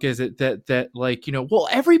the fuck is it that like, well,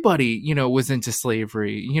 everybody, was into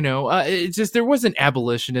slavery, it's just, there wasn't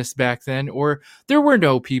abolitionists back then, or there were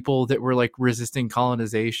no people that were like resisting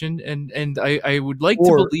colonization. And I would like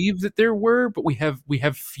to believe that there were, but we have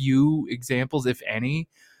few examples, if any.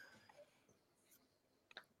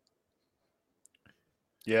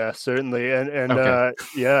 Yeah, certainly. And Okay.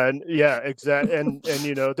 exactly. And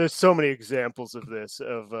there's so many examples of this,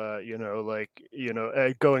 of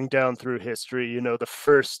going down through history, the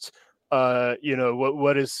first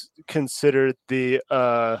what is considered the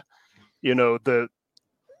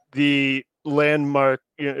the landmark,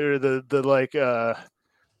 or the like I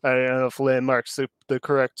don't know if landmark's the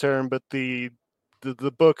correct term, but the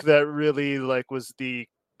book that really like was the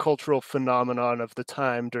cultural phenomenon of the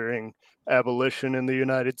time during abolition in the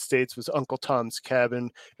United States was Uncle Tom's Cabin,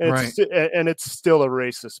 and it's still a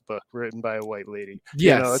racist book written by a white lady.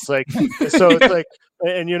 Yes. It's like, so it's like,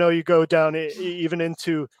 and you go down even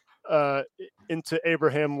into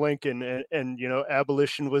Abraham Lincoln, and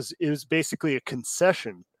abolition was basically a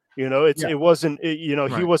concession. It wasn't, he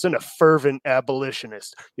wasn't a fervent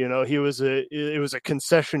abolitionist. It was a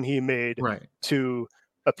concession he made to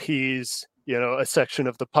appease a section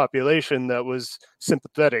of the population that was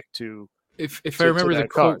sympathetic to. If I remember the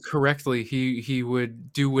quote correctly, he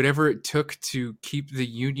would do whatever it took to keep the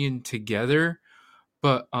Union together.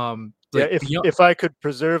 But if I could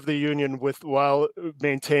preserve the Union while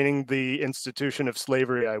maintaining the institution of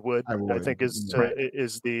slavery, I would. I think is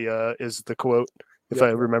the quote, if I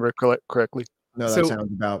remember correctly. No, that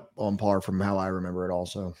sounds about on par from how I remember it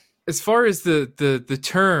also. As far as the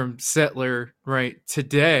term settler, right,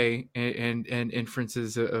 today and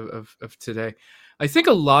inferences of today, I think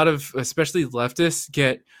a lot of, especially leftists,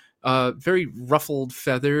 get very ruffled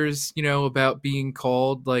feathers, about being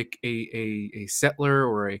called like a settler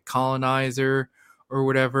or a colonizer or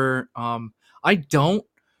whatever. I don't,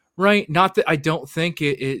 right? Not that I don't think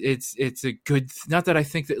it's a good, not that I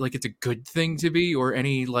think that like it's a good thing to be, or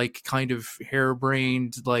any like kind of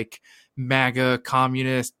harebrained like MAGA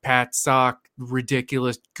communist pat sock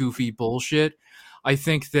ridiculous goofy bullshit. I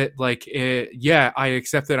think that like yeah, I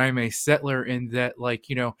accept that I'm a settler, and that like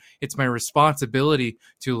it's my responsibility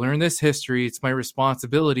to learn this history. It's my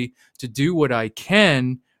responsibility to do what I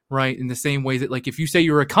can, right? In the same way that like if you say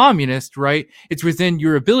you're a communist, right, it's within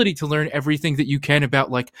your ability to learn everything that you can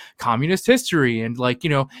about like communist history, and like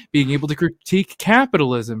being able to critique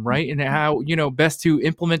capitalism, right, and how best to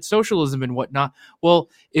implement socialism and whatnot. Well,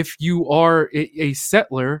 if you are a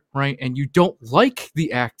settler, right, and you don't like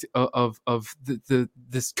the act of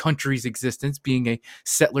this country's existence being a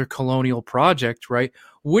settler colonial project, right,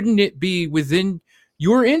 wouldn't it be within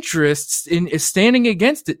your interests in standing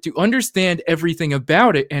against it, to understand everything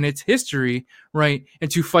about it and its history, right, and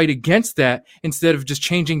to fight against that, instead of just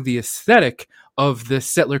changing the aesthetic of the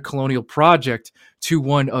settler colonial project to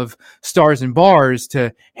one of stars and bars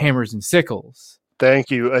to hammers and sickles? Thank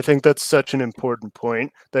you. I think that's such an important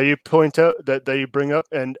point that you point out, that you bring up,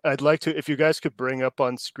 and I'd like to, if you guys could bring up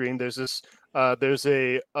on screen, there's this, there's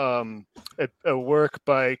a work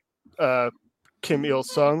by Kim Il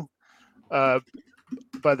Sung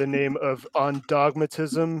by the name of On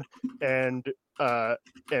Dogmatism and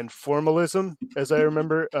Formalism, as I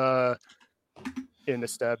remember, in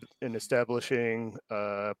establishing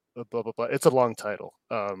blah blah blah. It's a long title.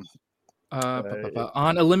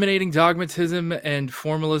 On eliminating dogmatism and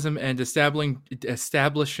formalism and establishing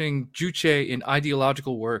Juche in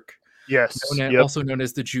ideological work. Yes, also known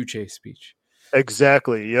as the Juche speech.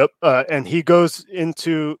 Exactly. Yep. And he goes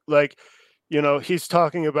into like, he's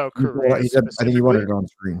talking about Korea. I think he wanted it on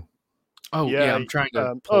screen. Oh yeah, I'm trying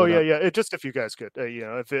to. It just if you guys could,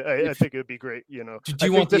 I think it would be great. Do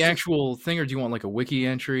you want the actual thing, or do you want like a wiki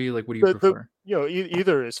entry? Like, what do you prefer?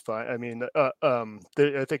 Either is fine. I mean,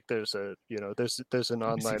 I think there's a, there's an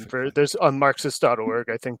online version. There's on Marxist.org.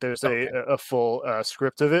 I think there's a full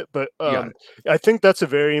script of it. But I think that's a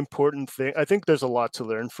very important thing. I think there's a lot to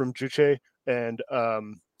learn from Juche and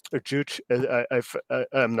or Juche.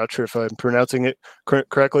 I'm not sure if I'm pronouncing it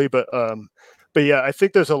correctly, but yeah, I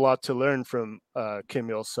think there's a lot to learn from Kim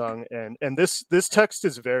Il Sung, and this text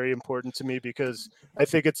is very important to me, because I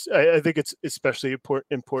think it's especially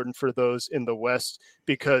important for those in the West,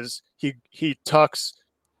 because he talks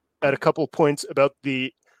at a couple points about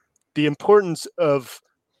the importance of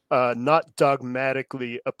not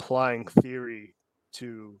dogmatically applying theory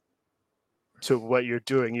to what you're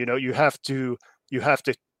doing. You have to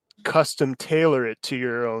custom tailor it to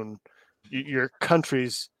your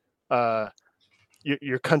country's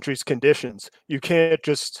your country's conditions. You can't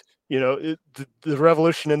just, the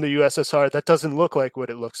revolution in the USSR, that doesn't look like what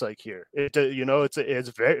it looks like here. It's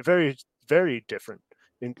very, very, very different,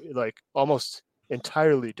 like almost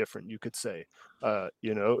entirely different, you could say.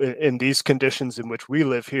 In these conditions in which we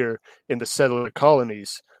live here in the settler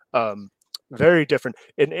colonies, very different.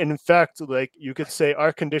 And in fact, like you could say,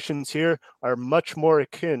 our conditions here are much more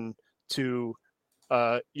akin to,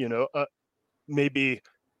 maybe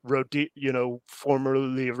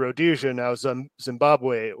formerly Rhodesia, now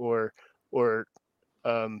Zimbabwe, or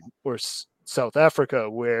South Africa,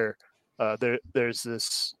 where there's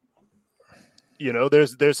this,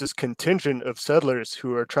 there's this contingent of settlers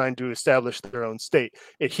who are trying to establish their own state.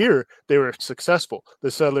 And here they were successful.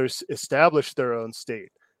 The settlers established their own state,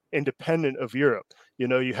 independent of Europe.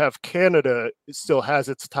 You have Canada, it still has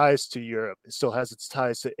its ties to Europe. It still has its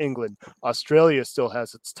ties to England. Australia still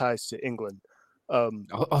has its ties to England.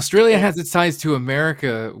 Australia has its ties to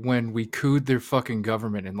America when we cooed their fucking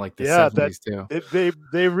government in like the 70s too.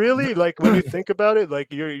 They really, like, when you think about it, like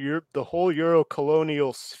the whole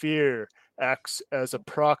Euro-colonial sphere acts as a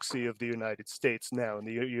proxy of the United States now, and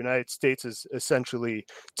the United States is essentially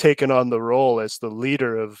taken on the role as the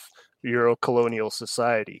leader of Euro-colonial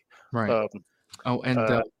society. Right.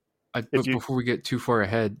 Before we get too far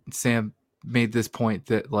ahead, Sam made this point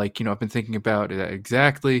that, like, I've been thinking about it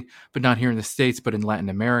exactly, but not here in the States, but in Latin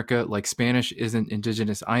America. Like, Spanish isn't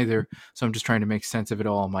indigenous either, so I'm just trying to make sense of it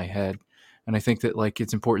all in my head. And I think that, like,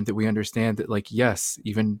 it's important that we understand that, like, yes,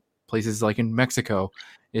 even places like in Mexico,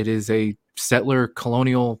 it is a settler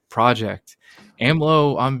colonial project.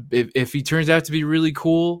 AMLO, if he turns out to be really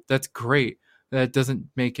cool, that's great. That doesn't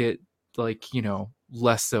make it, like,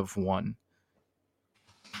 less of one.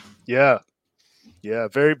 Yeah,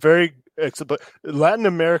 very, very. But Latin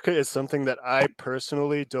America is something that I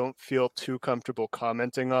personally don't feel too comfortable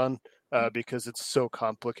commenting on, because it's so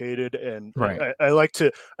complicated, and Right. I like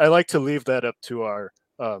to leave that up to our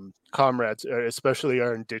comrades, especially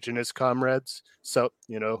our indigenous comrades, so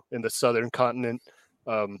in the southern continent.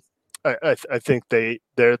 I think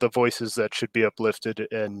they're the voices that should be uplifted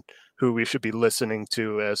and who we should be listening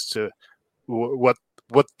to as to what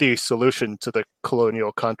the solution to the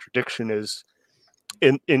colonial contradiction is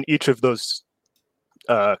in each of those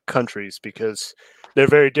countries, because they're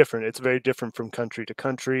very different. It's very different from country to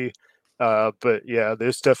country. But yeah,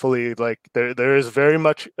 there's definitely there is very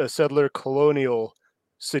much a settler colonial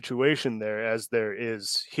situation there as there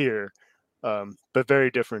is here. But very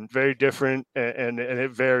different, and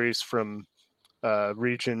it varies from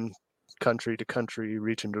region, country to country,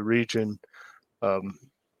 region to region.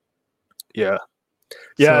 Yeah.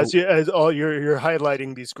 So- as all you're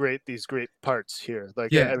highlighting these great parts here.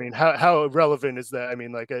 Yeah. I mean, how relevant is that? I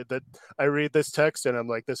mean, I read this text and I'm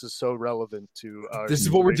like, this is so relevant to our. This is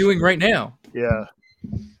what we're doing right now. Yeah.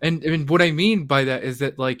 And what I mean by that is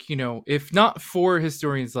that, if not for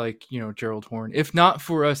historians like, Gerald Horne, if not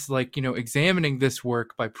for us, examining this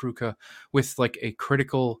work by Prucha with a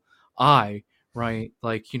critical eye, right?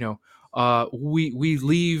 We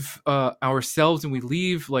leave ourselves, and we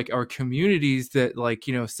leave our communities that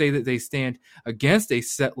say that they stand against a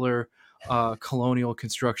settler colonial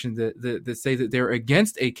construction, that say that they're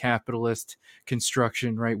against a capitalist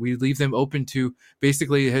construction, right? We leave them open to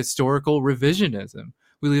basically historical revisionism.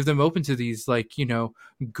 We leave them open to these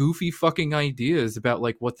goofy fucking ideas about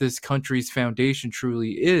what this country's foundation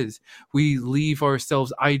truly is. We leave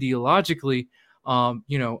ourselves ideologically and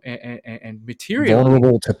materially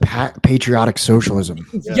vulnerable to patriotic socialism.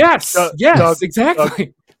 Yeah. Yes,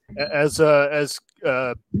 exactly. As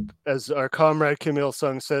our comrade Kim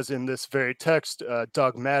Il-sung says in this very text,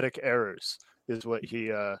 dogmatic errors is what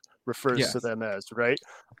he refers to them as, right?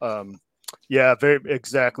 Yeah, very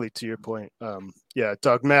exactly to your point.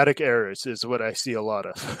 Dogmatic errors is what I see a lot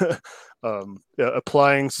of.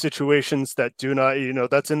 Applying situations that do not,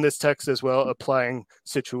 that's in this text as well, applying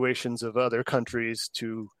situations of other countries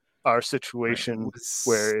to our situation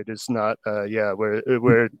where it is not,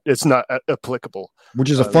 where it's not applicable.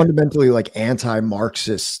 Which is a fundamentally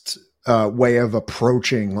anti-Marxist way of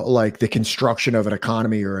approaching the construction of an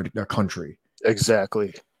economy or a country.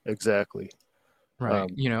 Exactly.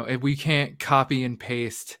 Right. And we can't copy and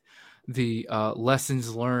paste the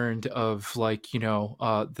lessons learned of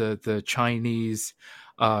the Chinese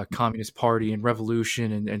Communist Party and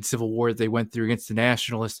revolution and civil war that they went through against the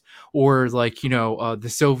nationalists, or the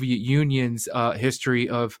Soviet Union's history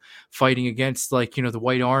of fighting against the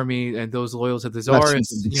White Army and those loyal to the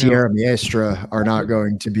Tsarists. Sierra Maestra are not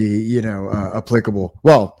going to be applicable.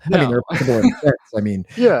 Well, No. I mean, they're applicable in a sense. I mean,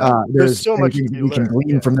 there's so much we can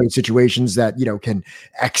glean from those situations that can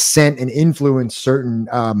accent and influence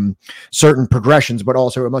certain progressions, but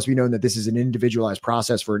also it must be known that this is an individualized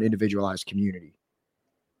process for an individualized community.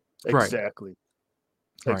 Exactly.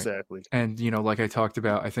 Right. Exactly. And like I talked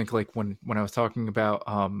about, I think when I was talking about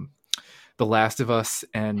The Last of Us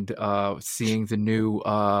and seeing the new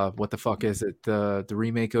what the fuck is it, the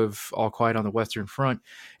remake of All Quiet on the Western Front,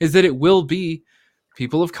 is that it will be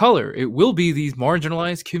people of color. It will be these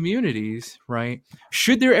marginalized communities, right?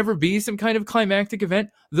 Should there ever be some kind of climactic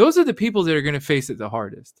event, those are the people that are going to face it the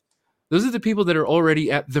hardest. Those are the people that are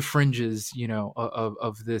already at the fringes,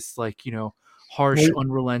 of this harsh,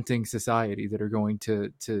 unrelenting society that are going to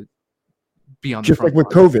be on the just front with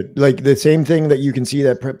COVID, the same thing that you can see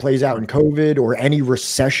that plays out in COVID or any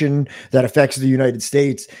recession that affects the United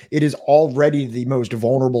States. It is already the most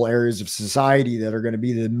vulnerable areas of society that are going to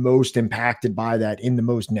be the most impacted by that in the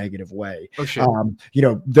most negative way. Oh, shit.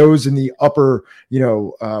 Those in the upper,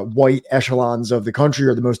 white echelons of the country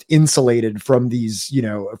are the most insulated from these,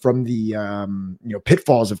 from the,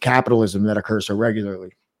 pitfalls of capitalism that occur so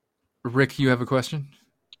regularly. Rick, you have a question?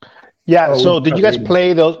 Yeah. So did you guys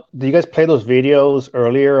play those? Did you guys play those videos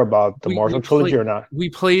earlier about the Marshal Trilogy or not? We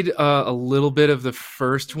played a little bit of the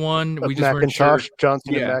first one. We just weren't sure.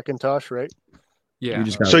 Johnson and Macintosh, right? Yeah.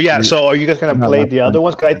 So are you guys gonna play the other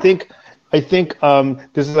ones? Because I think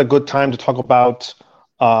this is a good time to talk about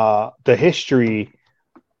the history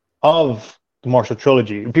of the Marshal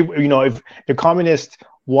Trilogy. People, if communists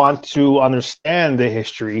want to understand the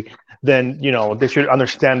history, then they should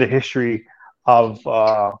understand the history of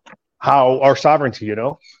how our sovereignty.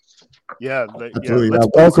 Yeah, absolutely.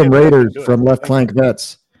 Welcome, Raiders from Left Flank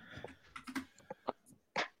Vets.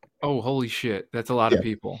 Oh, holy shit! That's a lot of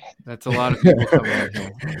people. That's a lot of people coming in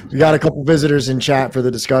here. We got a couple visitors in chat for the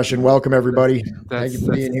discussion. Welcome, everybody. Thank you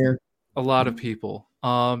for being here. A lot of people.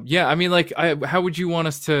 Yeah, I mean, how would you want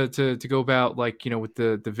us to go about with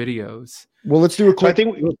the videos? Well, let's do a quick. So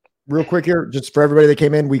I think real quick here, just for everybody that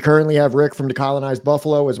came in, we currently have Rick from Decolonized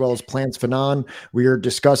Buffalo as well as Plants Fanon. We are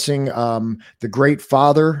discussing The Great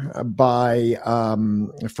Father by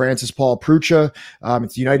Francis Paul Prucha.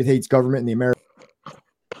 It's the United States government and the American.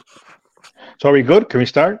 So are we good? Can we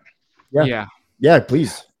start? Yeah,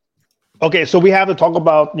 please. Okay, so we have to talk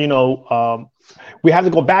about, we have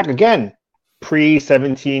to go back again,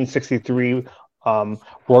 pre-1763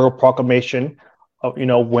 Royal Proclamation,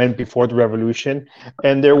 when before the Revolution.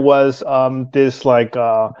 And there was this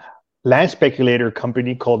land speculator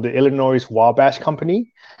company called the Illinois Wabash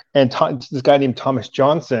Company, and this guy named Thomas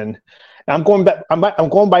Johnson. And I'm going back. I'm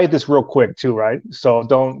going by this real quick too, right? So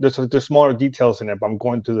there's smaller details in it, but I'm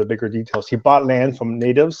going to the bigger details. He bought land from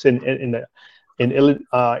natives in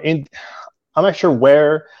I'm not sure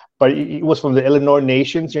where, but it was from the Illinois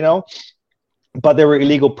nations, but they were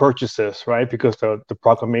illegal purchases, right? Because the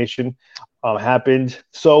proclamation happened.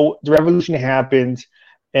 So the revolution happened,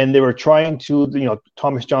 and they were trying to,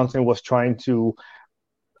 Thomas Johnson was trying to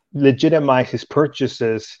legitimize his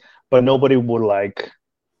purchases, but nobody would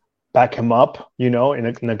back him up, in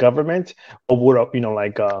the government, or would,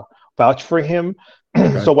 vouch for him.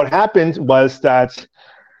 Okay. So what happened was that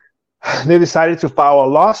they decided to file a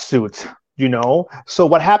lawsuit, So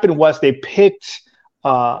what happened was they picked,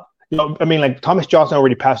 Thomas Johnson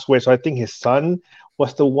already passed away, so I think his son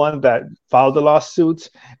was the one that filed the lawsuit,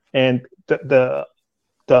 and the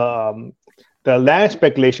land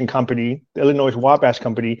speculation company, the Illinois Wabash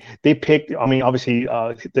Company, they picked. Obviously,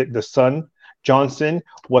 the son Johnson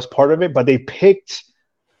was part of it, but they picked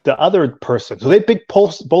the other person. So they picked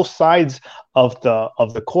both sides of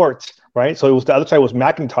the court, right? So it was the other side was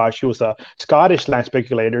McIntosh. He was a Scottish land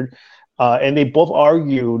speculator, and they both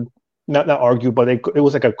argued. Not argued, but it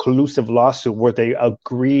was like a collusive lawsuit where they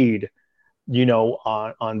agreed,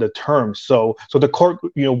 on the terms. So the court,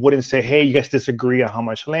 wouldn't say, hey, you guys disagree on how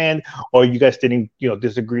much land, or you guys didn't,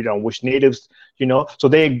 disagreed on which natives, So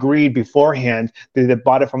they agreed beforehand that they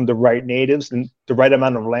bought it from the right natives and the right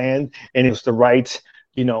amount of land, and it was the right,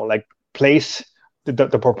 place.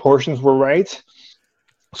 The proportions were right,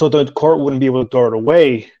 so the court wouldn't be able to throw it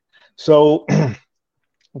away. So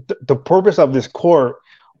the purpose of this court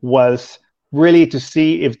was really to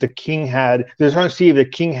see if the king they're trying to see if the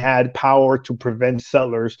king had power to prevent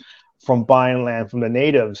settlers from buying land from the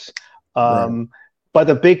natives. Right. But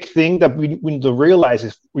the big thing that we need to realize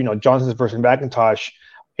is, Johnson versus McIntosh,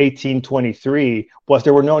 1823, was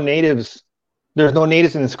there were no natives. There's no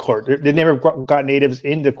natives in this court. They never got natives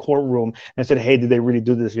in the courtroom and said, hey, did they really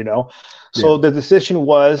do this, So the decision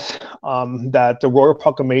was that the Royal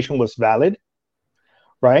Proclamation was valid,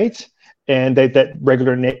 right? And that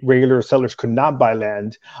regular settlers could not buy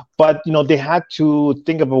land, but they had to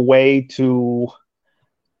think of a way to,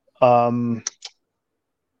 they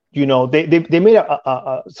made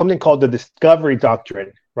a something called the Discovery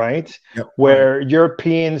Doctrine, right? Yep. Where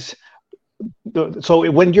Europeans, so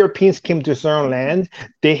when Europeans came to certain land,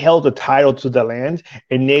 they held the title to the land,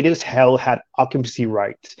 and natives had occupancy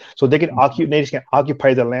rights. So they could natives can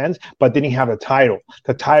occupy the lands, but they didn't have a title.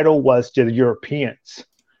 The title was to the Europeans.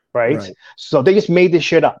 Right? So they just made this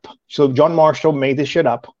shit up. So John Marshall made this shit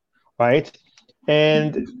up, right?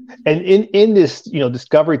 And in this,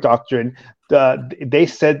 Discovery Doctrine, they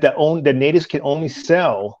said that the natives can only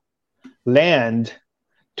sell land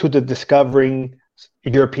to the discovering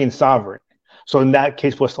European sovereign. So in that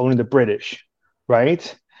case, was only the British,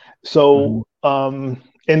 right? So and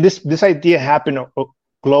this idea happened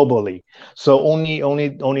globally. So only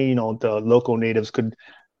the local natives could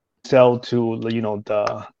sell to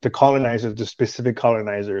the colonizers, the specific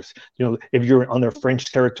colonizers. If you're on the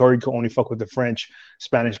French territory, you can only fuck with the French,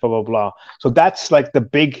 Spanish, blah blah blah. So that's the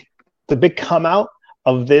big come out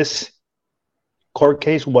of this court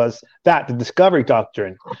case was that the Discovery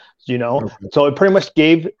Doctrine. So it pretty much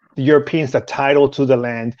gave the Europeans the title to the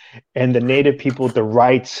land and the native people the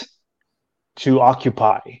rights to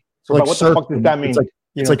occupy. So what the fuck does that mean?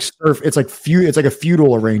 It's like a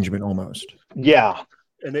feudal arrangement almost. Yeah.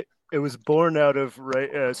 And it was born out of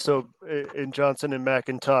so in Johnson and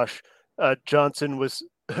McIntosh, Johnson.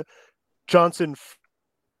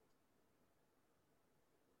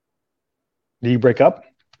 Did you break up?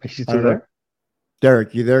 Is she still there?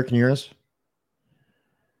 Derek, you there? Can you hear us?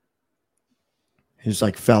 He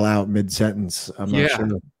just fell out mid-sentence. I'm not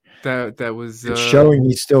sure. That was it's showing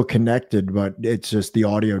he's still connected, but it's just the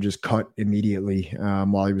audio just cut immediately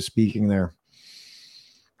while he was speaking there.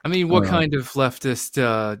 I mean, what kind of leftist,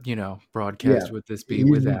 broadcast would this be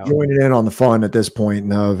without? Joining in on the fun at this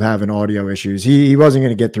point of having audio issues. He wasn't going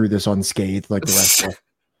to get through this unscathed like the rest of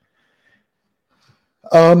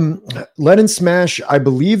Lenin Smash, I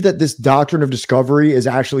believe that this doctrine of discovery is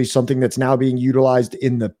actually something that's now being utilized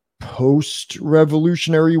in the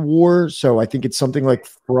post-Revolutionary War. So I think it's something like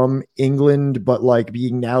from England, but like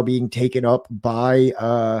being taken up by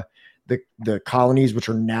the colonies, which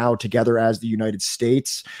are now together as the United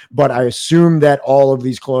States. But I assume that all of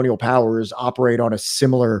these colonial powers operate on a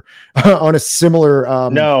similar on a similar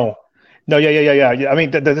No, yeah. I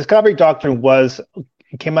mean, the discovery doctrine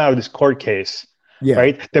came out of this court case,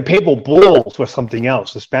 right? The papal bulls was something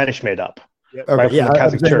else. The Spanish made up. Okay, right, from the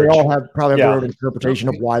Catholic Church. They all probably have their own interpretation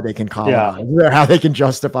of why they can colonize, how they can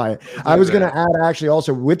justify it. I was going to add, actually,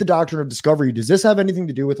 also with the doctrine of discovery, does this have anything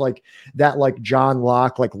to do with like that, like John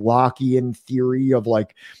Locke, like Lockean theory of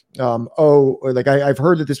like, I've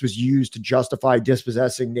heard that this was used to justify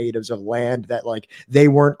dispossessing natives of land that like they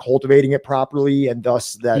weren't cultivating it properly, and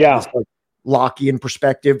thus that this, like, Lockean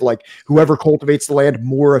perspective, like whoever cultivates the land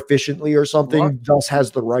more efficiently or something thus has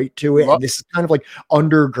the right to it. And this is kind of like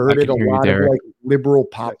undergirded a lot of like liberal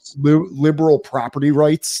property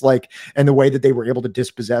rights, like, and the way that they were able to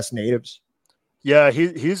dispossess natives. Yeah,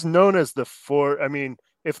 he's known as I mean,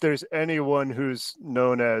 if there's anyone who's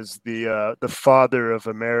known as the father of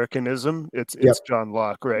Americanism, it's John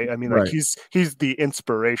Locke, right? I mean, like he's the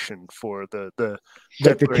inspiration for the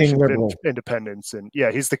Declaration of Independence, and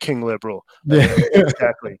he's the king liberal.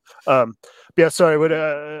 Exactly.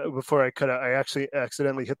 Sorry. Before I cut out, I actually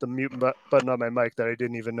accidentally hit the mute button on my mic that I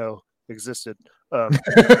didn't even know existed. You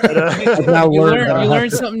learn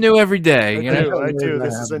something new every day. I do.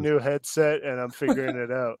 This is a new headset, and I'm figuring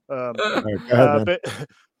it out.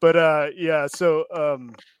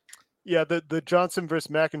 The Johnson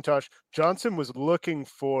versus McIntosh. Johnson was looking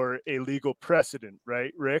for a legal precedent,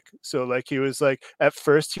 right, Rick? So like he was like, at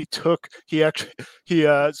first in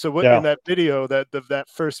that video, that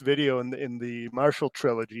first video in the Marshal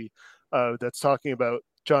Trilogy, that's talking about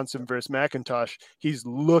Johnson versus McIntosh, he's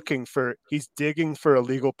digging for a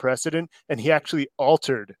legal precedent, and he actually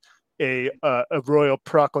altered a royal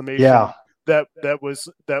proclamation that was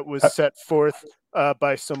set forth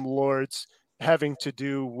by some lords having to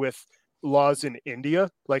do with laws in India,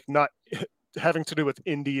 like not having to do with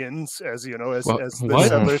Indians, as you know, as the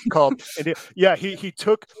settlers called India. Yeah, he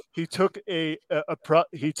took a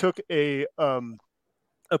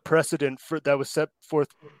precedent that was set forth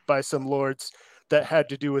by some lords that had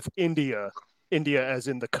to do with India as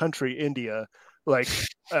in the country India, like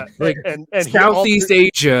and Southeast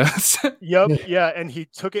Asia. And he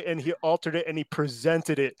took it and he altered it and he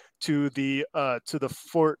presented it to the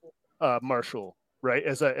fort marshal, right,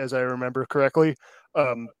 as I remember correctly,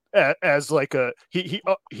 as like a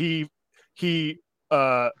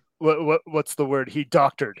what's the word, he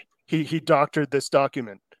doctored this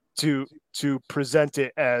document to present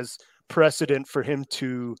it as precedent for him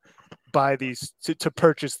to buy these, to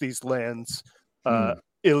purchase these lands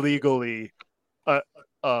illegally,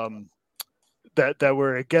 that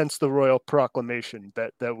were against the royal proclamation,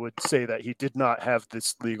 that would say that he did not have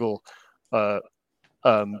this legal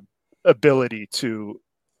ability to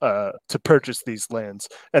purchase these lands,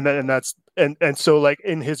 and so like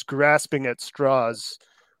in his grasping at straws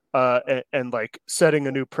and like setting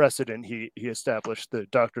a new precedent, he established the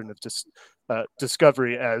doctrine of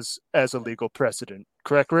discovery as a legal precedent.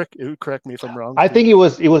 Correct, Rick? Correct me if I'm wrong. I think it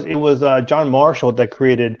was John Marshall that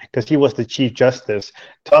created, because he was the Chief Justice.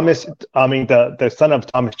 The son of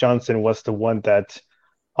Thomas Johnson was the one that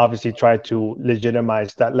obviously tried to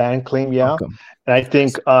legitimize that land claim. And I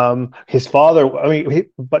think his father.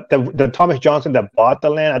 But the Thomas Johnson that bought the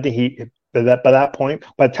land, I think by that point,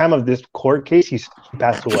 by the time of this court case, he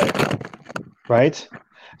passed away, right?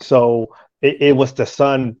 So it was the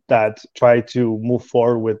son that tried to move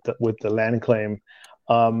forward with the land claim.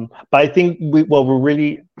 But I think what we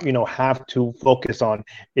really have to focus on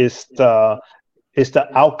is the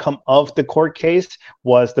outcome of the court case.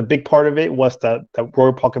 Was the big part of it was that the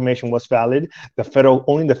royal proclamation was valid.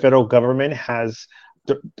 Only the federal government had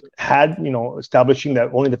establishing that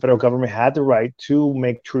only the federal government had the right to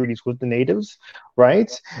make treaties with the natives,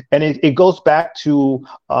 right? And it goes back to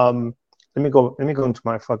let me go into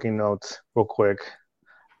my fucking notes real quick.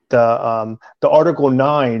 The Article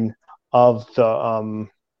 9 of the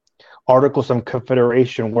Articles of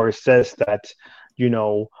Confederation, where it says that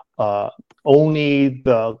only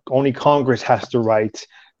Congress has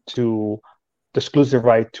the exclusive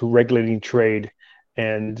right to regulating trade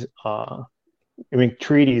and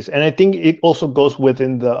treaties. And I think it also goes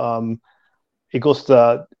within the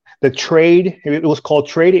trade. It was called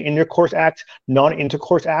Trade and Intercourse Act,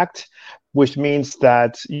 Non-Intercourse Act, which means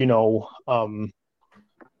that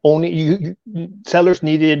only settlers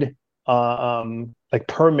needed like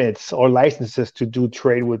permits or licenses to do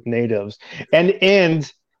trade with natives,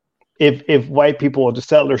 and if white people or the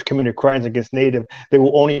settlers committed crimes against native, they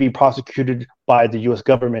will only be prosecuted by the U.S.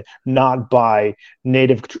 government, not by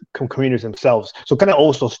native communities themselves. So it kind of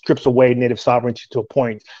also strips away native sovereignty to a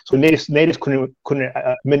point. So natives couldn't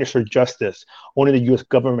administer justice. Only the U.S.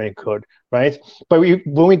 government could, right? But when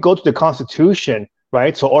we go to the Constitution,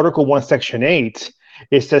 right? So Article 1, Section 8,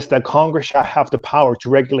 it says that Congress shall have the power to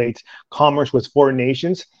regulate commerce with foreign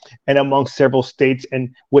nations and among several states and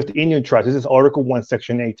with Indian tribes. This is Article 1,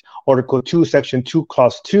 Section 8. Article 2, Section 2,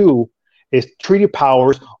 Clause 2 is treaty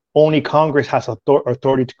powers. Only Congress has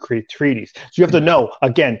authority to create treaties. So you have to know,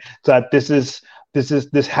 again, that this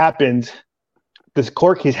happened, this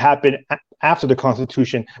court case happened after the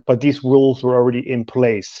Constitution, but these rules were already in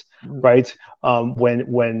place, right?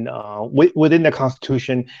 Within the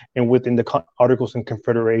Constitution and within the Articles of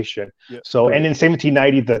Confederation. Yeah. So, and in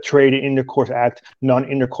 1790, the Trade and Intercourse Act,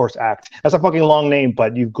 Non-Intercourse Act. That's a fucking long name,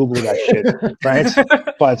 but you Google that shit, right?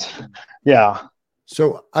 But yeah.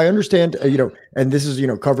 So I understand, and this is,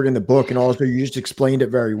 covered in the book, and also you just explained it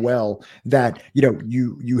very well that,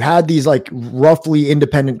 you had these like roughly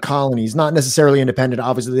independent colonies, not necessarily independent.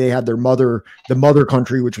 Obviously they had the mother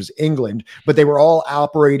country, which was England, but they were all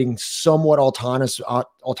operating somewhat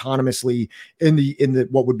autonomously in the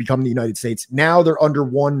what would become the United States. Now they're under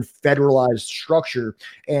one federalized structure,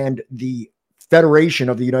 and the Federation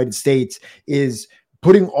of the United States is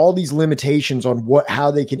putting all these limitations on how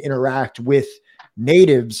they can interact with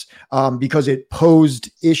natives, because it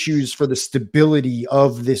posed issues for the stability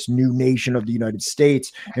of this new nation of the United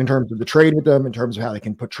States in terms of the trade with them, in terms of how they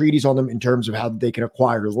can put treaties on them, in terms of how they can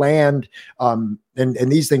acquire land, and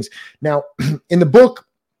these things. Now, in the book,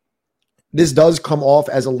 this does come off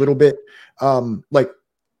as a little bit like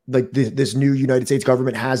this new United States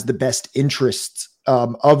government has the best interests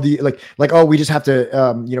of the oh, we just have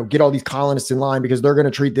to get all these colonists in line because they're going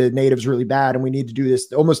to treat the natives really bad, and we need to do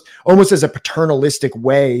this almost as a paternalistic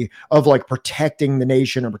way of like protecting the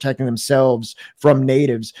nation or protecting themselves from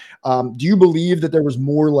natives. Do you believe that there was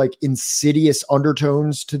more like insidious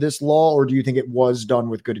undertones to this law, or do you think it was done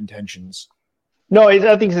with good intentions? No, I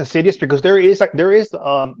think it's insidious because there is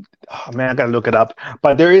oh man, I gotta look it up,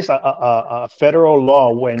 but there is a federal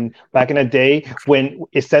law when back in the day when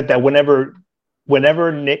it said that whenever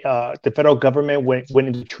the federal government went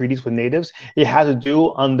into treaties with natives, it had to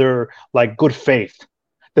do under like good faith,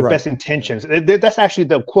 the best intentions. That's actually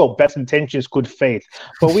the quote: best intentions, good faith.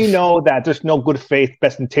 But we know that there's no good faith,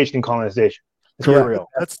 best intention in colonization. It's real.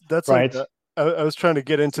 That's right. Like I was trying to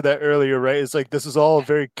get into that earlier, right? It's like this is all a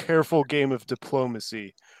very careful game of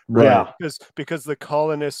diplomacy, right? Yeah. Because the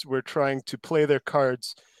colonists were trying to play their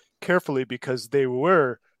cards carefully because they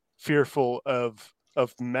were fearful of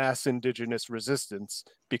mass indigenous resistance,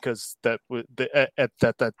 because at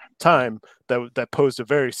that time that posed a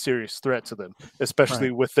very serious threat to them,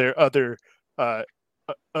 especially with their other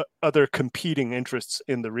competing interests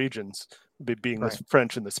in the regions, being the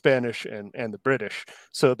French and the Spanish and the British.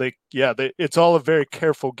 So it's all a very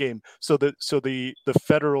careful game. So the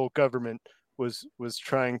federal government was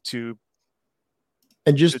trying to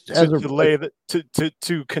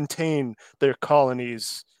to contain their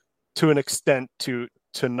colonies to an extent to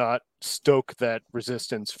not stoke that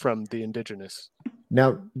resistance from the indigenous.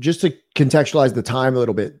 Now, just to contextualize the time a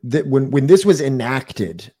little bit, when this was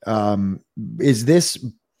enacted, is this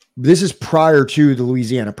is prior to the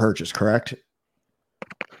Louisiana Purchase, correct?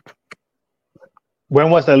 When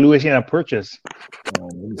was the Louisiana Purchase?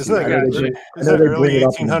 Isn't that early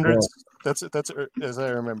 1800s? That's as I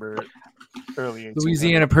remember, early 1800s.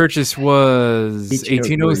 Louisiana Purchase was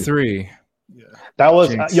 1803. Yeah. That was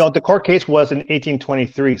the court case was in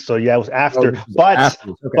 1823, so yeah, it was after.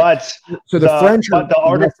 So the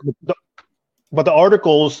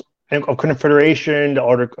Articles of Confederation,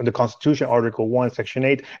 the Constitution, Article 1, Section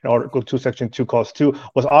 8, and Article 2, Section 2, Clause 2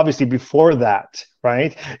 was obviously before that,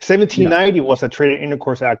 right? 1790 was a Trade and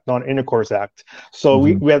Intercourse Act, Non-Intercourse Act. So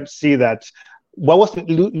we have to see that. What was the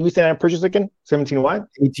Louisiana Purchase again? 17 what?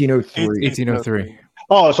 1803. 1803.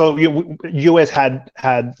 Oh, so U.S. had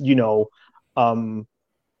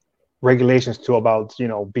regulations too about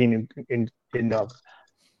being in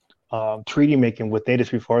treaty making with natives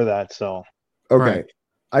before that. So okay. Right.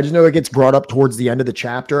 I just know it gets brought up towards the end of the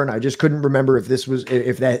chapter, and I just couldn't remember if this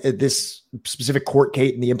specific court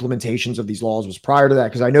case and the implementations of these laws was prior to that,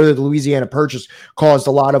 because I know that the Louisiana Purchase caused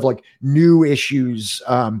a lot of like new issues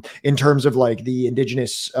in terms of like the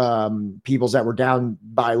indigenous peoples that were down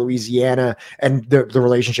by Louisiana and the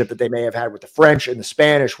relationship that they may have had with the French and the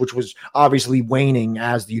Spanish, which was obviously waning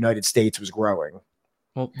as the United States was growing.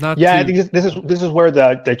 Well, not Yeah, I to, think this is where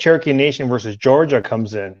the Cherokee Nation versus Georgia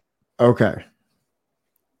comes in. Okay.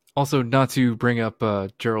 also not to bring up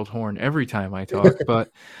Gerald Horn every time I talk,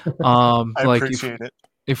 but I like appreciate it.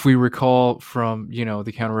 if we recall from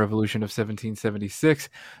the counter-revolution of 1776,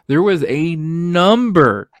 there was a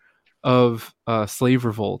number of slave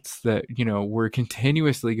revolts that were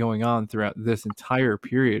continuously going on throughout this entire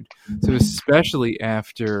period. So especially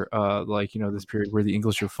after this period where the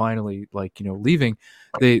English are finally leaving,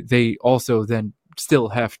 they also then still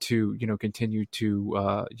have to continue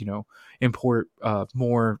to import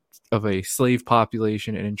more of a slave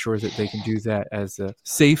population and ensure that they can do that as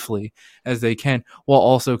safely as they can, while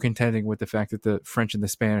also contending with the fact that the French and the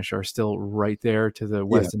Spanish are still right there to the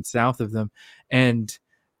west and south of them, and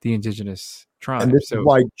the indigenous tribes. And this is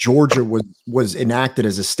why Georgia was enacted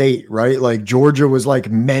as a state, right? Like Georgia was like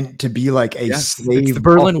meant to be like a slave. It's the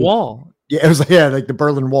Berlin Wall. Yeah, it was like the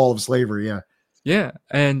Berlin Wall of slavery. Yeah. Yeah,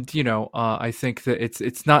 and I think that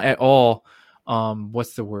it's not at all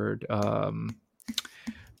what's the word,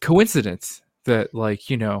 coincidence that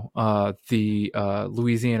the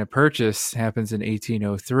Louisiana Purchase happens in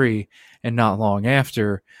 1803, and not long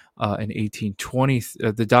after in 1820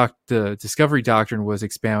 the Discovery Doctrine was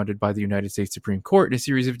expounded by the United States Supreme Court in a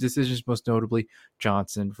series of decisions, most notably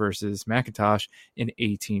Johnson versus McIntosh in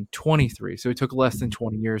 1823. So it took less than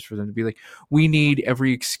 20 years for them to be like, we need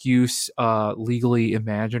every excuse legally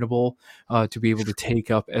imaginable to be able to take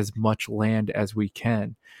up as much land as we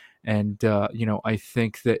can. And, I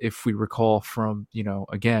think that if we recall from,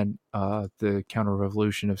 again, the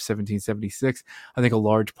counter-revolution of 1776, I think a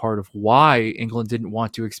large part of why England didn't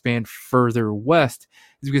want to expand further west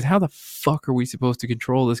is because how the fuck are we supposed to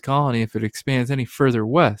control this colony if it expands any further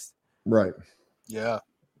west? Right. Yeah.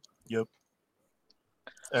 Yep.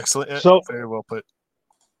 Excellent. So very well put.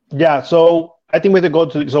 Yeah, so I think we have to go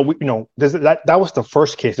to that was the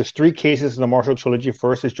first case. There's 3 cases in the Marshal Trilogy.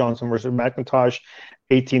 First is Johnson versus McIntosh,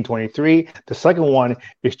 1823. The second one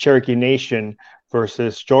is Cherokee Nation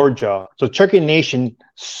versus Georgia. So Cherokee Nation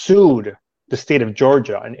sued the state of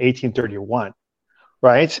Georgia in 1831,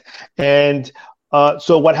 right? And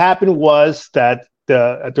so what happened was that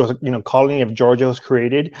there was a colony of Georgia was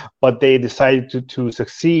created, but they decided to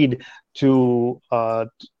succeed to the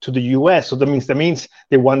U.S. So that means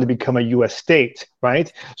they wanted to become a U.S. state,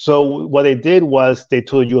 right? So what they did was they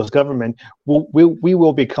told the U.S. government, we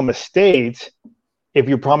will become a state if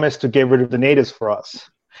you promise to get rid of the natives for us.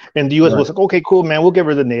 And the U.S. was like, okay, cool, man, we'll get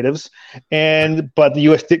rid of the natives. But the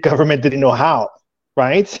U.S. government didn't know how,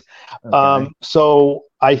 right? Okay. So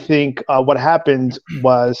I think what happened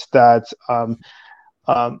was that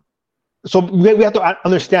so we have to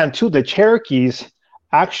understand too, the Cherokees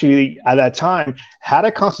actually at that time had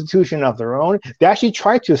a constitution of their own. They actually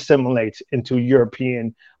tried to assimilate into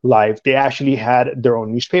European life. They actually had their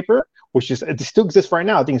own newspaper, it still exists right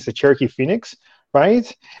now. I think it's the Cherokee Phoenix,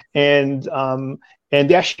 right? And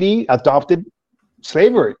they actually adopted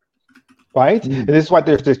slavery, right? And this is why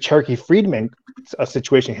there's the Cherokee freedmen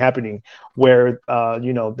situation happening where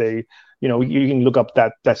they you can look up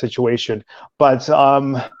that situation, but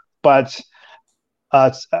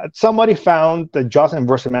somebody found the Johnson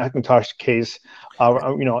versus McIntosh case,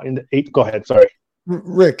 in the 8. Go ahead. Sorry,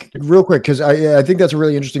 Rick, real quick, because I think that's a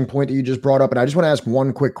really interesting point that you just brought up, and I just want to ask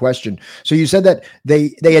one quick question. So you said that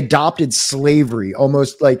they adopted slavery,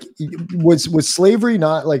 almost like was slavery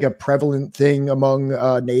not like a prevalent thing among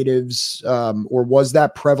natives, or was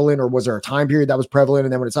that prevalent, or was there a time period that was prevalent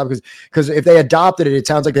and then when it stopped? Because if they adopted it, it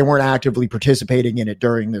sounds like they weren't actively participating in it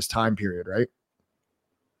during this time period, right?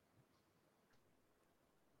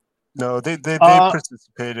 No, they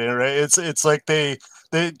participated, right? It's like the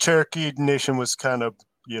Cherokee Nation was kind of,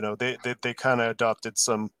 they kind of adopted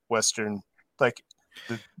some Western, like.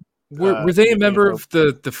 Were they a member of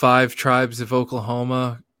the 5 tribes of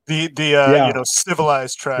Oklahoma? The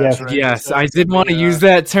civilized tribes, yes. right? Yes, I didn't want to use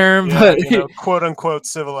that term, but quote unquote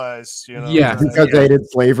civilized, yeah, because they did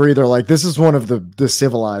slavery, they're like, this is one of the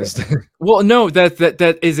civilized. Well, no,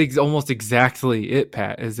 that is almost exactly it,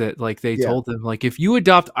 Pat. Is that like they told them, like, if you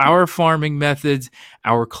adopt our farming methods,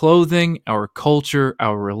 our clothing, our culture,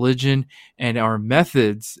 our religion, and our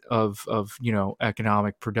methods of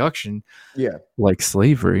economic production, like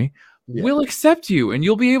slavery. We'll accept you and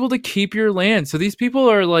you'll be able to keep your land. So these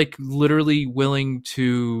people are like literally willing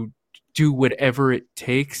to do whatever it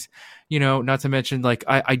takes, not to mention, like,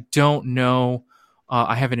 I don't know.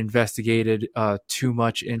 I haven't investigated too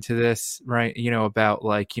much into this, right? About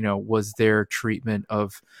like, was their treatment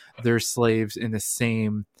of their slaves in the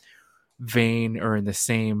same vein or in the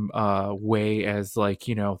same way as like,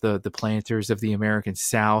 the planters of the American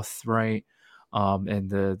South, right? And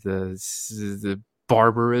the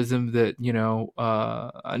barbarism that,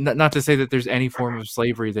 not to say that there's any form of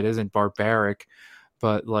slavery that isn't barbaric,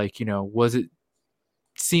 but like, was it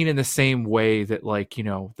seen in the same way that like,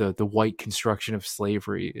 the white construction of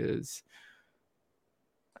slavery is?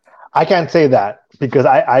 I can't say that because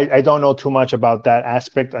I don't know too much about that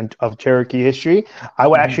aspect of Cherokee history. I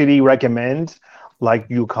would actually recommend like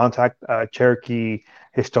you contact a Cherokee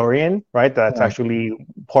historian, right? That's actually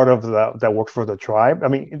part of that works for the tribe. I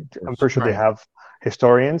mean, I'm pretty sure they have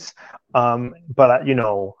historians, but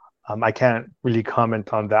I can't really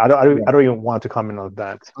comment on that. I don't even want to comment on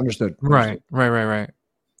that. Understood. Right.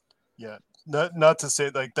 Yeah, not to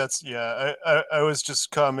say like that's I was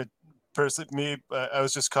just I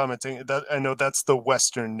was just commenting that I know that's the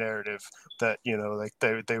Western narrative that like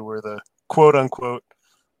they were the quote unquote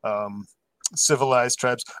civilized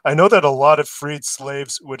tribes. I know that a lot of freed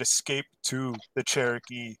slaves would escape to the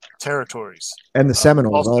Cherokee territories and the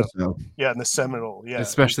Seminoles also. Yeah, and the Seminole. Yeah,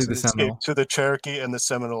 especially the Seminole, to the Cherokee and the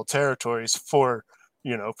Seminole territories for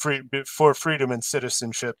for freedom and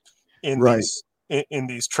citizenship in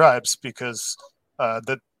these tribes because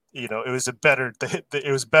it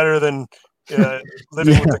was better than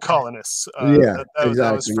living with the colonists.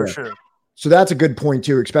 That was for sure. So that's a good point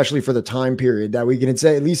too, especially for the time period that we can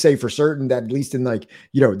at least say for certain that at least in like,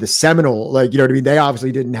 the Seminole, like, what I mean? They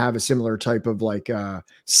obviously didn't have a similar type of like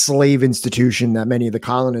slave institution that many of the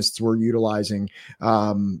colonists were utilizing,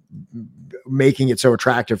 making it so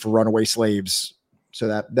attractive for runaway slaves.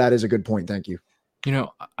 So that is a good point. Thank you.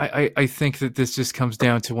 I think that this just comes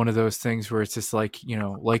down to one of those things where it's just like,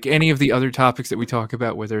 like any of the other topics that we talk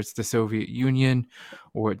about, whether it's the Soviet Union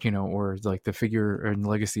or, or like the figure and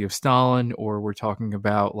legacy of Stalin, or we're talking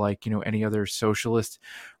about like, any other socialist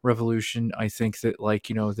revolution. I think that like,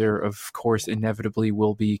 there of course inevitably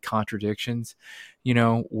will be contradictions,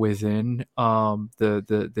 within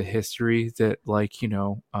the history that like,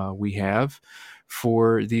 we have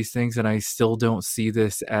for these things, and I still don't see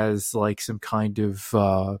this as like some kind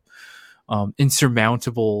of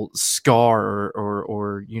insurmountable scar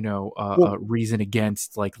or reason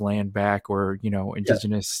against like land back or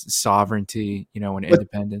indigenous sovereignty and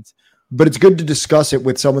independence. But it's good to discuss it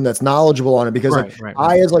with someone that's knowledgeable on it because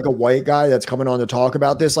I, as like a white guy that's coming on to talk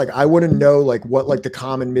about this, like I wouldn't know like what like the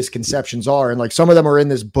common misconceptions are. And like some of them are in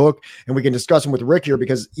this book and we can discuss them with Rick here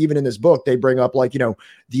because even in this book, they bring up like,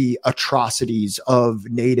 the atrocities of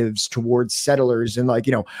natives towards settlers. And like,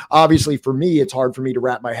 obviously for me, it's hard for me to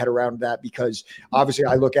wrap my head around that because obviously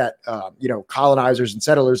I look at, colonizers and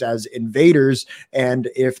settlers as invaders. And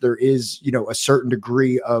if there is, a certain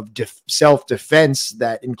degree of self-defense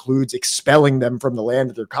that includes expelling them from the land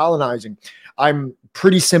that they're colonizing, I'm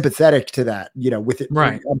pretty sympathetic to that, with it.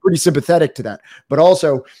 Right. I'm pretty sympathetic to that. But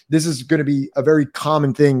also this is going to be a very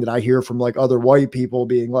common thing that I hear from like other white people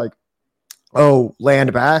being like, oh,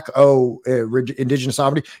 land back. Oh, indigenous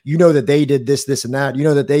sovereignty. That they did this, this, and that,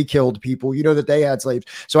 that they killed people, that they had slaves.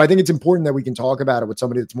 So I think it's important that we can talk about it with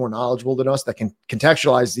somebody that's more knowledgeable than us that can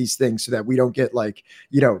contextualize these things so that we don't get like,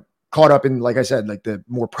 caught up in, like I said, like the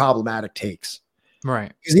more problematic takes.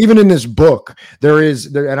 Right. Because even in this book, there,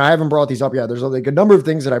 and I haven't brought these up yet. There's like a number of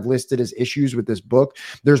things that I've listed as issues with this book.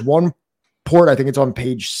 There's one port, I think it's on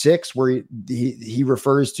page 6, where he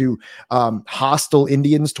refers to hostile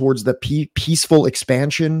Indians towards the peaceful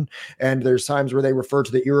expansion. And there's times where they refer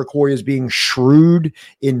to the Iroquois as being shrewd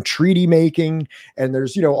in treaty making. And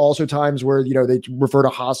there's, also times where, they refer to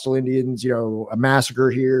hostile Indians, a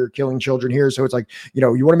massacre here, killing children here. So it's like, you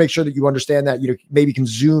want to make sure that you understand that, maybe can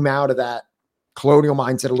zoom out of that colonial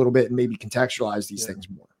mindset a little bit and maybe contextualize these things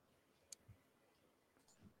more,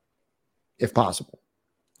 if possible.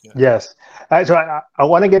 Yes. So I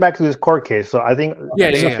want to get back to this court case. So I think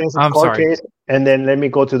I'm court sorry. case, and then let me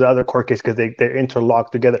go to the other court case because they're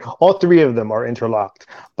interlocked together. All three of them are interlocked.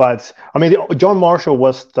 But I mean, John Marshall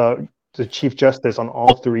was the Chief Justice on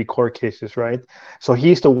all three court cases, right? So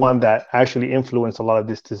he's the one that actually influenced a lot of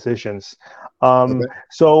these decisions.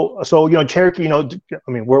 So Cherokee,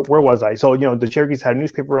 I mean, where was I? So the Cherokees had a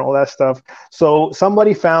newspaper and all that stuff. So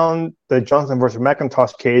somebody found the Johnson versus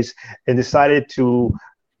McIntosh case and decided to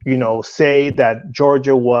say that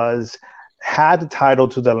Georgia had the title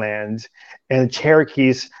to the land and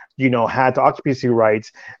Cherokees, had the occupancy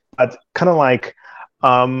rights, but kind of like,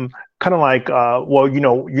 well,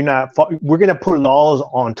 you're not, we're going to put laws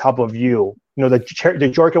on top of you.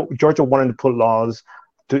 Georgia wanted to put laws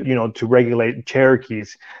to regulate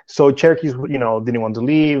Cherokees. So Cherokees, didn't want to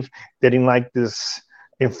leave. They didn't like this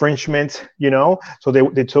infringement, so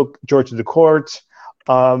they took Georgia to court.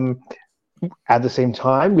 At the same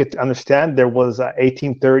time, we have to understand there was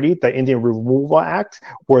 1830, the Indian Removal Act,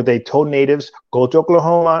 where they told natives, go to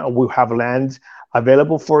Oklahoma, and we'll have land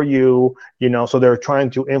available for you, so they're trying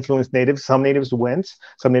to influence natives. Some natives went,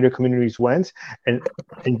 some native communities went,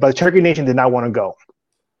 but the Cherokee Nation did not want to go,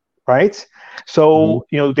 right? So,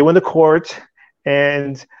 they went to court,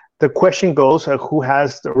 and the question goes, who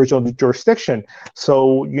has the original jurisdiction?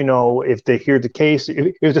 So, if they hear the case,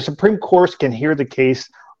 if the Supreme Court can hear the case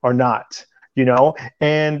or not,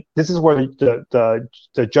 and this is where the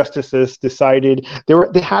justices decided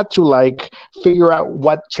they had to figure out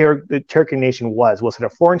what the Cherokee Nation was. Was it a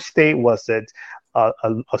foreign state? Was it a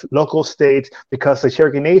local state? Because the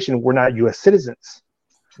Cherokee Nation were not U.S. citizens,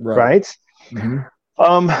 right?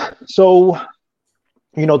 So,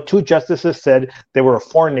 two justices said they were a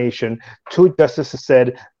foreign nation. Two justices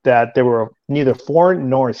said that they were neither foreign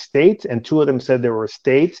nor a state, and two of them said they were a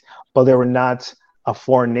state, but they were not a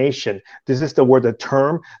foreign nation. This is where the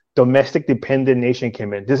term domestic dependent nation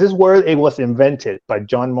came in. This is where it was invented by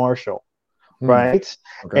John Marshall, right?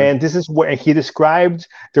 Okay. And this is where he described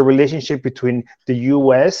the relationship between the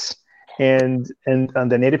U.S. and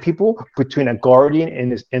the Native people, between a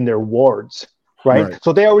guardian and their wards. Right?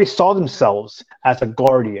 So they already saw themselves as a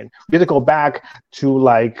guardian. We have to go back to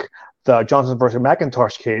the Johnson versus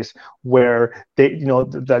McIntosh case, where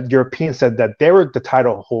the Europeans said that they were the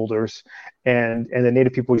title holders, and the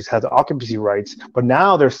Native people just had the occupancy rights. But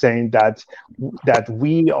now they're saying that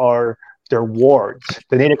we are their wards.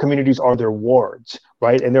 The Native communities are their wards,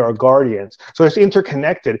 right? And they're our guardians. So it's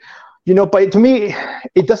interconnected. But to me,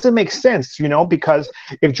 it doesn't make sense, because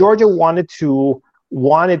if Georgia wanted to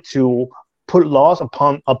put laws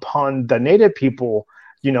upon the Native people,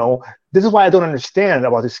 this is why I don't understand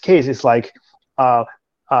about this case. It's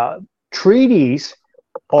treaties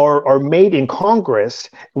are made in Congress,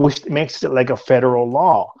 which makes it like a federal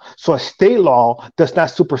law. So a state law does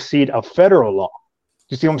not supersede a federal law.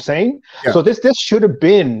 You see what I'm saying? Yeah. So this should have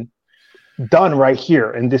been done right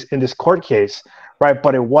here in this court case, right?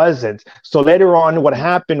 But it wasn't. So later on, what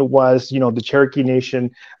happened was, the Cherokee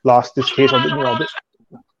Nation lost this case. I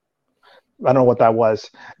don't know what that was.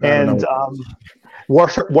 And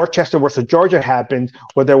Worcester versus Georgia happened,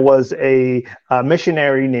 where there was a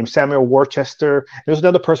missionary named Samuel Worcester. There was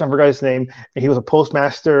another person, I forgot his name, and he was a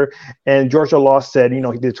postmaster. And Georgia law said,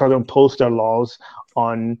 they tried to impose their laws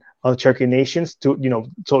on the Cherokee Nations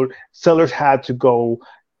so settlers had to go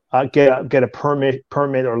get a permit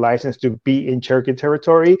or license to be in Cherokee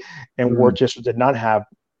territory, and Worcester did not have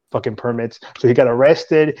fucking permits. So he got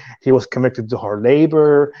arrested. He was convicted to hard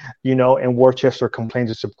labor, and Worcester complained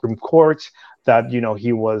to Supreme Court that,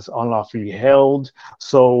 he was unlawfully held.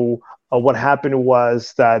 So what happened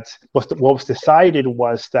was that what was decided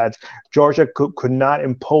was that Georgia could not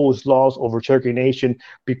impose laws over Cherokee Nation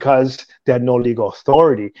because they had no legal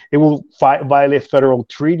authority. It will violate federal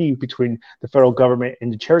treaty between the federal government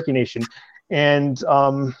and the Cherokee Nation. And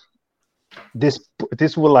this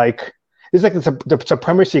will it's like the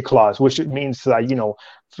supremacy clause, which means that,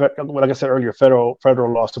 like I said earlier, federal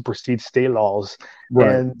laws supersede state laws.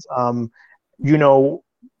 Right. And,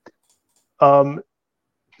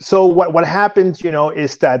 so what happens,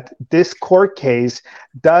 is that this court case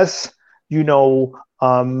does,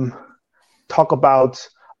 talk about,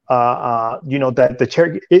 that the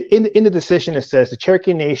Cherokee, in the decision, it says the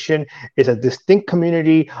Cherokee Nation is a distinct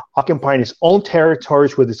community occupying its own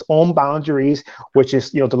territories with its own boundaries, which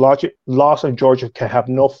is, the laws of Georgia can have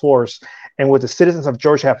no force, and with the citizens of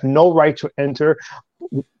Georgia have no right to enter,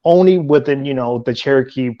 only within, the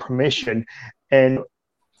Cherokee permission,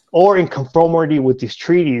 or in conformity with these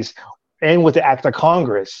treaties and with the Act of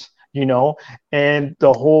Congress, and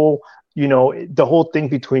the whole thing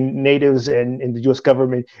between natives and the U.S.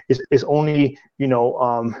 government is only,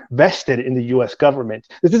 vested in the U.S. government.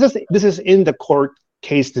 This is in the court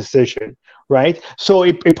case decision, right? So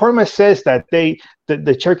a permit says that the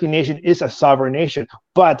Cherokee Nation is a sovereign nation,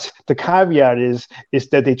 but the caveat is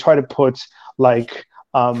that they try to put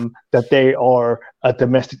that they are a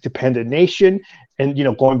domestic dependent nation, and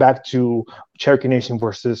going back to Cherokee Nation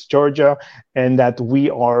versus Georgia, and that we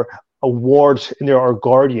are wards and there are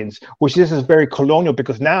guardians, which this is very colonial,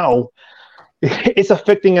 because now it's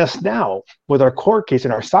affecting us now with our court case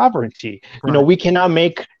and our sovereignty. Right. We cannot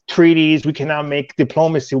make treaties, we cannot make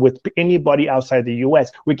diplomacy with anybody outside the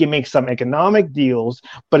U.S. We can make some economic deals,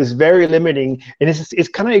 but it's very limiting, and it's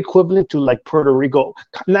kind of equivalent to Puerto Rico.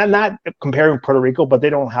 Not comparing Puerto Rico, but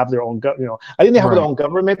they don't have their own. I think they have their own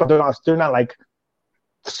government, but they're not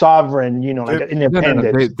sovereign,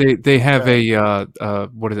 independent. No. They have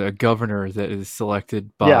a governor that is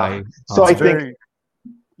selected by. Yeah. So I think.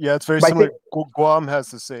 Yeah, it's very similar. Guam has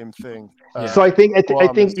the same thing. So I think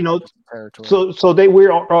so they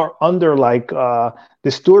are under like the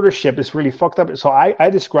stewardship is really fucked up. So I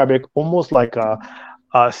describe it almost like a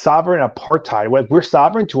sovereign apartheid. Where we're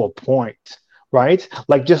sovereign to a point, right?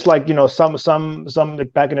 Like just like some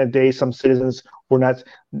like back in the day, some citizens were not,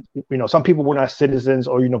 some people were not citizens,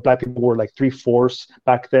 or black people were like 3/4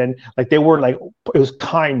 back then. Like they were like, it was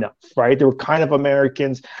kind of right. They were kind of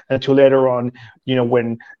Americans until later on,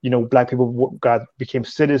 when black people became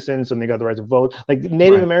citizens and they got the right to vote. Like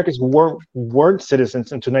Native Americans weren't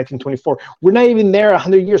citizens until 1924. We're not even there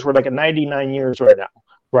 100 years. We're like at 99 years right now,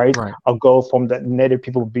 right? Ago from the Native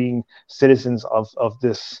people being citizens of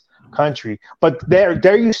this country. But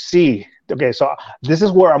there you see. Okay, so this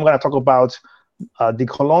is where I'm going to talk about the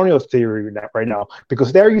colonial theory right now,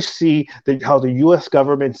 because there you see how the U.S.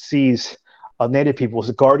 government sees Native people as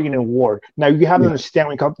a guardian and ward. Now you have to understand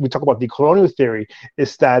when we talk about the colonial theory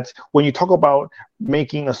is that when you talk about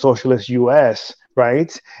making a socialist U.S.,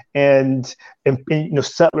 right, and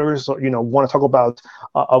settlers want to talk about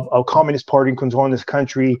a communist party controlling this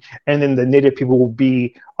country, and then the Native people will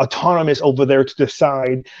be autonomous over there to the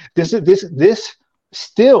side. This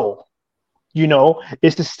still.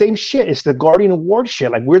 It's the same shit. It's the guardian and ward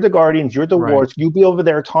shit. Like, we're the guardians, you're the wards. You be over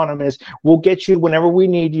there autonomous. We'll get you whenever we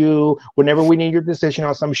need you, whenever we need your decision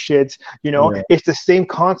on some shit. It's the same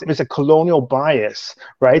concept. It's a colonial bias,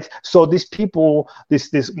 right? So these people,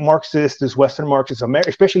 this Marxists, this Western Marxists,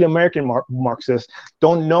 especially American Marxists,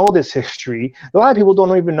 don't know this history. A lot of people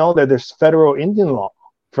don't even know that there's federal Indian law.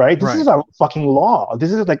 Right? This is a fucking law.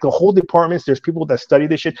 This is like the whole departments. There's people that study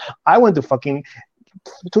this shit. I went to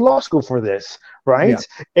law school for this, right?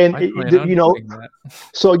 And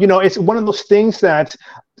so it's one of those things that,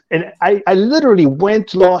 and I literally went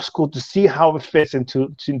to law school to see how it fits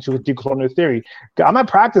into decolonial theory. I'm not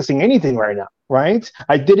practicing anything right now, right?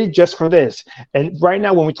 I did it just for this. And right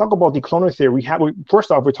now, when we talk about decolonial theory,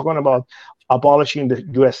 first off, we're talking about abolishing the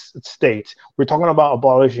U.S. state. We're talking about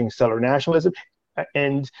abolishing settler nationalism,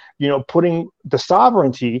 and putting the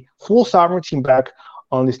full sovereignty back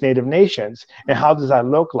on these Native nations. And how does that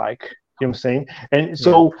look like? You know what I'm saying? And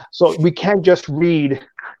so we can't just read,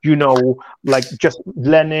 like just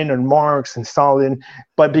Lenin and Marx and Stalin,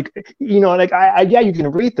 but you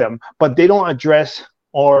can read them, but they don't address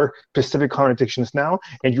our specific contradictions now.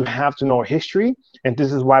 And you have to know history. And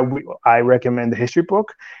this is why I recommend the history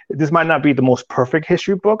book. This might not be the most perfect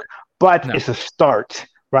history book, but it's a start.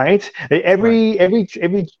 Right? Every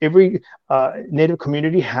Native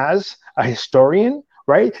community has a historian,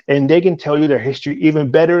 right? And they can tell you their history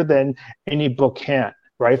even better than any book can,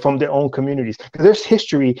 right? From their own communities. Because there's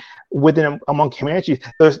history among communities.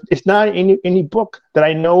 It's not any book that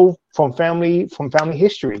I know from family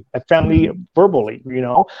history, family verbally,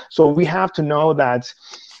 So we have to know that,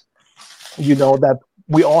 that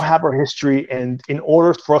we all have our history, and in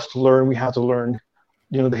order for us to learn, we have to learn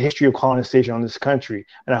the history of colonization on this country.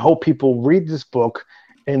 And I hope people read this book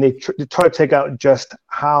and they try to take out just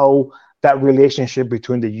how that relationship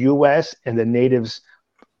between the U.S. and the natives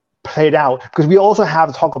played out. Because we also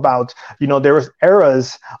have to talk about, there was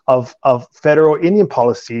eras of federal Indian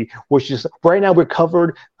policy, which is right now we're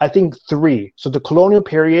covered, I think, 3. So the colonial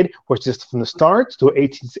period, which is from the start to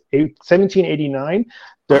 1789,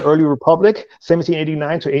 the early republic,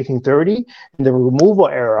 1789 to 1830, and the removal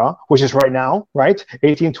era, which is right now, right,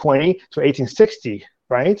 1820 to 1860,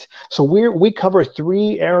 right? So we cover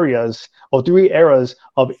 3 eras of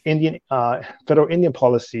Indian federal Indian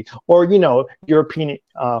policy, or European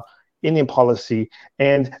Indian policy.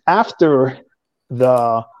 And after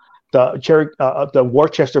the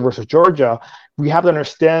Worcester versus Georgia, we have to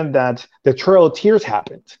understand that the Trail of Tears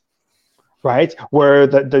happened. Right, where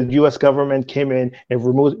the U.S. government came in and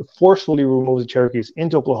forcefully removed the Cherokees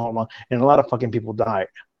into Oklahoma, and a lot of fucking people died.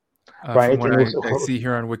 Right, from what I see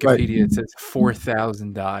here on Wikipedia, it says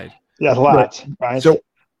 4,000 died. Yeah, a lot. Right. So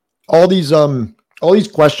all these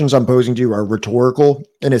questions I'm posing to you are rhetorical,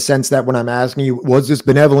 in a sense that when I'm asking you, was this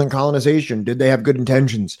benevolent colonization? Did they have good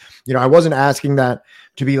intentions? I wasn't asking that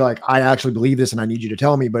to be like, I actually believe this and I need you to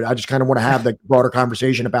tell me, but I just kind of want to have the broader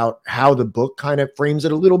conversation about how the book kind of frames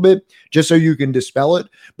it a little bit, just so you can dispel it.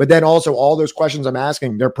 But then also all those questions I'm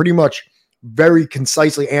asking, they're pretty much very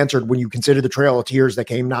concisely answered when you consider the Trail of Tears that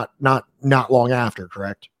came not long after,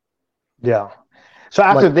 correct? Yeah. So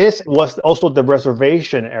after this was also the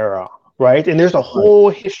reservation era. Right. And there's a whole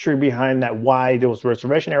history behind that, why there was the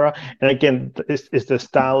reservation era. And again, it's the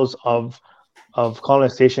styles of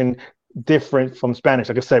colonization different from Spanish.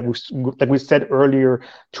 Like I said, like we said earlier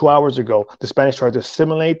 2 hours ago, the Spanish tried to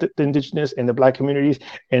assimilate the indigenous and the black communities,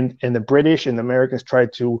 and the British and the Americans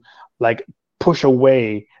tried to like push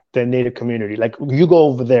away the native community. Like you go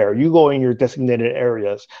over there, you go in your designated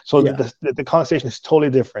areas. So Yeah. the colonization is totally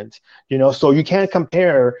different, so you can't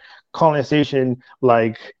compare colonization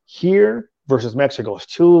like here versus Mexico. It's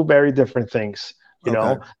two very different things,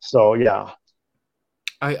 Okay. So yeah.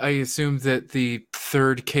 I assume that the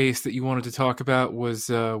third case that you wanted to talk about was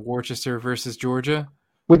Worcester versus Georgia.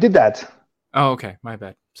 We did that. Oh, okay. My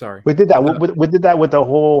bad. Sorry. We did that. We did that with the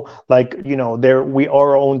whole, like, there we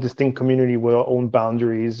are our own distinct community with our own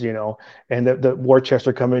boundaries, and the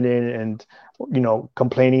Worcester coming in and,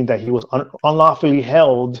 complaining that he was unlawfully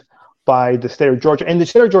held by the state of Georgia, and the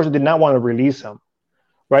state of Georgia did not want to release him.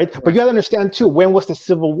 Right. But you got to understand, too, when was the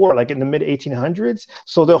Civil War? Like in the mid 1800s.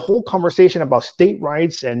 So the whole conversation about state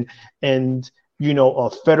rights and a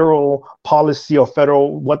federal policy or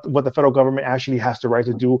what the federal government actually has the right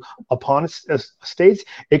to do upon states,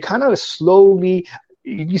 it kind of slowly,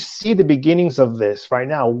 you see the beginnings of this right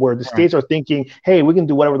now, where the states are thinking, hey, we can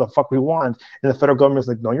do whatever the fuck we want. And the federal government is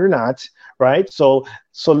like, no, you're not. Right. So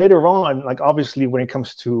later on, like, obviously, when it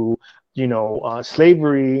comes to,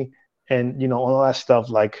 slavery and, all that stuff,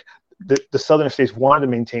 like the southern states wanted to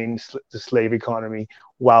maintain the slave economy,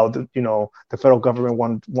 while the federal government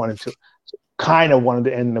wanted to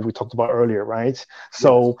end that we talked about earlier, right?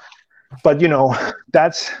 So, but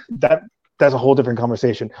that's a whole different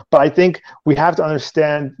conversation. But I think we have to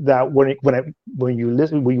understand that when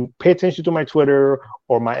you pay attention to my Twitter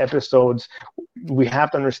or my episodes, we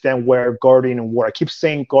have to understand where Guardian and Ward. I keep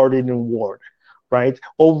saying Guardian and Ward, right,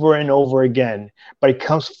 over and over again, but it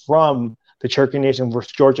comes from the Cherokee Nation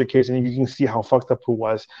versus Georgia case, and you can see how fucked up it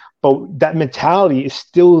was. But that mentality is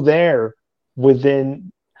still there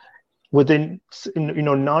within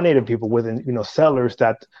non-native people, within settlers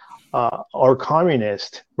that are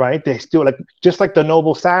communist, right? They still, like, just like the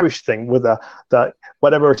noble savage thing with the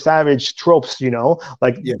whatever savage tropes, these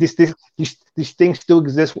things still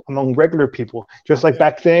exist among regular people. Just like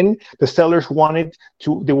back then, the settlers wanted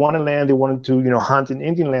land, they wanted to hunt in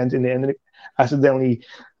Indian lands, and they ended not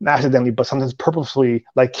accidentally, but sometimes purposefully,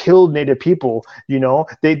 like, killed native people.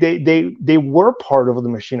 They were part of the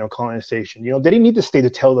machine of colonization. They didn't need the state to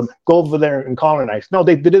tell them, go over there and colonize. No,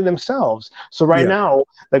 they did it themselves. So now,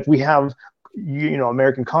 like, we have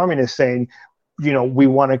American communists saying, we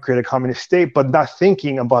want to create a communist state, but not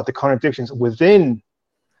thinking about the contradictions within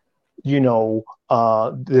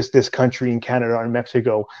this country in Canada or in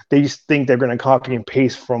Mexico. They just think they're going to copy and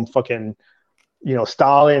paste from fucking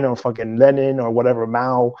Stalin or fucking Lenin or whatever,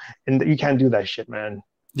 Mao, and you can't do that shit, man.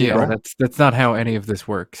 Yeah, that's not how any of this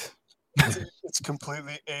works. It's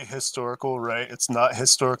completely ahistorical, right? It's not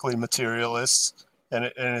historically materialist, and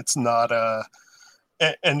it's not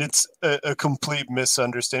and it's a complete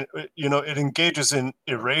misunderstanding. It engages in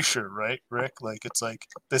erasure, right, Rick? Like, it's like,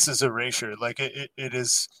 this is erasure. Like, it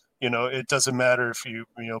is. It doesn't matter if you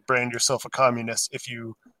brand yourself a communist. If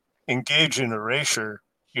you engage in erasure,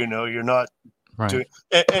 you're not. Right.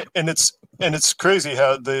 And it's crazy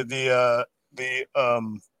how the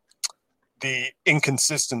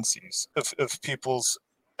inconsistencies of people's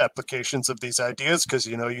applications of these ideas, because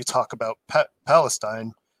you talk about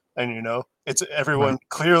Palestine, and it's everyone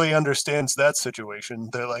clearly understands that situation.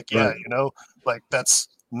 They're like, like, that's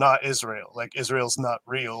not Israel. Like, Israel's not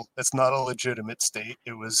real. It's not a legitimate state.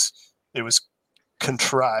 It was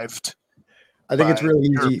contrived. I think it's really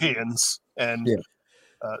easy. Europeans and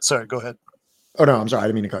sorry, go ahead. Oh no, I'm sorry. I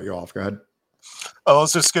didn't mean to cut you off. Go ahead. I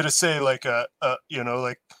was just gonna say, like,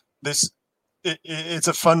 like this, it's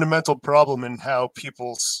a fundamental problem in how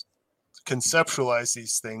people conceptualize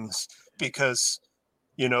these things, because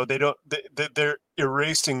they're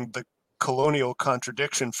erasing the colonial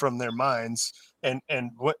contradiction from their minds, and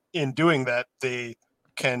what in doing that they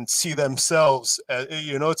can see themselves as,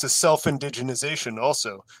 it's a self-indigenization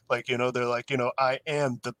also. Like, they're like, I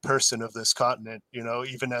am the person of this continent,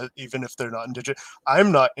 even if they're not indigenous.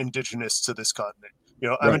 I'm not indigenous to this continent.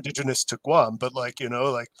 I'm indigenous to Guam, but like,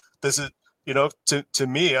 like, this is, to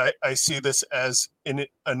me, I see this as a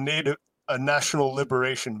national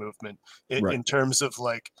liberation movement in terms of,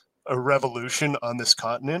 like, a revolution on this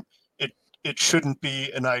continent. It shouldn't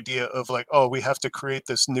be an idea of like, oh, we have to create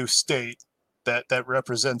this new state that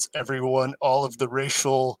represents everyone, all of the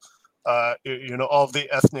racial, all of the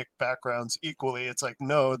ethnic backgrounds equally. It's like,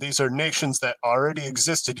 no, these are nations that already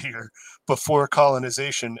existed here before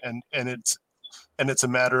colonization, and it's a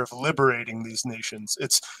matter of liberating these nations.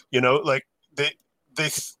 It's, like,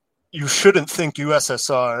 you shouldn't think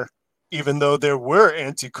USSR, even though there were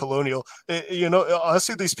anti-colonial,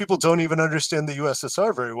 honestly, these people don't even understand the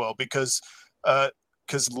USSR very well, because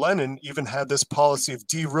Lenin even had this policy of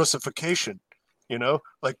de-Russification,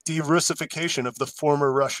 like de-Russification of the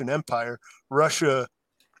former Russian Empire. Russia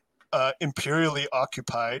imperially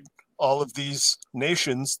occupied all of these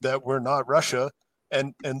nations that were not Russia,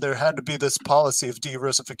 and there had to be this policy of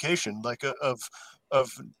de-Russification, like of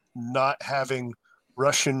not having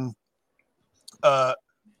Russian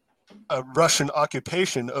a Russian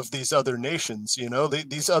occupation of these other nations.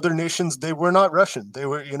 These other nations, they were not Russian. They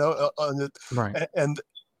were, Right. and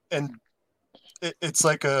it's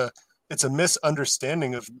like it's a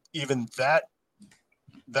misunderstanding of even that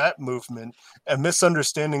movement, a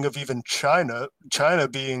misunderstanding of even China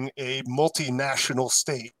being a multinational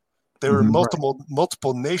state. There are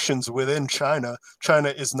multiple nations within China. China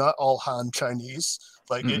is not all Han Chinese.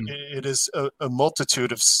 Like it is a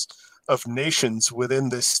multitude of nations within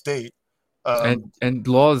this state. And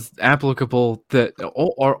laws applicable that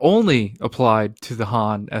are only applied to the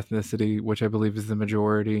Han ethnicity, which I believe is the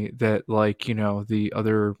majority, that the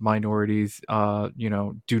other minorities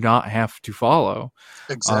do not have to follow.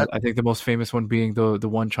 Exactly. I think the most famous one being the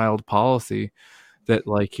one child policy that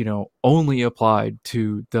only applied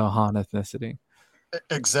to the Han ethnicity.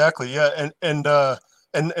 Exactly. Yeah. And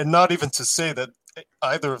not even to say that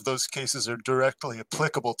either of those cases are directly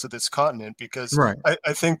applicable to this continent, because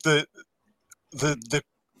I think that the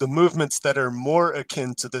movements that are more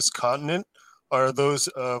akin to this continent are those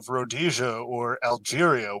of Rhodesia or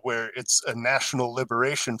Algeria, where it's a national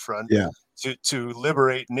liberation front to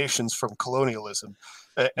liberate nations from colonialism.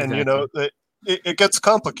 And it gets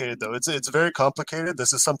complicated, though. It's very complicated.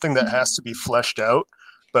 This is something that has to be fleshed out.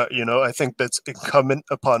 But I think that's incumbent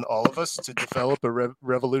upon all of us to develop a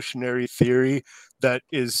revolutionary theory that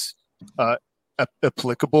is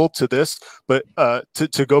applicable to this. But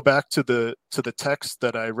to go back to the text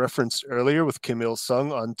that I referenced earlier with Kim Il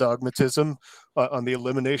Sung on dogmatism, on the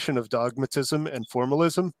elimination of dogmatism and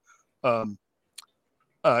formalism,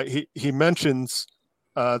 he mentions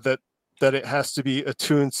that it has to be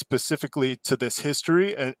attuned specifically to this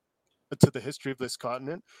history and to the history of this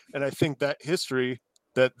continent. And I think that history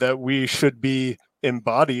that we should be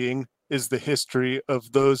embodying is the history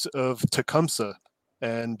of those of Tecumseh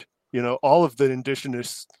and all of the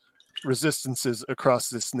indigenous resistances across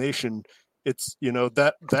this nation. It's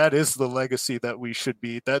that is the legacy that we should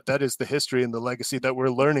be, that is the history and the legacy that we're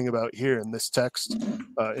learning about here in this text,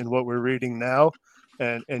 in what we're reading now,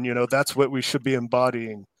 and that's what we should be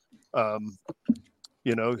embodying,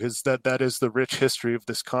 because that is the rich history of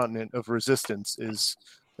this continent of resistance, is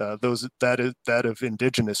that of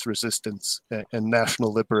indigenous resistance and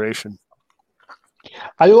national liberation.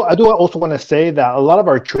 I do also want to say that a lot of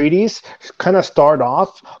our treaties kind of start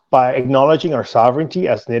off by acknowledging our sovereignty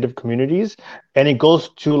as Native communities, and it goes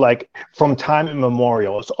to from time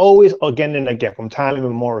immemorial. It's always again and again, from time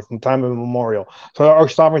immemorial. So our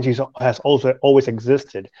sovereignty has also always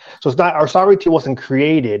existed. So it's not, our sovereignty wasn't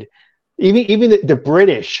created. Even the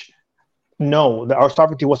British know that our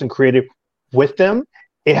sovereignty wasn't created with them.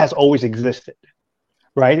 It has always existed.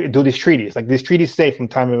 Right? Do these treaties. These treaties say from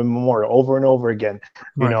time immemorial, over and over again,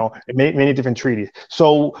 many different treaties.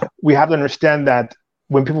 So we have to understand that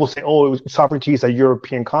when people say, oh, sovereignty is a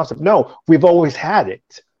European concept, no, we've always had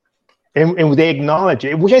it. And they acknowledge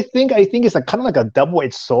it, which I think is kind of like a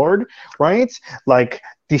double-edged sword, right?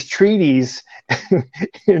 These treaties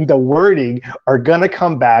in the wording are gonna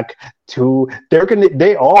come back to, they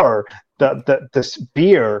are the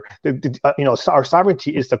spear, our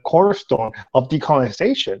sovereignty is the cornerstone of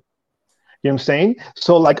decolonization. You know what I'm saying?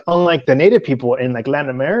 So unlike the Native people in Latin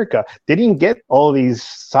America, they didn't get all these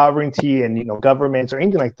sovereignty and governments or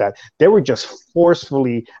anything like that. They were just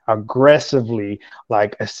forcefully, aggressively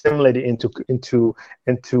assimilated into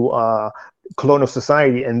colonial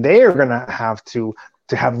society, and they are gonna have to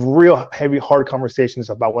have real heavy, hard conversations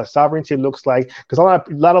about what sovereignty looks like, because a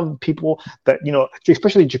lot of people that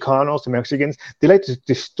especially Chicanos and Mexicans, they like to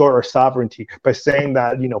distort our sovereignty by saying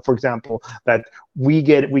that for example, that we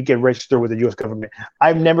get registered with the U.S. government.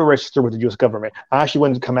 I've never registered with the U.S. government. I actually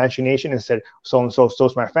went to Comanche Nation and said, so and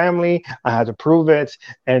so's my family. I had to prove it,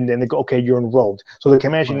 and then they go, okay, you're enrolled. So the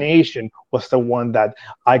Comanche Nation was the one that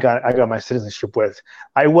I got my citizenship with.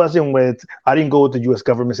 I didn't go with the U.S.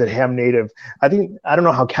 government and say, hey, I'm Native. I don't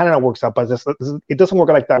know how Canada works out, but it doesn't work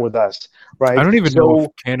like that with us, right? I don't even know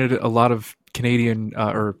if Canada, a lot of Canadian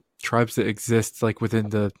or tribes that exist within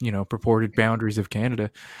the purported boundaries of Canada,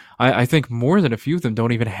 I think more than a few of them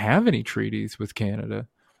don't even have any treaties with Canada.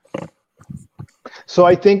 So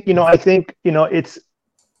I think it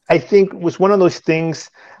was one of those things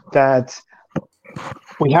that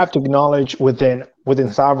we have to acknowledge within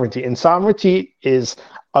sovereignty, and sovereignty is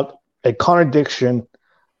a contradiction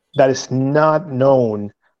that is not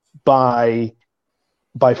known by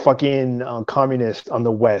fucking communists on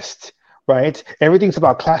the West. right? Everything's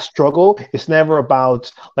about class struggle. It's never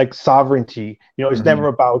about like sovereignty. It's never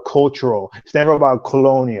about cultural. It's never about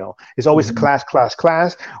colonial. It's always class.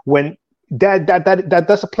 When that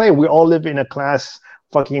doesn't play. We all live in a class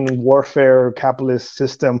fucking warfare capitalist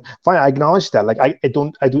system. Fine, I acknowledge that. Like I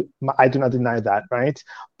do not deny that, right?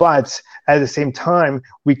 But at the same time,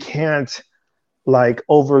 we can't like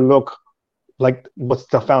overlook like what's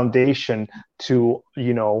the foundation to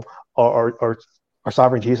our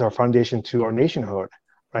sovereignty, our foundation to our nationhood,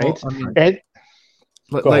 right? Well, I mean, and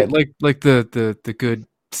like the good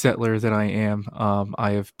settler that I am,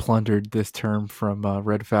 I have plundered this term from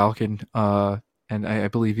Red Falcon, and I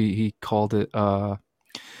believe he called it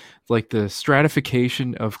like the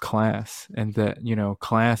stratification of class, and that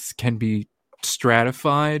class can be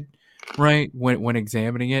stratified, right, when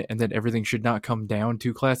examining it, and that everything should not come down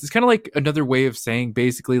to class. It's kind of like another way of saying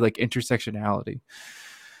basically like intersectionality,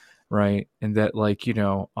 right? And that like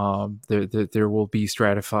there will be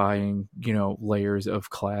stratifying layers of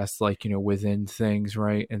class like within things,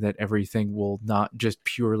 right? And that everything will not just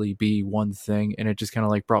purely be one thing. And it just kind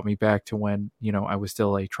of like brought me back to when I was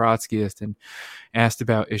still a Trotskyist and asked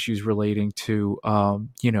about issues relating to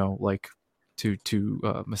like to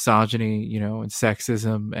misogyny, and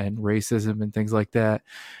sexism and racism and things like that.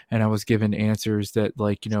 And I was given answers that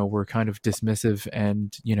like were kind of dismissive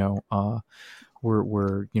and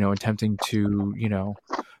we're attempting to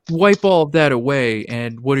wipe all of that away.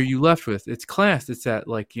 And what are you left with? It's class. It's that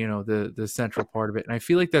like the central part of it. And I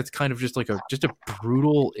feel like that's kind of just like a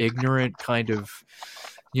brutal, ignorant kind of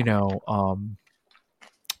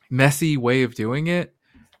messy way of doing it,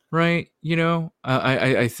 right?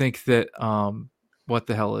 I think that what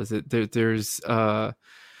the hell is it? There's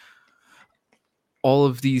all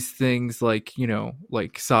of these things like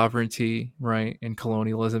like sovereignty, right, and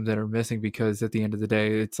colonialism that are missing, because at the end of the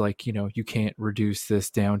day it's like you can't reduce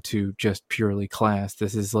this down to just purely class.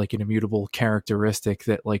 This is like an immutable characteristic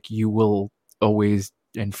that like you will always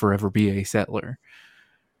and forever be a settler.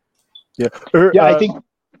 I think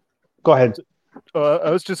go ahead.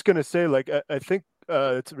 I was just gonna say, like, I think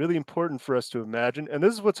it's really important for us to imagine, and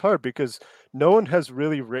this is what's hard because no one has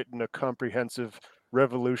really written a comprehensive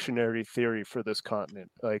revolutionary theory for this continent.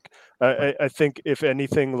 Like I think if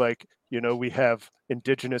anything, like we have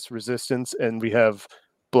indigenous resistance and we have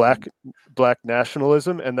black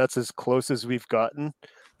nationalism, and that's as close as we've gotten.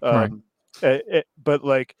 Right. But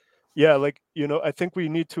like I think we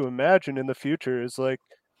need to imagine in the future is like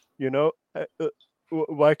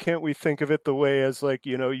why can't we think of it the way as like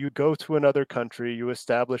you go to another country, you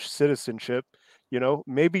establish citizenship.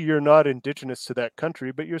 Maybe you're not indigenous to that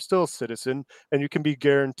country, but you're still a citizen, and you can be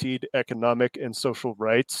guaranteed economic and social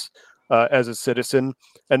rights as a citizen.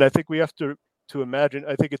 And I think we have to imagine.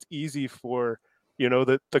 I think it's easy for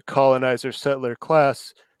the colonizer settler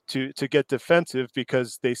class to get defensive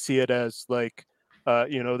because they see it as like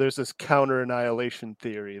there's this counter annihilation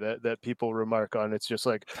theory that people remark on. It's just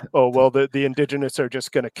like, oh well, the indigenous are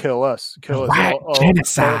just going to kill us. White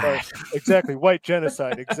genocide. Exactly, white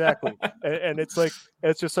genocide. Exactly, and it's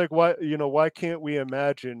just like why can't we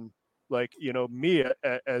imagine like me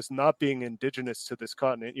as not being indigenous to this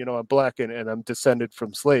continent? I'm black and I'm descended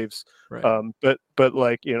from slaves. Right. But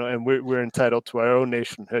like and we're entitled to our own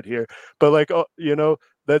nationhood here. But like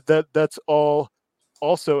that's all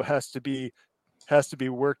also has to be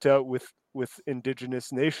worked out with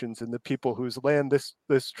indigenous nations and the people whose land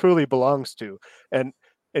this truly belongs to. And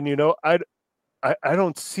I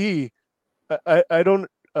don't see I don't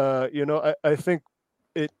I think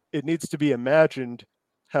it needs to be imagined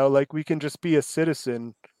how like we can just be a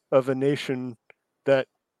citizen of a nation that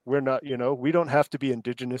we're not, we don't have to be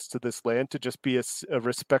indigenous to this land to just be a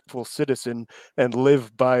respectful citizen and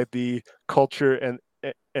live by the culture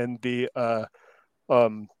and the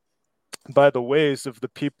by the ways of the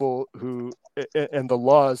people who and the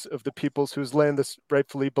laws of the peoples whose land this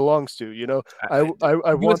rightfully belongs to. I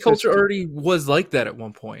want culture already was like that at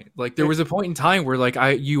one point. Like there was a point in time where like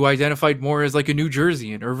you identified more as like a New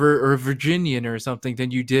Jerseyan or a Virginian or something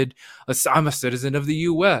than you did I'm a citizen of the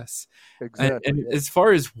U.S. Exactly. And as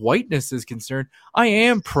far as whiteness is concerned, I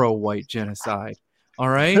am pro-white genocide. All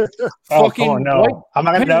right. Fucking no. White, I'm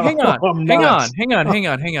not gonna.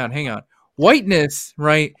 Hang on. Whiteness,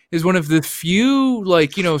 right, is one of the few,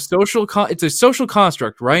 like, social it's a social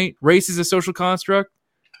construct, right? Race is a social construct.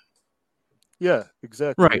 Yeah,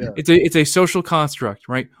 exactly. Right. Yeah. It's a social construct,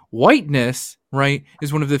 right? Whiteness, right,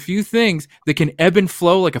 is one of the few things that can ebb and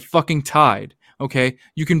flow like a fucking tide. Okay?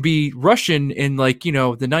 You can be Russian in like, the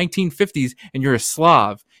 1950s and you're a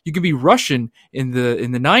Slav. You can be Russian in the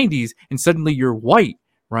 90s and suddenly you're white.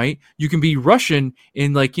 right? You can be Russian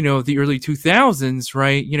in like, the early 2000s,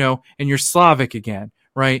 right? And you're Slavic again,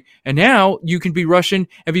 right? And now you can be Russian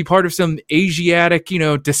and be part of some Asiatic,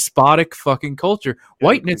 despotic fucking culture.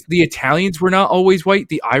 Whiteness, the Italians were not always white.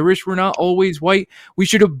 The Irish were not always white. We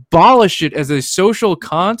should abolish it as a social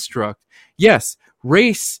construct. Yes,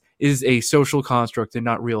 race is a social construct and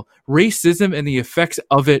not real. Racism and the effects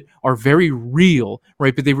of it are very real,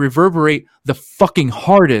 right? But they reverberate the fucking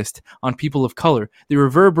hardest on people of color. They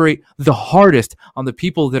reverberate the hardest on the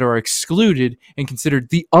people that are excluded and considered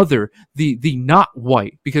the other, the not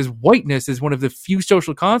white, because whiteness is one of the few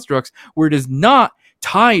social constructs where it is not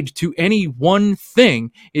tied to any one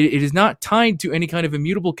thing. It is not tied to any kind of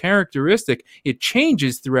immutable characteristic. It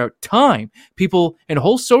changes throughout time. People and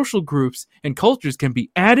whole social groups and cultures can be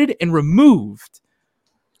added and removed.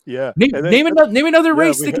 Yeah. Name another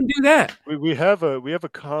race that can do that. We have a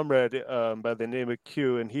comrade by the name of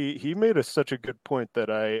Q, and he made such a good point that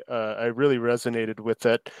I really resonated with,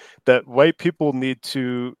 that white people need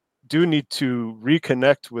to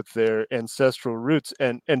reconnect with their ancestral roots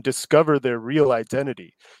and discover their real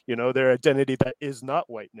identity, their identity that is not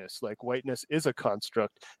whiteness. Like, whiteness is a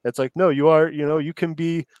construct. It's like, no, you can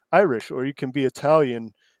be Irish or you can be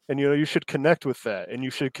Italian, and you should connect with that, and you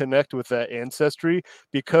should connect with that ancestry,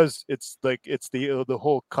 because it's the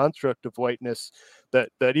whole construct of whiteness that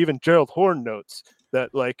even Gerald Horne notes, that,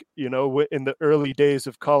 like, in the early days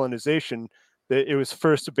of colonization, that it was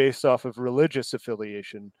first based off of religious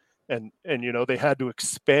affiliation. And they had to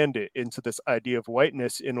expand it into this idea of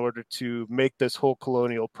whiteness in order to make this whole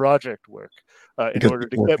colonial project work, in order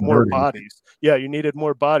to get more bodies. Yeah, you needed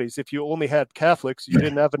more bodies. If you only had Catholics, you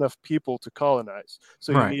didn't have enough people to colonize.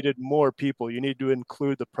 So you needed more people. You need to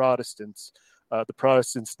include the Protestants. The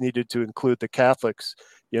Protestants needed to include the Catholics.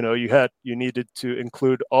 You needed to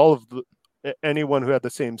include all of anyone who had the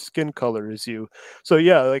same skin color as you. So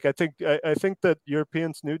yeah, like I think that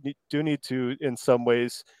Europeans do need to, in some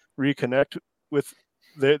ways, reconnect with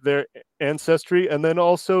their ancestry, and then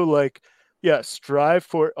also, like, strive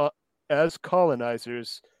for, as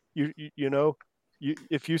colonizers,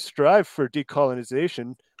 if you strive for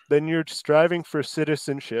decolonization, then you're striving for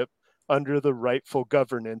citizenship under the rightful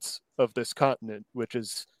governance of this continent, which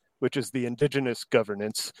is the indigenous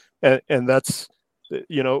governance. And that's,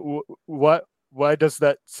 why does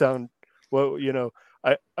that sound, well,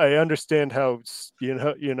 I understand how,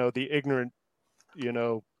 the ignorant,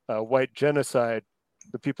 white genocide,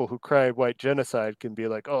 the people who cry white genocide can be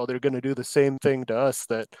like, oh, they're going to do the same thing to us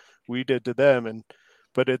that we did to them,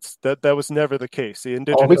 but it's that was never the case. The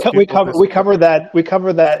indigenous we covered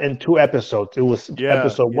that in 2 episodes. It was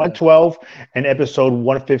episode 112 and episode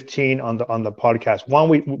 115 on the podcast. One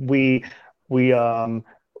we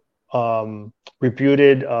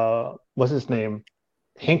refuted what's his name,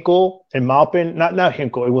 Hinkle and Maupin, not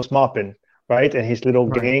Hinkle, it was Maupin, right, and his little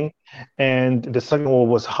gang. And the second one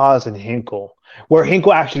was Haas and Hinkle, where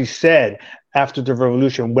Hinkle actually said, after the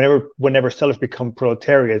revolution, whenever settlers become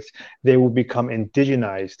proletariats, they will become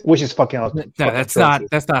indigenized, which is fucking awesome. No, that's not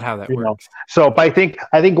how that works. So, but I think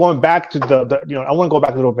going back to I want to go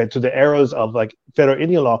back a little bit to the eras of, like, federal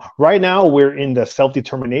Indian law. Right now, we're in the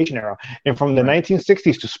self-determination era, and from the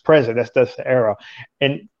 1960s to present, that's the era,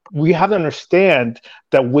 and we have to understand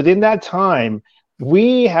that within that time,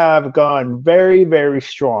 we have gone very, very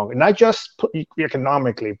strong, and not just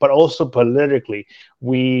economically, but also politically.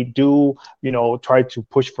 We do, try to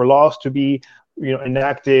push for laws to be,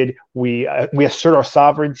 enacted. We assert our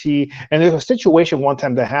sovereignty. And there's a situation one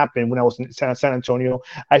time that happened when I was in San Antonio.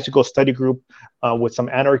 I used to go study group with some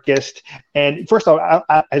anarchists. And first of all,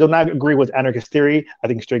 I do not agree with anarchist theory. I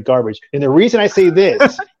think it's straight garbage. And the reason I say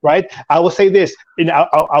this, right, I will say this, and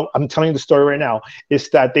I'm telling you the story right now, is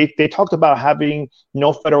that they talked about having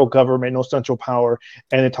no federal government, no central power,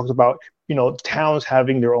 and they talked about, towns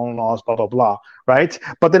having their own laws, blah, blah, blah, right?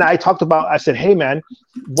 But then I said, hey, man,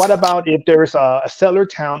 what about if there's a settler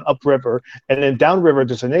town upriver, and then downriver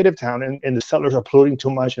there's a native town, and the settlers are polluting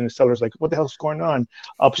too much, and the settlers like, what the hell's going on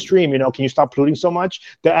upstream? Can you stop polluting so much?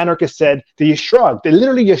 The anarchist said, they shrugged. They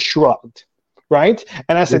literally just shrugged, right?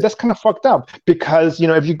 And I said, that's kind of fucked up, because,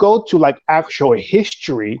 if you go to, like, actual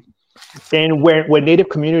history, and when Native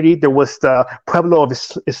community, there was the Pueblo of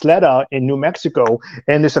Isleta in New Mexico,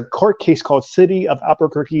 and there's a court case called City of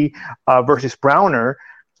Albuquerque versus Browner,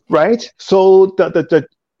 right? So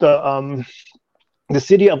the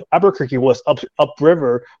city of Albuquerque was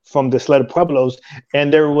upriver from the Isleta Pueblos,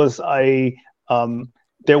 and there's a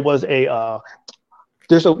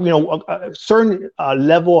certain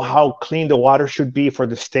level how clean the water should be for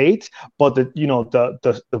the state, but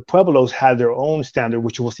the Pueblos had their own standard,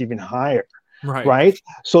 which was even higher, right?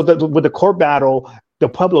 So with the court battle, the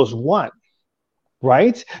Pueblos won.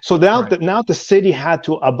 Right. So now, now the city had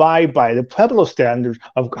to abide by the Pueblo standards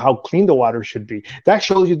of how clean the water should be. That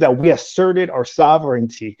shows you that we asserted our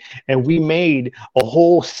sovereignty, and we made a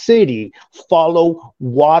whole city follow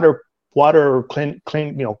water clean,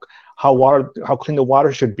 how clean the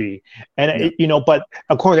water should be. And but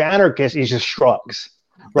according to anarchists, it just shrugs.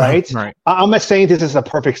 Right. Right. I'm not saying this is a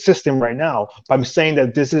perfect system right now, but I'm saying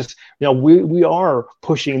that this is, we are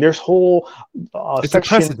pushing. There's whole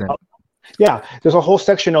section. There's a whole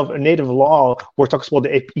section of native law where it talks about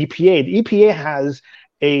the EPA. The EPA has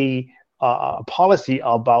a policy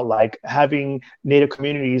about like having native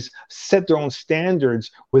communities set their own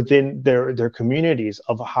standards within their communities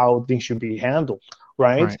of how things should be handled,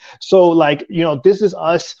 right? So like, this is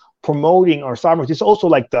us promoting our sovereignty. It's also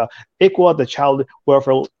like the ICWA, the Child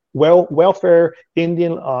Welfare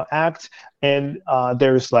Indian Act, and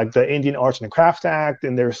there's like the Indian Arts and Crafts Act,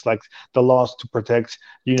 and there's like the laws to protect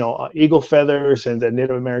eagle feathers and the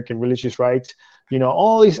Native American religious rights.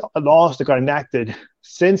 All these laws that got enacted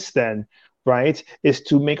since then, right, is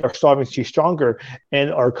to make our sovereignty stronger,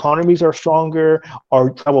 and our economies are stronger, our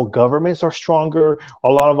tribal governments are stronger. A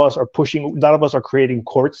lot of us are creating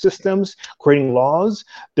court systems, creating laws.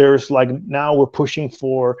 There's like, now we're pushing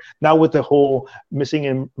for, now with the whole missing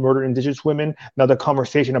and murdered Indigenous women, now the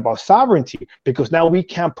conversation about sovereignty, because now we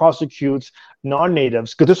can't prosecute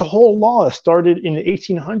non-natives, because there's a whole law that started in the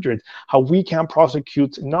 1800s, how we can't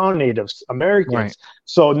prosecute non-natives, Americans.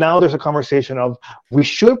 So now there's a conversation of we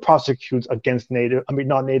should prosecute against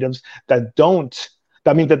non-natives that don't.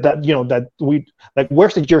 I mean that we like.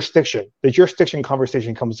 Where's the jurisdiction? The jurisdiction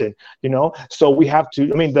conversation comes in. So we have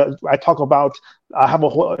to. I mean, I have a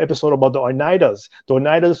whole episode about the Oneidas. The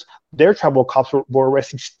Oneidas, their tribal cops were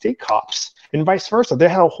arresting state cops, and vice versa. They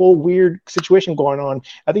had a whole weird situation going on.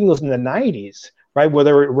 I think it was in the 90s, right, where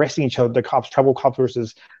they were arresting each other, the cops, tribal cops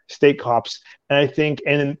versus state cops. And I think,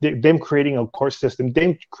 and them creating a court system,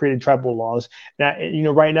 them creating tribal laws.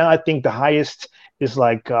 And right now, I think the highest is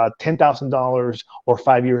like $10,000 or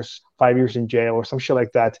 5 years in jail or some shit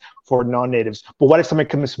like that for non-natives. But what if somebody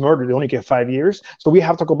commits murder? They only get 5 years. So we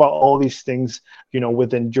have to talk about all these things,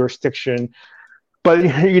 within jurisdiction. But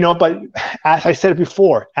but as I said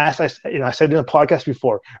before, I said in the podcast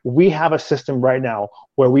before, we have a system right now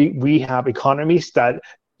where we have economies that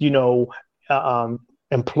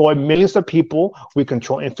employ millions of people. We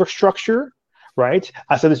control infrastructure, right?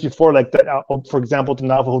 I said this before, like that. For example, the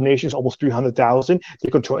Navajo Nation is almost 300,000. They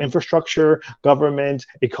control infrastructure, government,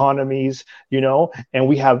 economies, and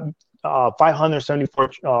we have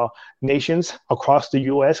 574 nations across the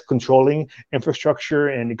U.S. controlling infrastructure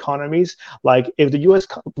and economies. Like, if the U.S.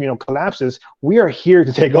 collapses, we are here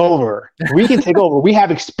to take over. We can take over. We have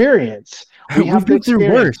experience. We've been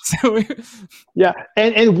through worse.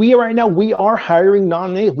 And we right now we are hiring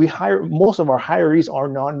non-native. Most of our hirees are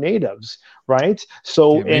non-natives, right?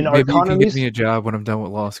 So our economies. You can get me a job when I'm done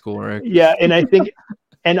with law school, right? Yeah, and I think.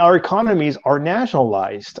 And our economies are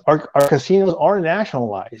nationalized. Our casinos are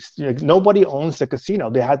nationalized. Nobody owns the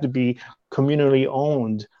casino. They have to be communally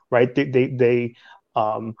owned, right? I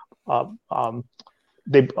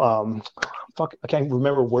can't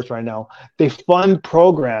remember words right now. They fund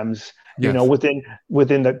programs, within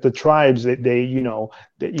the tribes that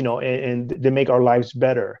and they make our lives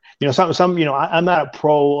better. I'm not a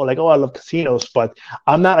pro, like, I love casinos, but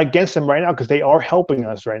I'm not against them right now because they are helping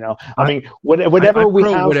us right now. I mean,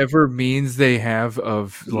 whatever means they have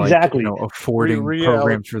of affording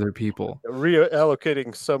programs for their people,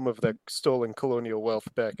 reallocating some of that stolen colonial wealth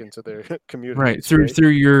back into their community, right? Through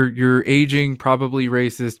your aging, probably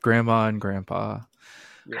racist grandma and grandpa.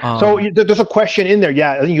 So there's a question in there.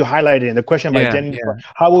 Yeah, I think you highlighted it. The question about identity. Yeah.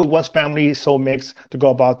 How would one's family so mixed to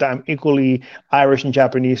go about that? I'm equally Irish and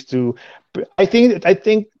Japanese too. I think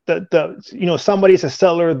that somebody's a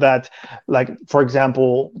seller that, like, for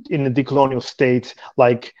example, in the decolonial state,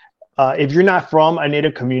 like, if you're not from a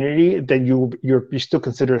native community, then you're still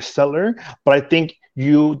considered a seller. But I think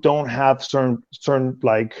you don't have certain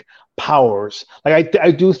like powers. Like,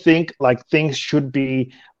 I do think like things should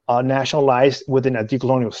be nationalized within a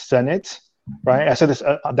decolonial Senate, right? I said this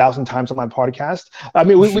 1,000 times on my podcast. I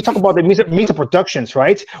mean, we talk about the means of productions,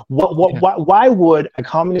 right? Why would a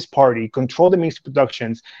communist party control the means of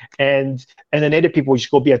productions and the native people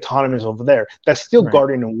should go be autonomous over there? That's still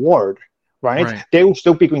Guardian Award, right? They will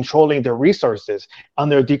still be controlling their resources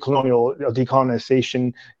under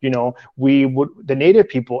decolonization. The native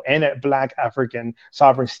people and Black African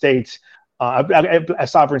sovereign states. A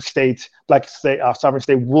sovereign state, like say a sovereign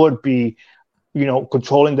state, would be,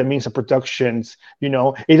 controlling the means of productions.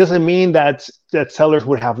 It doesn't mean that sellers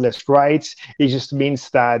would have less rights. It just means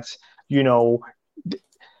that,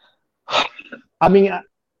 I mean,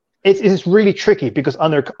 it's really tricky because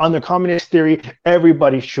under communist theory,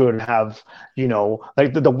 everybody should have,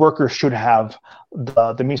 like the workers should have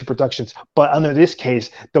the means of productions. But under this case,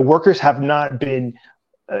 the workers have not been,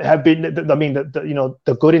 I mean,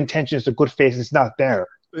 the good intentions, the good faith is not there.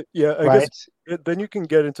 Yeah, I right? guess then you can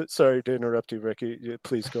get into. Sorry to interrupt you, Ricky.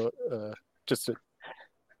 Please go.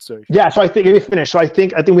 Sorry. Yeah, so I think let me finish. So I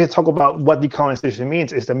think we have to talk about what decolonization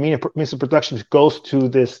means. Is the means of production goes to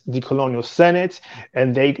this decolonial Senate,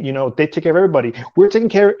 and they take care of everybody. We're taking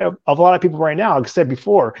care of a lot of people right now. Like I said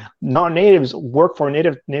before, non-natives work for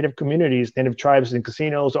native communities, native tribes in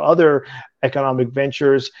casinos or other economic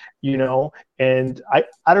ventures, and I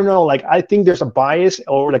don't know, like I think there's a bias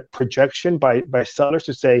or like projection by settlers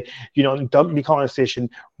to say, in decolonization,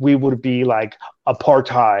 we would be like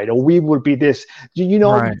apartheid or we would be this, in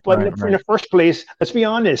the first place, let's be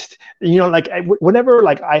honest, whenever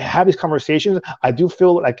like I have these conversations, I do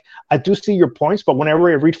feel like I do see your points, but whenever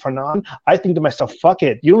I read Fanon, I think to myself, fuck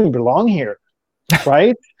it, you don't even belong here.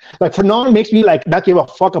 Right? Like Fanon makes me like not give a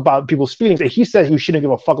fuck about people's feelings. And he says you shouldn't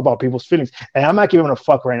give a fuck about people's feelings. And I'm not giving a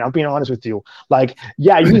fuck right now. I'm being honest with you. Like,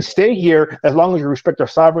 yeah, you can stay here as long as you respect our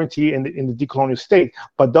sovereignty in the decolonial state.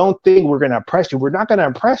 But don't think we're gonna oppress you. We're not gonna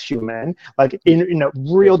oppress you, man. Like in a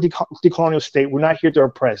real decolonial state, we're not here to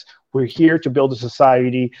oppress. We're here to build a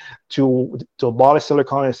society to abolish settler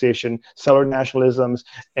colonization, settler nationalisms,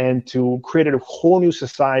 and to create a whole new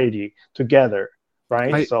society together.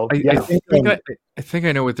 Right. I think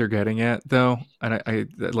I know what they're getting at, though, and I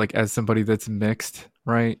like as somebody that's mixed,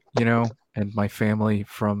 right? And my family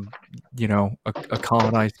from a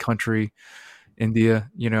colonized country, India,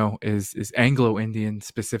 is Anglo-Indian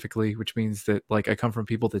specifically, which means that like I come from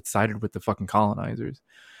people that sided with the fucking colonizers.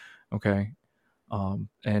 Okay.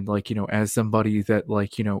 And like as somebody that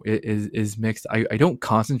like is mixed, I don't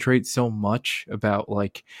concentrate so much about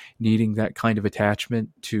like needing that kind of attachment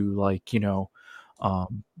to like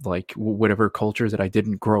like whatever culture that I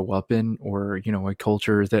didn't grow up in, or a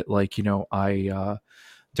culture that like I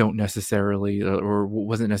don't necessarily or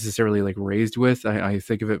wasn't necessarily like raised with. I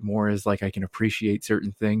think of it more as like I can appreciate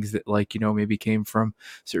certain things that like maybe came from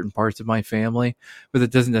certain parts of my family, but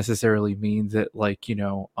that doesn't necessarily mean that like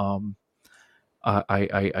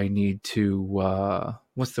I need to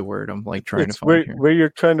what's the word I'm like trying to find here? Where you're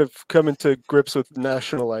trying to come into grips with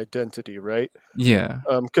national identity, right? Yeah.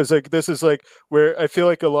 Because like this is like where I feel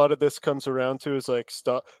like a lot of this comes around to is like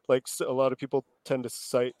a lot of people tend to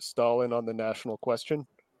cite Stalin on the national question,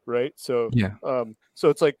 right? So yeah. So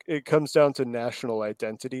it's like it comes down to national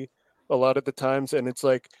identity a lot of the times, and it's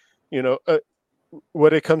like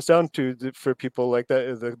what it comes down to for people like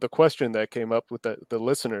that, the question that came up with the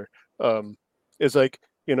listener is like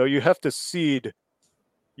you have to cede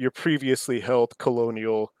your previously held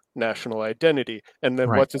colonial national identity, and then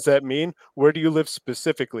what does that mean? Where do you live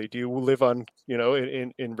specifically? Do you live on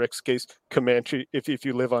in Rick's case Comanche? If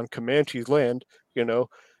you live on Comanche land,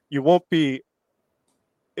 you won't be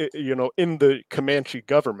in the Comanche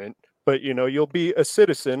government, but you'll be a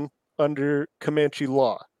citizen under Comanche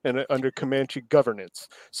law and under Comanche governance.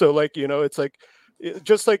 So like it's like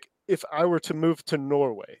just like if I were to move to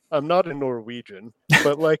Norway, I'm not a Norwegian,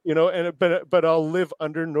 but like but I'll live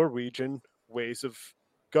under Norwegian ways of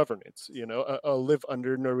governance. I'll live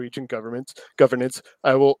under Norwegian governance.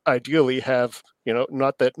 I will ideally have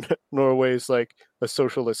not that Norway is like a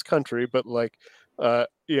socialist country, but like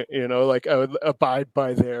like I would abide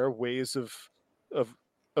by their ways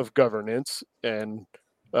of governance, and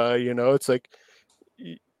it's like.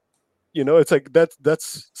 It's like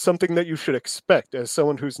that's something that you should expect as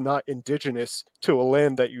someone who's not indigenous to a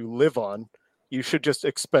land that you live on. You should just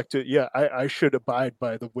expect it. Yeah, I should abide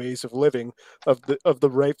by the ways of living of the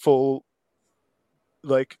rightful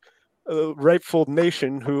rightful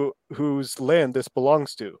nation whose land this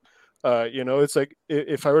belongs to. It's like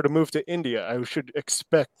if I were to move to India, I should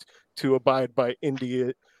expect to abide by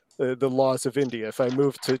India, the laws of India. If I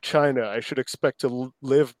move to China, I should expect to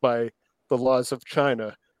live by the laws of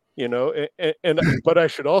China. But I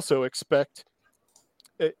should also expect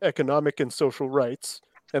economic and social rights,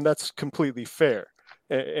 and that's completely fair.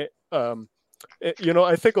 I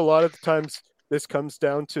think a lot of the times this comes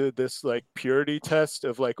down to this like purity test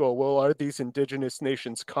of like, oh, well, are these indigenous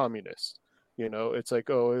nations communist? It's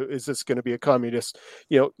like, oh, is this going to be a communist?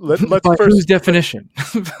 Let's by first whose definition?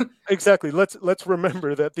 Exactly. Let's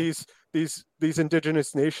remember that these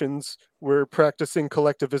indigenous nations were practicing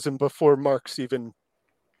collectivism before Marx even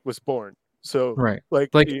was born. So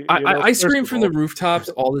I scream from the rooftops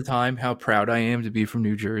all the time how proud I am to be from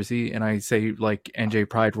New Jersey, and I say like NJ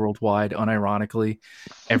Pride Worldwide unironically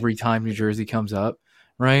every time New Jersey comes up,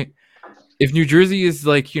 right? if New Jersey is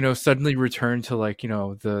like, suddenly returned to like,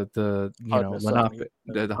 the Haudenosaunee. Lenape,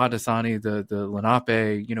 the Haudenosaunee, the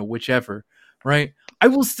Lenape, whichever, right? I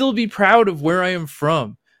will still be proud of where I am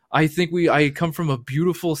from. I think I come from a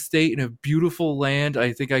beautiful state and a beautiful land.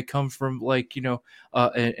 I think I come from like,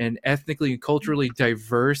 an ethnically and culturally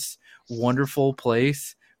diverse, wonderful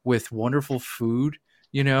place with wonderful food,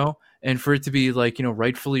 and for it to be like,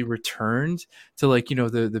 rightfully returned to like,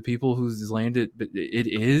 the people whose land it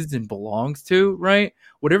is and belongs to, right?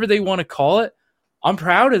 Whatever they want to call it. I'm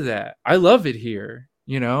proud of that. I love it here.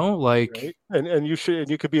 Like, right? And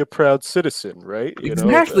you could be a proud citizen, right?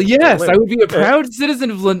 Exactly. Yes, I would be a proud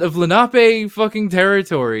citizen of Lenape fucking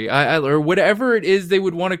territory. Or whatever it is they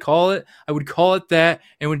would want to call it. I would call it that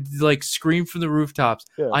and would like scream from the rooftops.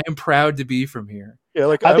 Yeah. I am proud to be from here. Yeah,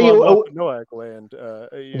 like I'm on Wampanoag land.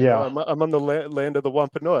 I'm on the land of the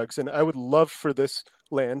Wampanoags, and I would love for this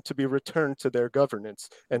land to be returned to their governance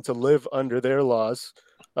and to live under their laws.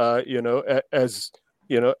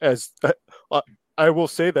 I will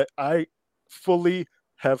say that I fully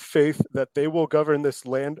have faith that they will govern this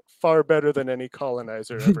land far better than any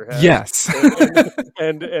colonizer ever has. Yes.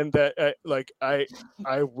 and that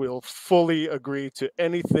I will fully agree to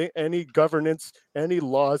anything, any governance, any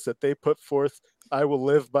laws that they put forth. I will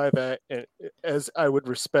live by that, as I would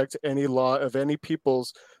respect any law of any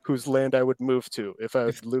peoples whose land I would move to. If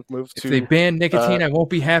they ban nicotine, I won't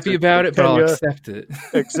be happy about it, but I'll accept it.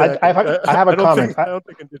 Exactly. I have a comment. I don't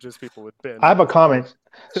think Indigenous people would ban. I have a comment.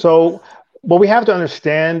 So what we have to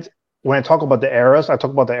understand when I talk about the eras, I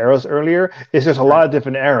talked about the eras earlier, is there's a lot of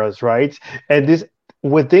different eras, right? And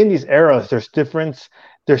within these eras, there's different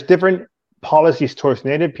policies towards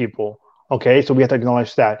Native people. Okay, so we have to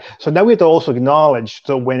acknowledge that. So now we have to also acknowledge.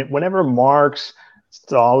 So whenever Marx,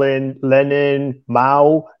 Stalin, Lenin,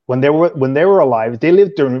 Mao, when they were alive, they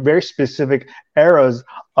lived during very specific eras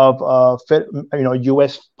of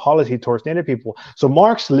U.S. policy towards Native people. So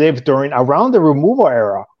Marx lived around the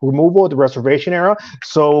the reservation era.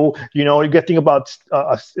 So you get to think about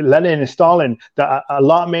Lenin and Stalin, the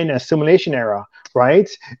allotment and assimilation era, right?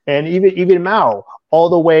 And even Mao, all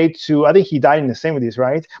the way to, I think he died in the 70s,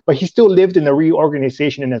 right? But he still lived in the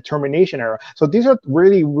reorganization and the termination era. So these are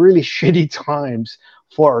really, really shitty times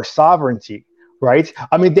for our sovereignty, right?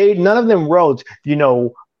 I mean, none of them wrote,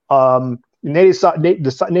 the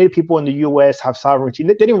Native people in the U.S. have sovereignty.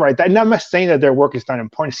 They didn't write that. And I'm not saying that their work is not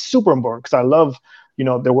important. It's super important because I love,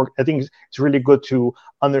 their work. I think it's really good to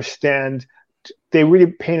understand. They really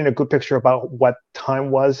painted a good picture about what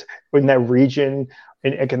time was in that region,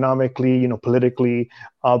 and economically, politically.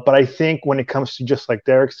 But I think when it comes to, just like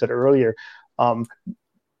Derek said earlier,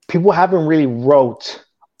 people haven't really wrote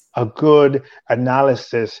a good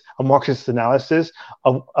analysis, a Marxist analysis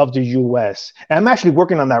of the U.S. And I'm actually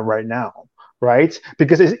working on that right now, right?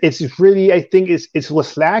 Because it's really, I think it's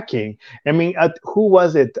what's lacking. I mean, who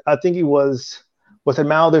was it? I think it was it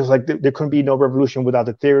Mao? There's like, there couldn't be no revolution without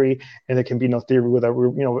the theory, and there can be no theory without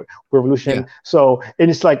revolution. Yeah. So,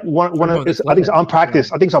 and it's like I think it's on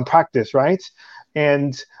practice. I think it's on practice, right?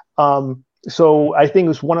 And so I think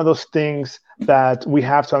it's one of those things that we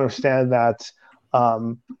have to understand that.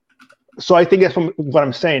 So I think that's what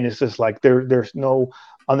I'm saying is just like there's no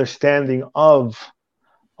understanding of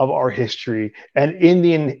our history, and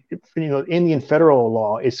Indian federal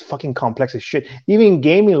law is fucking complex as shit. Even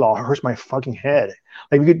gaming law hurts my fucking head.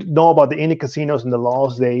 Like, you know about the Indian casinos and the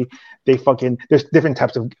laws, they fucking, there's different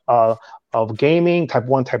types of gaming, type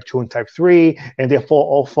 1, type 2, and type 3, and they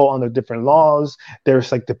all fall under different laws.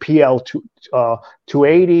 There's like the PL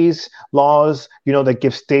 280s laws, that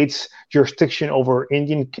give states jurisdiction over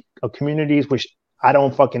Indian communities, which I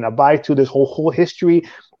don't fucking abide to. This whole history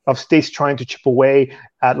of states trying to chip away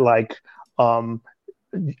at like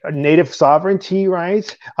native sovereignty,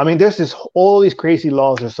 right? I mean, there's all these crazy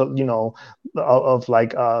laws. There's of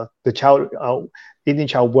like the Indian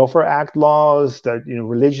Child Welfare Act laws, the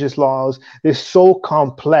religious laws. They're so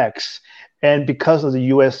complex, and because of the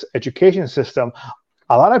U.S. education system,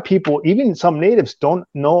 a lot of people, even some natives, don't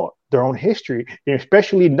know their own history,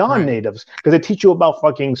 especially non-natives, because they teach you about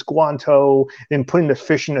fucking Squanto and putting the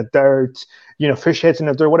fish in the dirt, fish heads in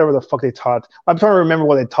the dirt, whatever the fuck they taught. I'm trying to remember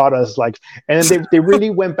what they taught us, like, and then they really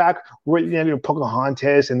went back,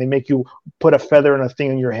 Pocahontas, and they make you put a feather and a thing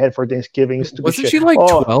on your head for Thanksgiving. Wasn't she like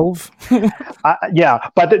 12? Yeah,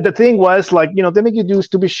 but the thing was, like, they make you do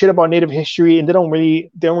stupid shit about Native history, and they don't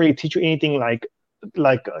really teach you anything like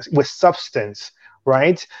with substance.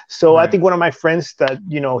 Right. So right. I think one of my friends that,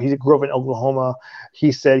 he grew up in Oklahoma,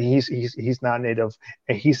 he said he's not Native.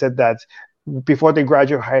 And he said that before they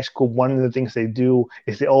graduate high school, one of the things they do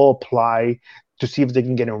is they all apply to see if they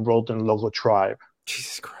can get enrolled in a local tribe.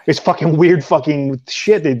 Jesus Christ. It's fucking weird fucking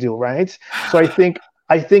shit they do, right? So I think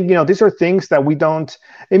these are things that we don't.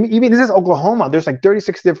 I mean, even this is Oklahoma. There's like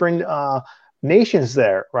 36 different nations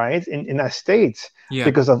there, right? In that state,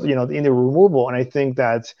 because of the Indian removal. And I think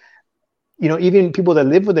that even people that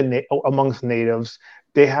live with amongst natives,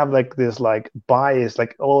 they have like this like bias,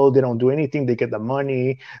 like, oh, they don't do anything, they get the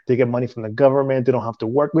money, they get money from the government, they don't have to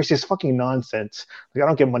work, which is fucking nonsense. Like, I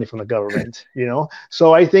don't get money from the government,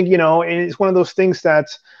 So I think it's one of those things that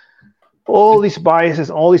all these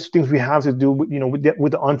biases, all these things we have to do, with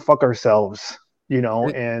the unfuck ourselves,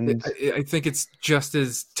 and I think it's just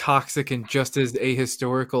as toxic and just as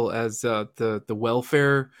ahistorical as the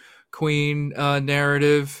welfare queen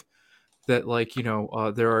narrative. That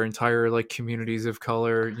there are entire like communities of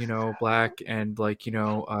color, Black and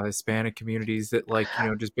Hispanic communities that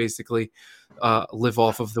just basically live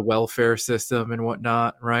off of the welfare system and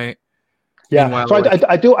whatnot, right? Yeah. Meanwhile, so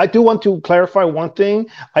I do want to clarify one thing.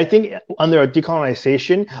 I think under a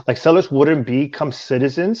decolonization, like settlers wouldn't become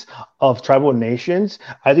citizens of tribal nations.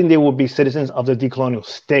 I think they would be citizens of the decolonial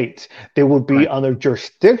state. They would be under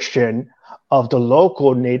jurisdiction of the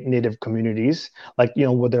local native communities, like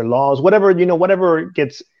with their laws, whatever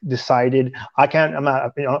gets decided. I can't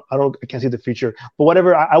see the future, but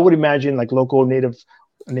whatever I would imagine, like local native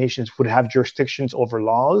nations would have jurisdictions over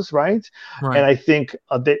laws, right? And I think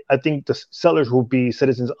the settlers will be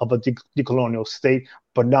citizens of a decolonial state,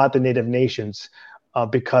 but not the native nations,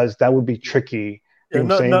 because that would be tricky. When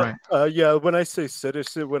I say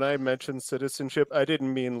citizen, when I mentioned citizenship, I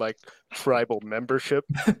didn't mean like tribal membership.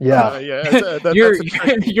 Yeah, you're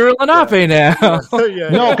Lenape now.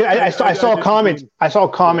 No, I saw comments. I saw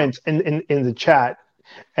comments in the chat.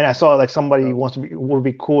 And I saw like somebody would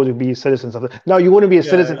be cool to be citizens of it. No, you wouldn't be a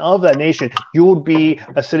citizen of that nation. You would be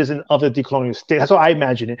a citizen of the decolonial state. That's how I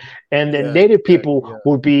imagine it. And then native people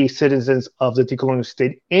would be citizens of the decolonial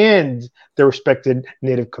state and their respected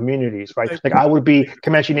native communities, right? Like I would be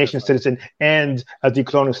Comanche Nation citizen and a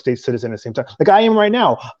decolonial state citizen at the same time. Like I am right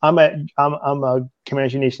now. I'm a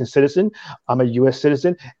Comanche Nation citizen. I'm a U.S.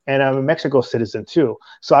 citizen, and I'm a Mexico citizen too.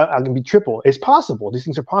 So I can be triple. It's possible. These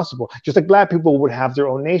things are possible. Just like Black people would have their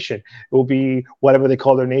own nation. It will be whatever they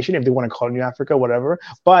call their nation, if they want to call it New Africa, whatever.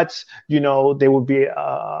 But they would be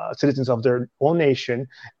citizens of their own nation,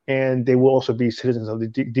 and they will also be citizens of the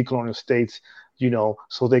decolonial states.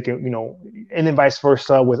 So they can, and then vice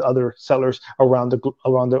versa with other settlers around the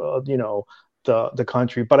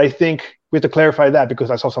country. But I think we have to clarify that, because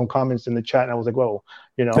I saw some comments in the chat and I was like, whoa,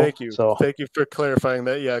 Thank you. So thank you for clarifying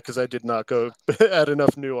that. Yeah, because I did not go add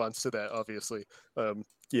enough nuance to that, obviously.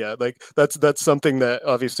 Like that's something that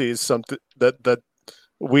obviously is something that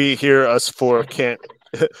we here, us four, can't.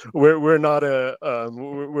 we're not a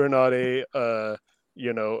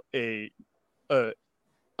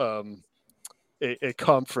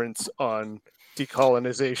conference on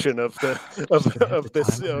decolonization of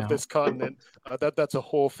this continent. That's a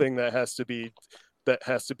whole thing that has to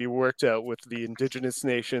be worked out with the indigenous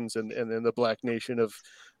nations and then the Black nation of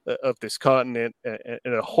this continent, and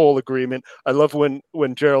a whole agreement. I love when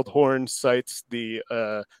Gerald Horne cites the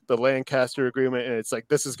Lancaster Agreement, and it's like,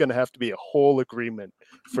 this is going to have to be a whole agreement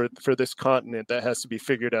for this continent that has to be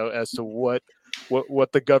figured out as to what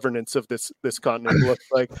the governance of this continent looks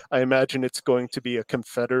like. I imagine it's going to be a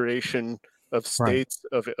confederation of states,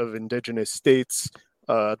 of indigenous states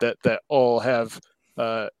that all have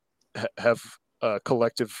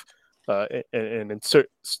collective and in to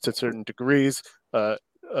certain degrees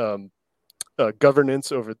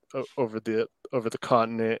governance over the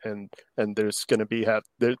continent, and there's going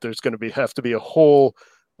to have to be a whole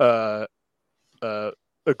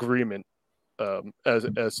agreement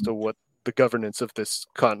as to what the governance of this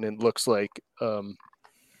continent looks like.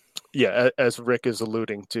 As Rick is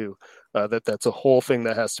alluding to, that's a whole thing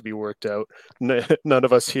that has to be worked out. None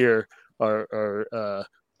of us here are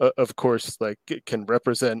of course, like, can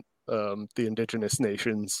represent the indigenous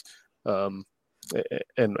nations and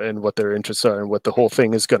what their interests are and what the whole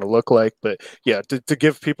thing is going to look like. But to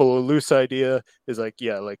give people a loose idea is like,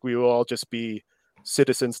 like we will all just be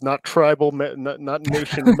citizens, not tribal, not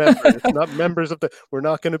nation members, not members of the. We're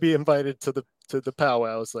not going to be invited to the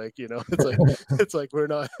powwows, like, it's like we're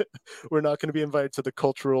not going to be invited to the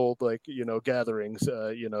cultural, like, gatherings.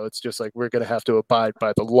 It's just like we're going to have to abide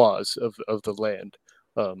by the laws of the land.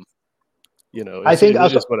 I think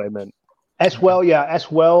that's just what I meant. As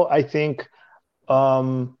well. I think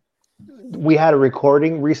we had a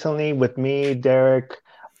recording recently with me, Derek,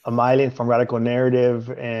 Mylin from Radical Narrative,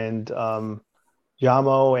 and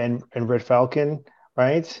Yamo and Red Falcon,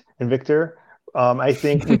 right? And Victor. I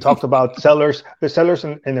think we talked about the settlers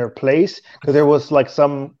in their place, because there was like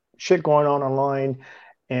some shit going on online,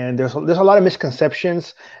 and there's a lot of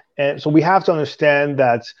misconceptions, and so we have to understand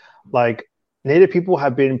that like Native people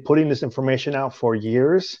have been putting this information out for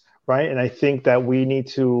years, right? And I think that we need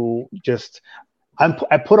to just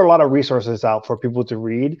I put a lot of resources out for people to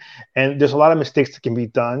read, and there's a lot of mistakes that can be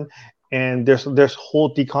done. And there's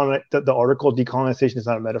whole the article decolonization is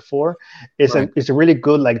not a metaphor. It's a really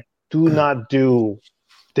good like do not do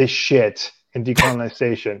this shit in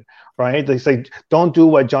decolonization, right? It's like don't do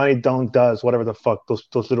what Johnny Don't does, whatever the fuck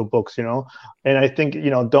those little books, you know. And I think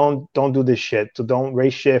don't do this shit. So don't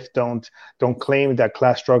race shift. Don't claim that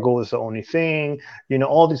class struggle is the only thing.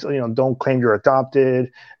 All these don't claim you're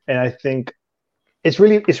adopted. And I think it's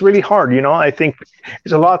really hard. I think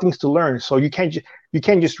there's a lot of things to learn. So you can't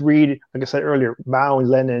just read, like I said earlier, Mao and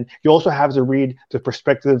Lenin. You also have to read the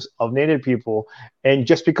perspectives of Native people. And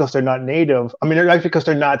just because they're not Native, just because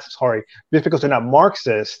they're not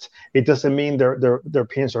Marxist, it doesn't mean their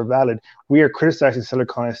opinions are valid. We are criticizing settler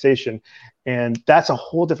colonization, and that's a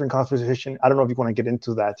whole different conversation. I don't know if you want to get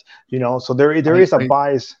into that. So there is a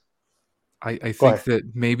bias. I think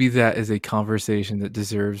that maybe that is a conversation that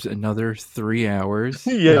deserves another 3 hours.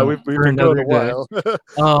 Yeah, we've been going a while.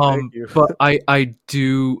 But I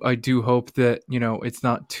do hope that it's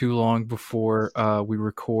not too long before we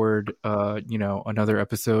record another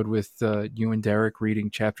episode with you and Derek reading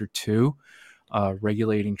chapter 2,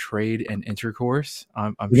 regulating trade and intercourse.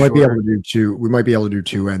 We might be able to do 2. We might be able to do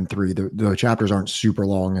 2 and 3. The chapters aren't super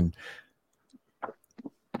long, and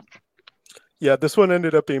yeah, this one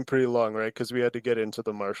ended up being pretty long, right? Because we had to get into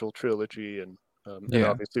the Marshal Trilogy, and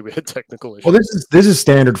obviously we had technical issues. Well, this is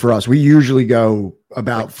standard for us. We usually go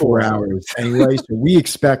about like 4 hours anyway, so we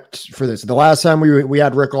expect for this. The last time we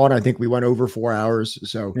had Rick on, I think we went over 4 hours.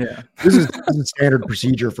 So yeah, this is standard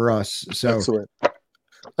procedure for us. So excellent.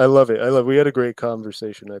 I love it. We had a great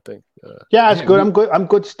conversation, I think. It's good. I'm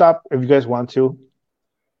good. Stop if you guys want to.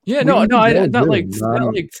 Yeah, not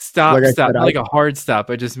stop, not like a hard stop.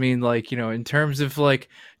 I just mean like, in terms of like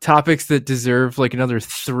topics that deserve like another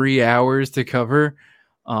 3 hours to cover.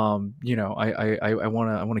 I want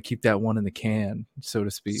to keep that one in the can, so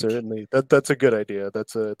to speak. Certainly, that's a good idea.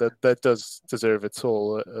 That does deserve its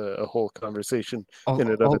a whole conversation in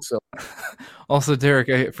and of itself. Also,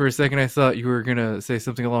 Derek, for a second I thought you were gonna say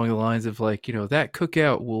something along the lines of like, that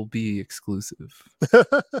cookout will be exclusive. So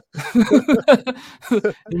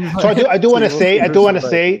I do want to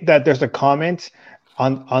say that there's a comment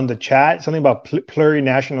on the chat, something about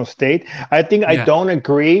plurinational state. I think I don't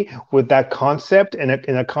agree with that concept, in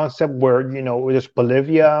a concept where there's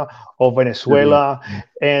Bolivia or Venezuela,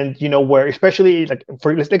 and where especially like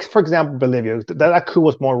for example Bolivia, that coup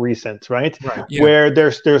was more recent, right? Where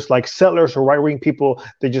there's like settlers or right-wing people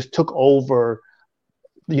that just took over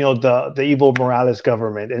the evil Morales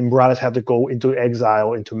government, and Morales had to go into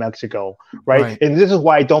exile into Mexico, right? And this is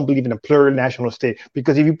why I don't believe in a plurinational state,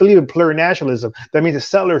 because if you believe in plurinationalism, that means the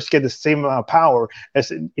settlers get the same amount of power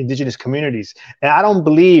as indigenous communities. And I don't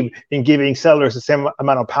believe in giving settlers the same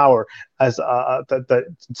amount of power as the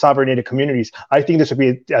sovereign native communities. I think there should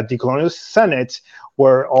be a decolonial Senate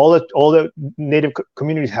where all the native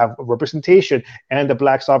communities have representation, and the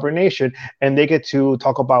Black sovereign nation, and they get to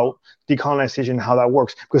talk about decolonization and how that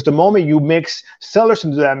works. Because the moment you mix settlers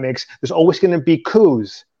into that mix, there's always going to be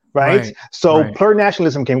coups, right? So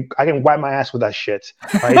plurinationalism I can wipe my ass with that shit,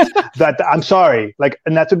 right? I'm sorry, like,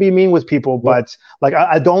 and not to be mean with people, but like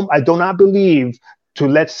I do not believe to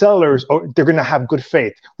let settlers, or they're going to have good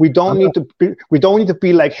faith. We don't need to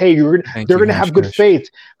be like, hey, they're going to have good faith.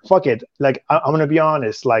 Fuck it. Like, I'm going to be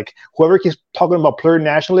honest. Like, whoever keeps talking about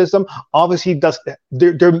plurinationalism, obviously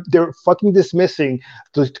they're fucking dismissing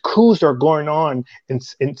the coups that are going on in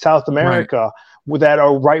South America. That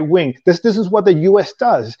are right wing. This is what the U.S.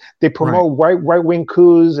 does. They promote right wing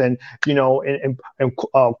coups and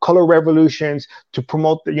color revolutions to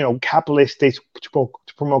promote capitalist states, to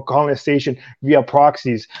promote colonization via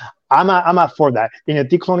proxies. I'm not for that. In a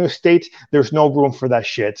decolonial state, there's no room for that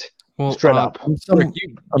shit. Well, straight up. Rick,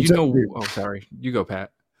 sorry. You go,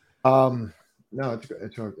 Pat. No,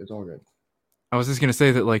 it's all good. I was just going to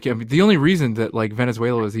say that, like, the only reason that, like,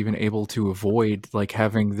 Venezuela was even able to avoid, like,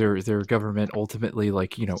 having their government ultimately,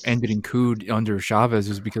 like, ended in coup under Chavez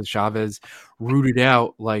was because Chavez rooted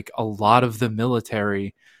out, like, a lot of the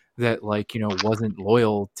military that, like, wasn't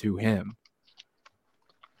loyal to him.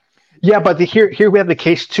 Yeah, but here we have the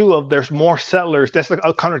case too of there's more settlers. That's like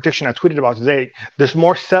a contradiction I tweeted about today. There's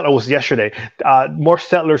more settlers yesterday. More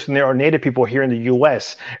settlers than there are native people here in the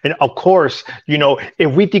U.S. And of course,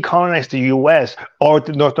 if we decolonize the U.S. or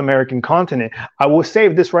the North American continent, I will say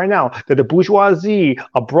this right now, that the bourgeoisie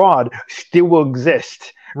abroad still will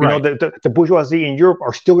exist. You know, Right. the bourgeoisie in Europe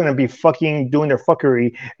are still going to be fucking doing their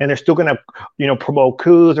fuckery, and they're still going to, you know, promote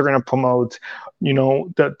coups. They're going to promote, you know,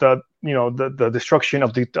 the destruction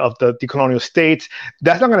of the decolonial states.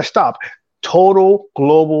 That's not going to stop. Total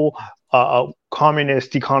global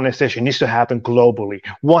communist decolonization needs to happen globally,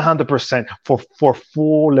 100% for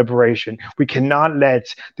full liberation. We cannot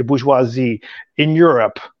let the bourgeoisie in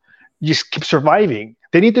Europe just keep surviving.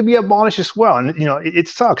 They need to be abolished as well. And, you know, it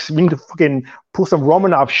sucks. We need to fucking pull some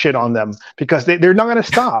Romanov shit on them because they're not going to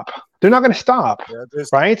stop. They're not going to stop. Yeah,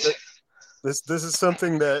 right? This is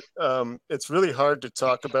something that it's really hard to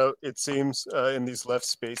talk about, it seems, in these left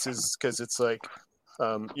spaces, because it's like,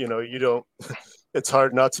 you know, you don't, it's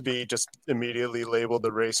hard not to be just immediately labeled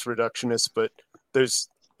a race reductionist, but there's,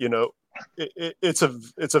 you know, it's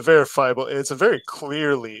a verifiable, it's a very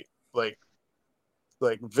clearly like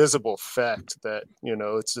visible fact that, you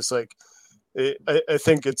know, it's just like, I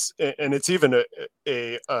think it's, and it's even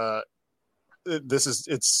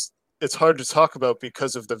it's hard to talk about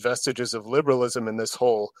because of the vestiges of liberalism and this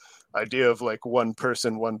whole idea of like one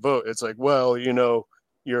person, one vote. It's like, well, you know,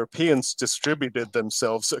 Europeans distributed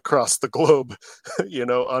themselves across the globe, you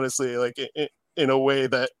know, honestly, like in a way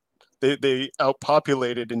that they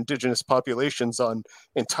outpopulated indigenous populations on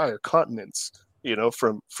entire continents, you know,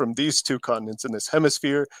 from these two continents in this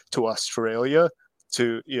hemisphere to Australia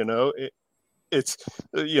to, you know, it's,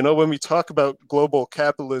 you know, when we talk about global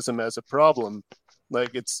capitalism as a problem,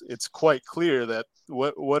 like it's quite clear that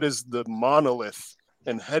what is the monolith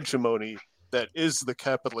and hegemony that is the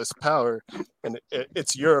capitalist power, and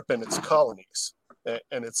it's Europe and its colonies,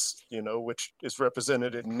 and it's, you know, which is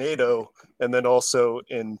represented in NATO, and then also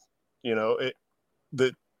in, you know,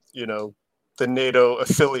 the NATO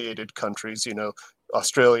affiliated countries. You know,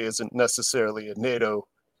 Australia isn't necessarily a NATO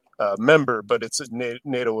member, but it's a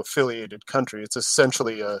NATO affiliated country. It's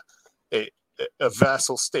essentially a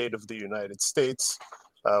vassal state of the United States,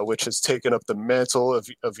 which has taken up the mantle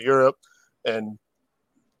of Europe. And,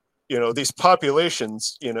 you know, these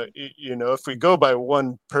populations, you know, if we go by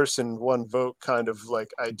one person, one vote kind of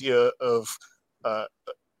like idea of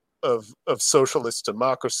socialist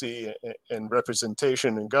democracy and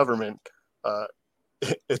representation in government,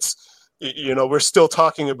 it's, you know, we're still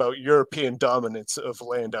talking about European dominance of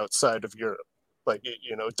land outside of Europe, like,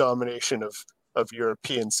 you know, domination of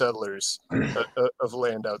European settlers of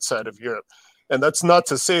land outside of Europe. And that's not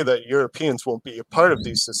to say that Europeans won't be a part of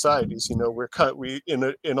these societies. You know, we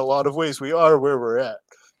in a lot of ways we are where we're at.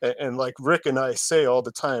 And like Rick and I say all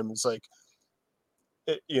the time, it's like,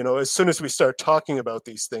 you know, as soon as we start talking about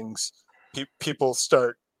these things, people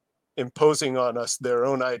start imposing on us their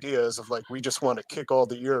own ideas of like, we just want to kick all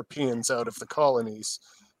the Europeans out of the colonies.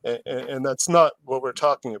 And that's not what we're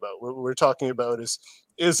talking about. What we're talking about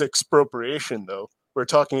is expropriation, though. We're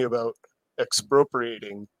talking about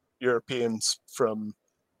expropriating Europeans from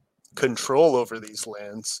control over these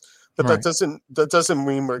lands, but Right. that doesn't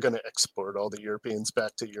mean we're going to export all the Europeans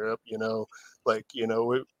back to Europe. You know, like, you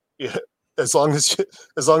know, as long as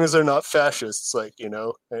they're not fascists, like, you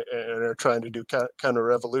know, and are trying to do counter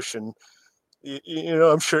revolution. You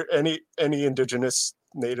know, I'm sure any indigenous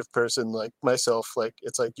native person like myself, like,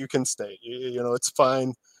 it's like, you can stay. You know, it's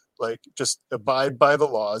fine. Like, just abide by the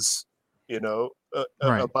laws. You know,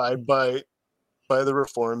 Right. abide by the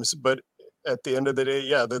reforms. But at the end of the day,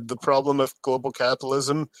 yeah, the problem of global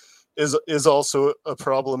capitalism is also a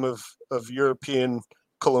problem of European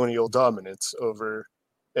colonial dominance over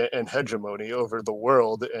and hegemony over the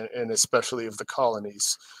world, and especially of the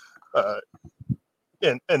colonies.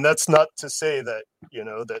 And that's not to say that, you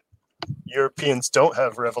know, that Europeans don't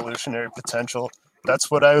have revolutionary potential.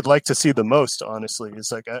 That's what I would like to see the most, honestly.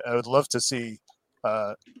 Is like, I would love to see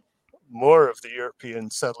more of the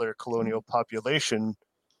European settler colonial population,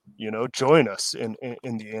 you know, join us in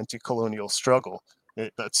the anti-colonial struggle.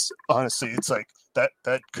 That's honestly, it's like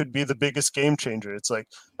that could be the biggest game changer. It's like,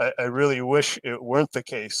 I really wish it weren't the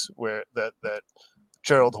case where that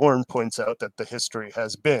Gerald Horne points out that the history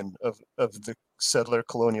has been of the settler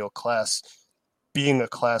colonial class being a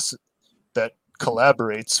class that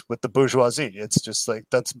collaborates with the bourgeoisie. It's just like,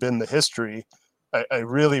 that's been the history. I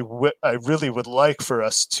really would like for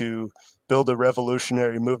us to build a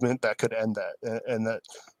revolutionary movement that could end that,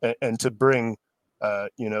 and to bring,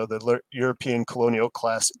 you know, the European colonial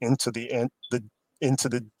class into the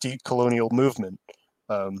decolonial movement.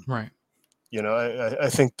 Right. You know, I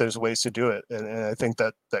think there's ways to do it, and I think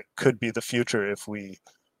that could be the future if we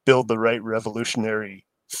build the right revolutionary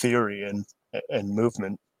theory and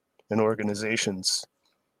movement and organizations.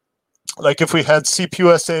 Like, if we had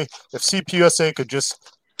CPUSA, if CPUSA could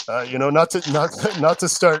just, you know, not to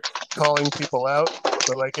start calling people out,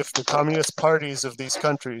 But like, if the communist parties of these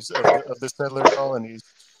countries, of the settler colonies,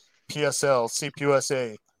 PSL,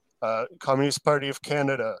 CPUSA, Communist Party of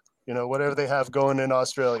Canada, whatever they have going in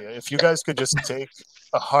Australia, if you guys could just take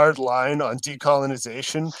a hard line on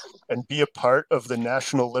decolonization and be a part of the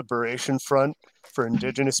National Liberation Front for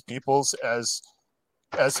Indigenous peoples, as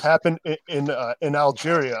happened in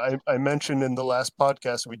Algeria. I mentioned in the last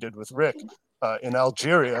podcast we did with Rick, in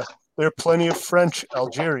Algeria, there are plenty of French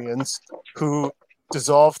Algerians who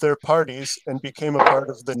dissolved their parties and became a part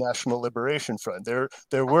of the National Liberation Front.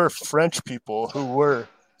 There were French people who were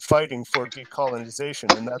fighting for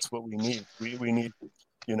decolonization, and that's what we need. We need,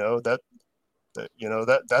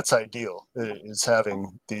 that's ideal, is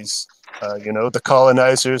having these, the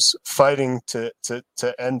colonizers fighting to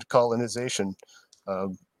end colonization,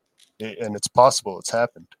 and it's possible. It's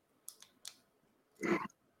happened.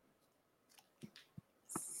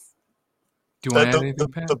 Do you want to add anything,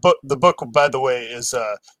 Pat? The book, by the way, is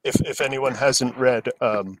if anyone hasn't read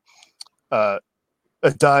A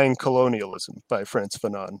Dying Colonialism by Frantz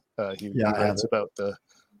Fanon. He writes about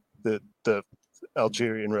the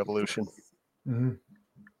Algerian Revolution. Mm-hmm.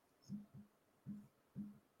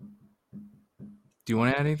 Do you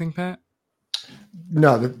want to add anything, Pat?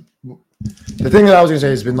 No, the thing that I was going to say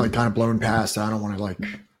has been like kind of blown past. I don't want to like.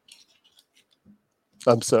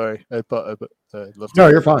 I'm sorry. I'd love to. No,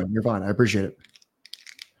 you're fine. You're fine. I appreciate it.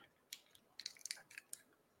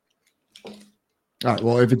 All right.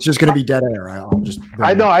 Well, if it's just going to be dead air, I'll just.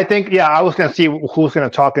 I know. I think, I was going to see who's going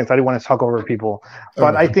to talk, and so I didn't want to talk over people.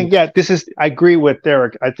 But I think, I agree with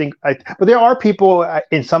Derek. But there are people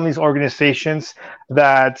in some of these organizations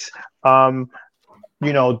that,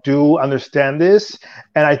 do understand this.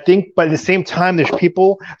 And I think, but at the same time, there's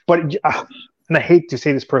people, and I hate to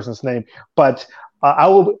say this person's name, but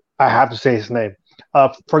I have to say his name.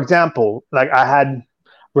 For example, like I had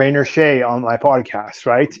Rainer Shea on my podcast,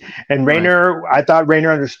 right? And Rainer, I thought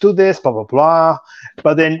Rainer understood this, blah, blah, blah.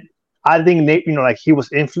 But then I think, he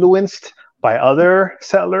was influenced by other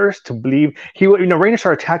settlers to believe Rainer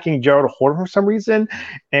started attacking Gerald Horton for some reason.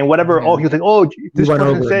 And whatever, he was like, this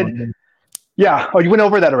person said, you went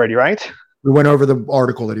over that already, right? We went over the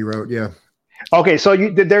article that he wrote, yeah. Okay, so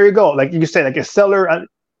there you go. Like you said, like a settler,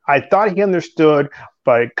 I thought he understood,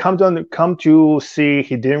 but come to see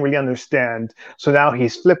he didn't really understand. So now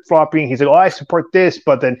he's flip-flopping. He's like, I support this,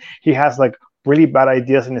 but then he has like really bad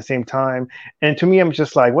ideas in the same time. And to me, I'm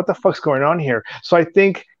just like, what the fuck's going on here? So I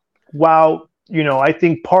think, I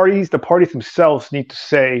think the parties themselves need to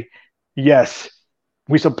say, yes,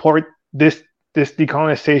 we support this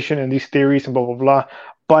decolonization and these theories and blah, blah, blah.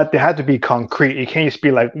 But they have to be concrete. You can't just be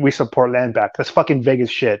like, we support land back. That's fucking Vegas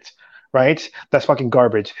shit. Right? That's fucking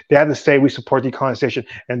garbage. They have to say we support decolonization,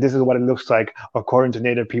 and this is what it looks like according to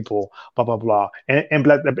Native people, blah blah blah, and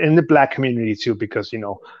in the Black community too, because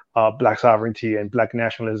Black sovereignty and Black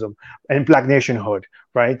nationalism and Black nationhood,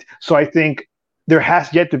 right? So I think there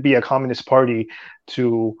has yet to be a communist party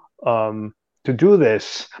to do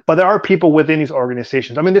this, but there are people within these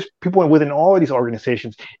organizations. I mean, there's people within all of these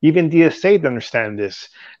organizations, even DSA, to understand this.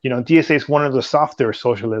 DSA is one of the softer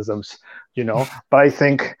socialisms. But I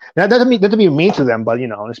think that doesn't mean mean to them, but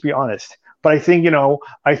let's be honest. But I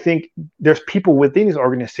think there's people within these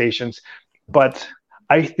organizations, but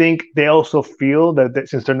I think they also feel that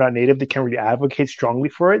since they're not Native, they can't really advocate strongly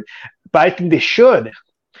for it. But I think they should.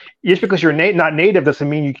 Just because you're not Native doesn't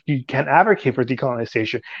mean you can't advocate for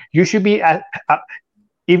decolonization. You should be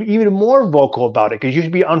even more vocal about it, because you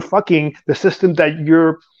should be unfucking the system that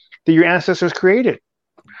your ancestors created.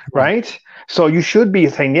 Right? So you should be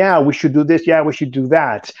saying, we should do this, we should do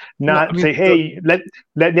that. Not say, hey, let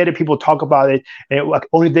Native people talk about it, and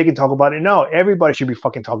only they can talk about it. No, everybody should be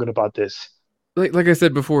fucking talking about this. Like I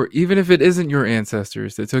said before, even if it isn't your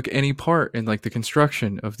ancestors that took any part in like the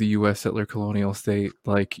construction of the U.S. settler colonial state,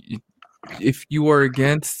 like if you are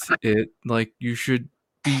against it, like you should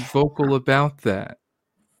be vocal about that.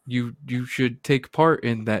 You should take part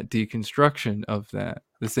in that deconstruction of that.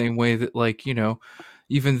 The same way that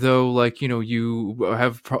even though you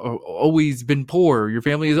have always been poor, your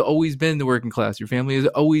family has always been the working class, your family has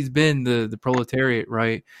always been the proletariat,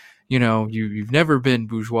 right? You've never been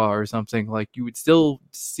bourgeois or something, like you would still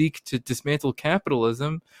seek to dismantle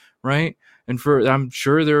capitalism, right? And I'm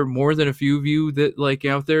sure there are more than a few of you that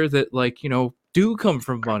out there that do come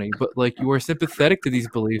from money, but you are sympathetic to these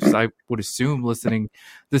beliefs. I would assume, listening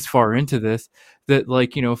this far into this, that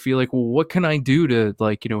feel like, well, what can I do to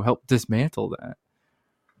help dismantle that?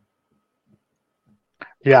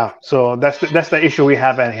 Yeah, so that's the issue we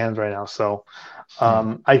have at hand right now. So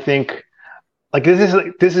I think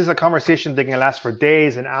this is a conversation that can last for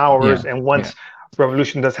days and hours. And once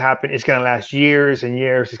revolution does happen, it's going to last years and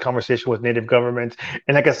years. This conversation with native governments,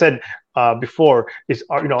 and like I said before, it's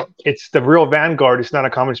the real vanguard. It's not a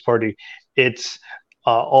communist party. It's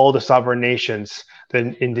all the sovereign nations,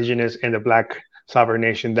 the indigenous and the black sovereign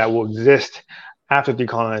nation that will exist after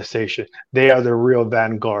decolonization. They are the real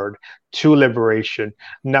vanguard to liberation,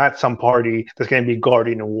 not some party that's going to be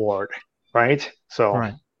guarding a ward, right? So,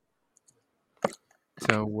 Right.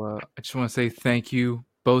 So I just want to say thank you,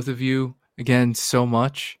 both of you, again so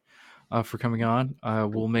much for coming on.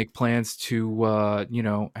 We'll make plans to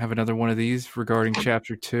have another one of these regarding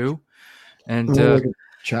Chapter 2, and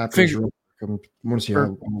chapters. I want to see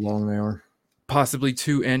how long they are. Possibly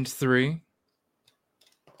 2 and 3.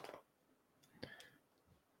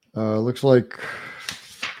 Looks like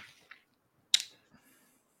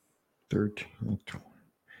 13.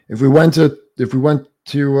 If we went to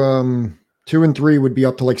 2 and 3 would be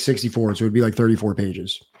up to like 64, so it would be like 34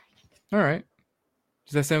 pages. All right.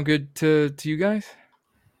 Does that sound good to you guys?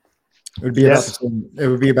 It would be about the same. It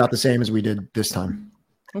would be about the same as we did this time.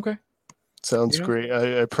 Okay. Sounds great.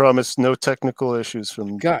 I promise no technical issues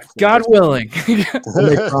from God willing. Don't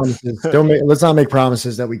make promises. Let's not make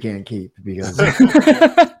promises that we can't keep, because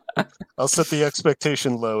I'll set the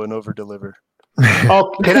expectation low and over deliver.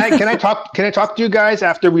 Oh, can I talk to you guys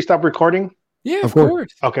after we stop recording? Yeah, of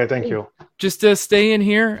course. Okay, thank you. Just stay in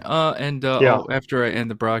here after I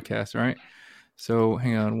end the broadcast, all right? So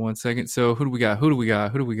hang on one second. So who do we got?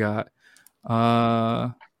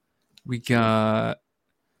 We got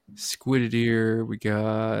Squiddideer. We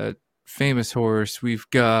got Famous Horse. We've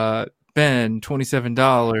got Ben,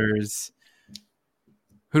 $27.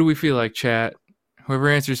 Who do we feel like, chat? Whoever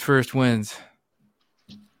answers first wins.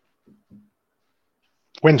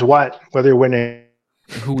 Wins what? Whether you're winning.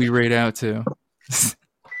 Who we rate out to.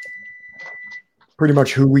 Pretty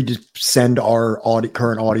much who we just send our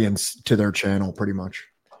current audience to their channel, pretty much.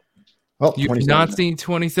 Oh, you've not seen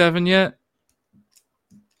 27 yet?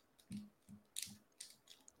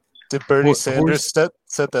 Did Bernie Sanders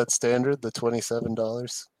set that standard, the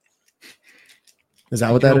 $27? Is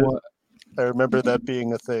that what that is? I remember that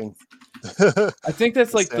being a thing. I think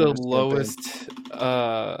that's like the lowest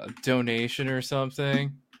donation or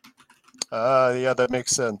something. Yeah, that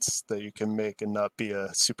makes sense that you can make and not be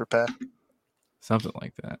a super PAC. Something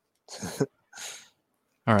like that.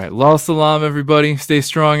 All right. Lal salam, everybody. Stay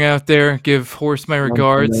strong out there. Give Horse my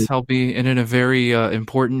regards. I'll be in a very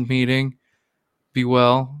important meeting. Be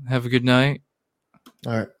well. Have a good night.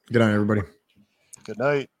 All right. Good night, everybody. Good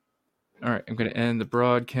night. All right. I'm going to end the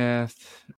broadcast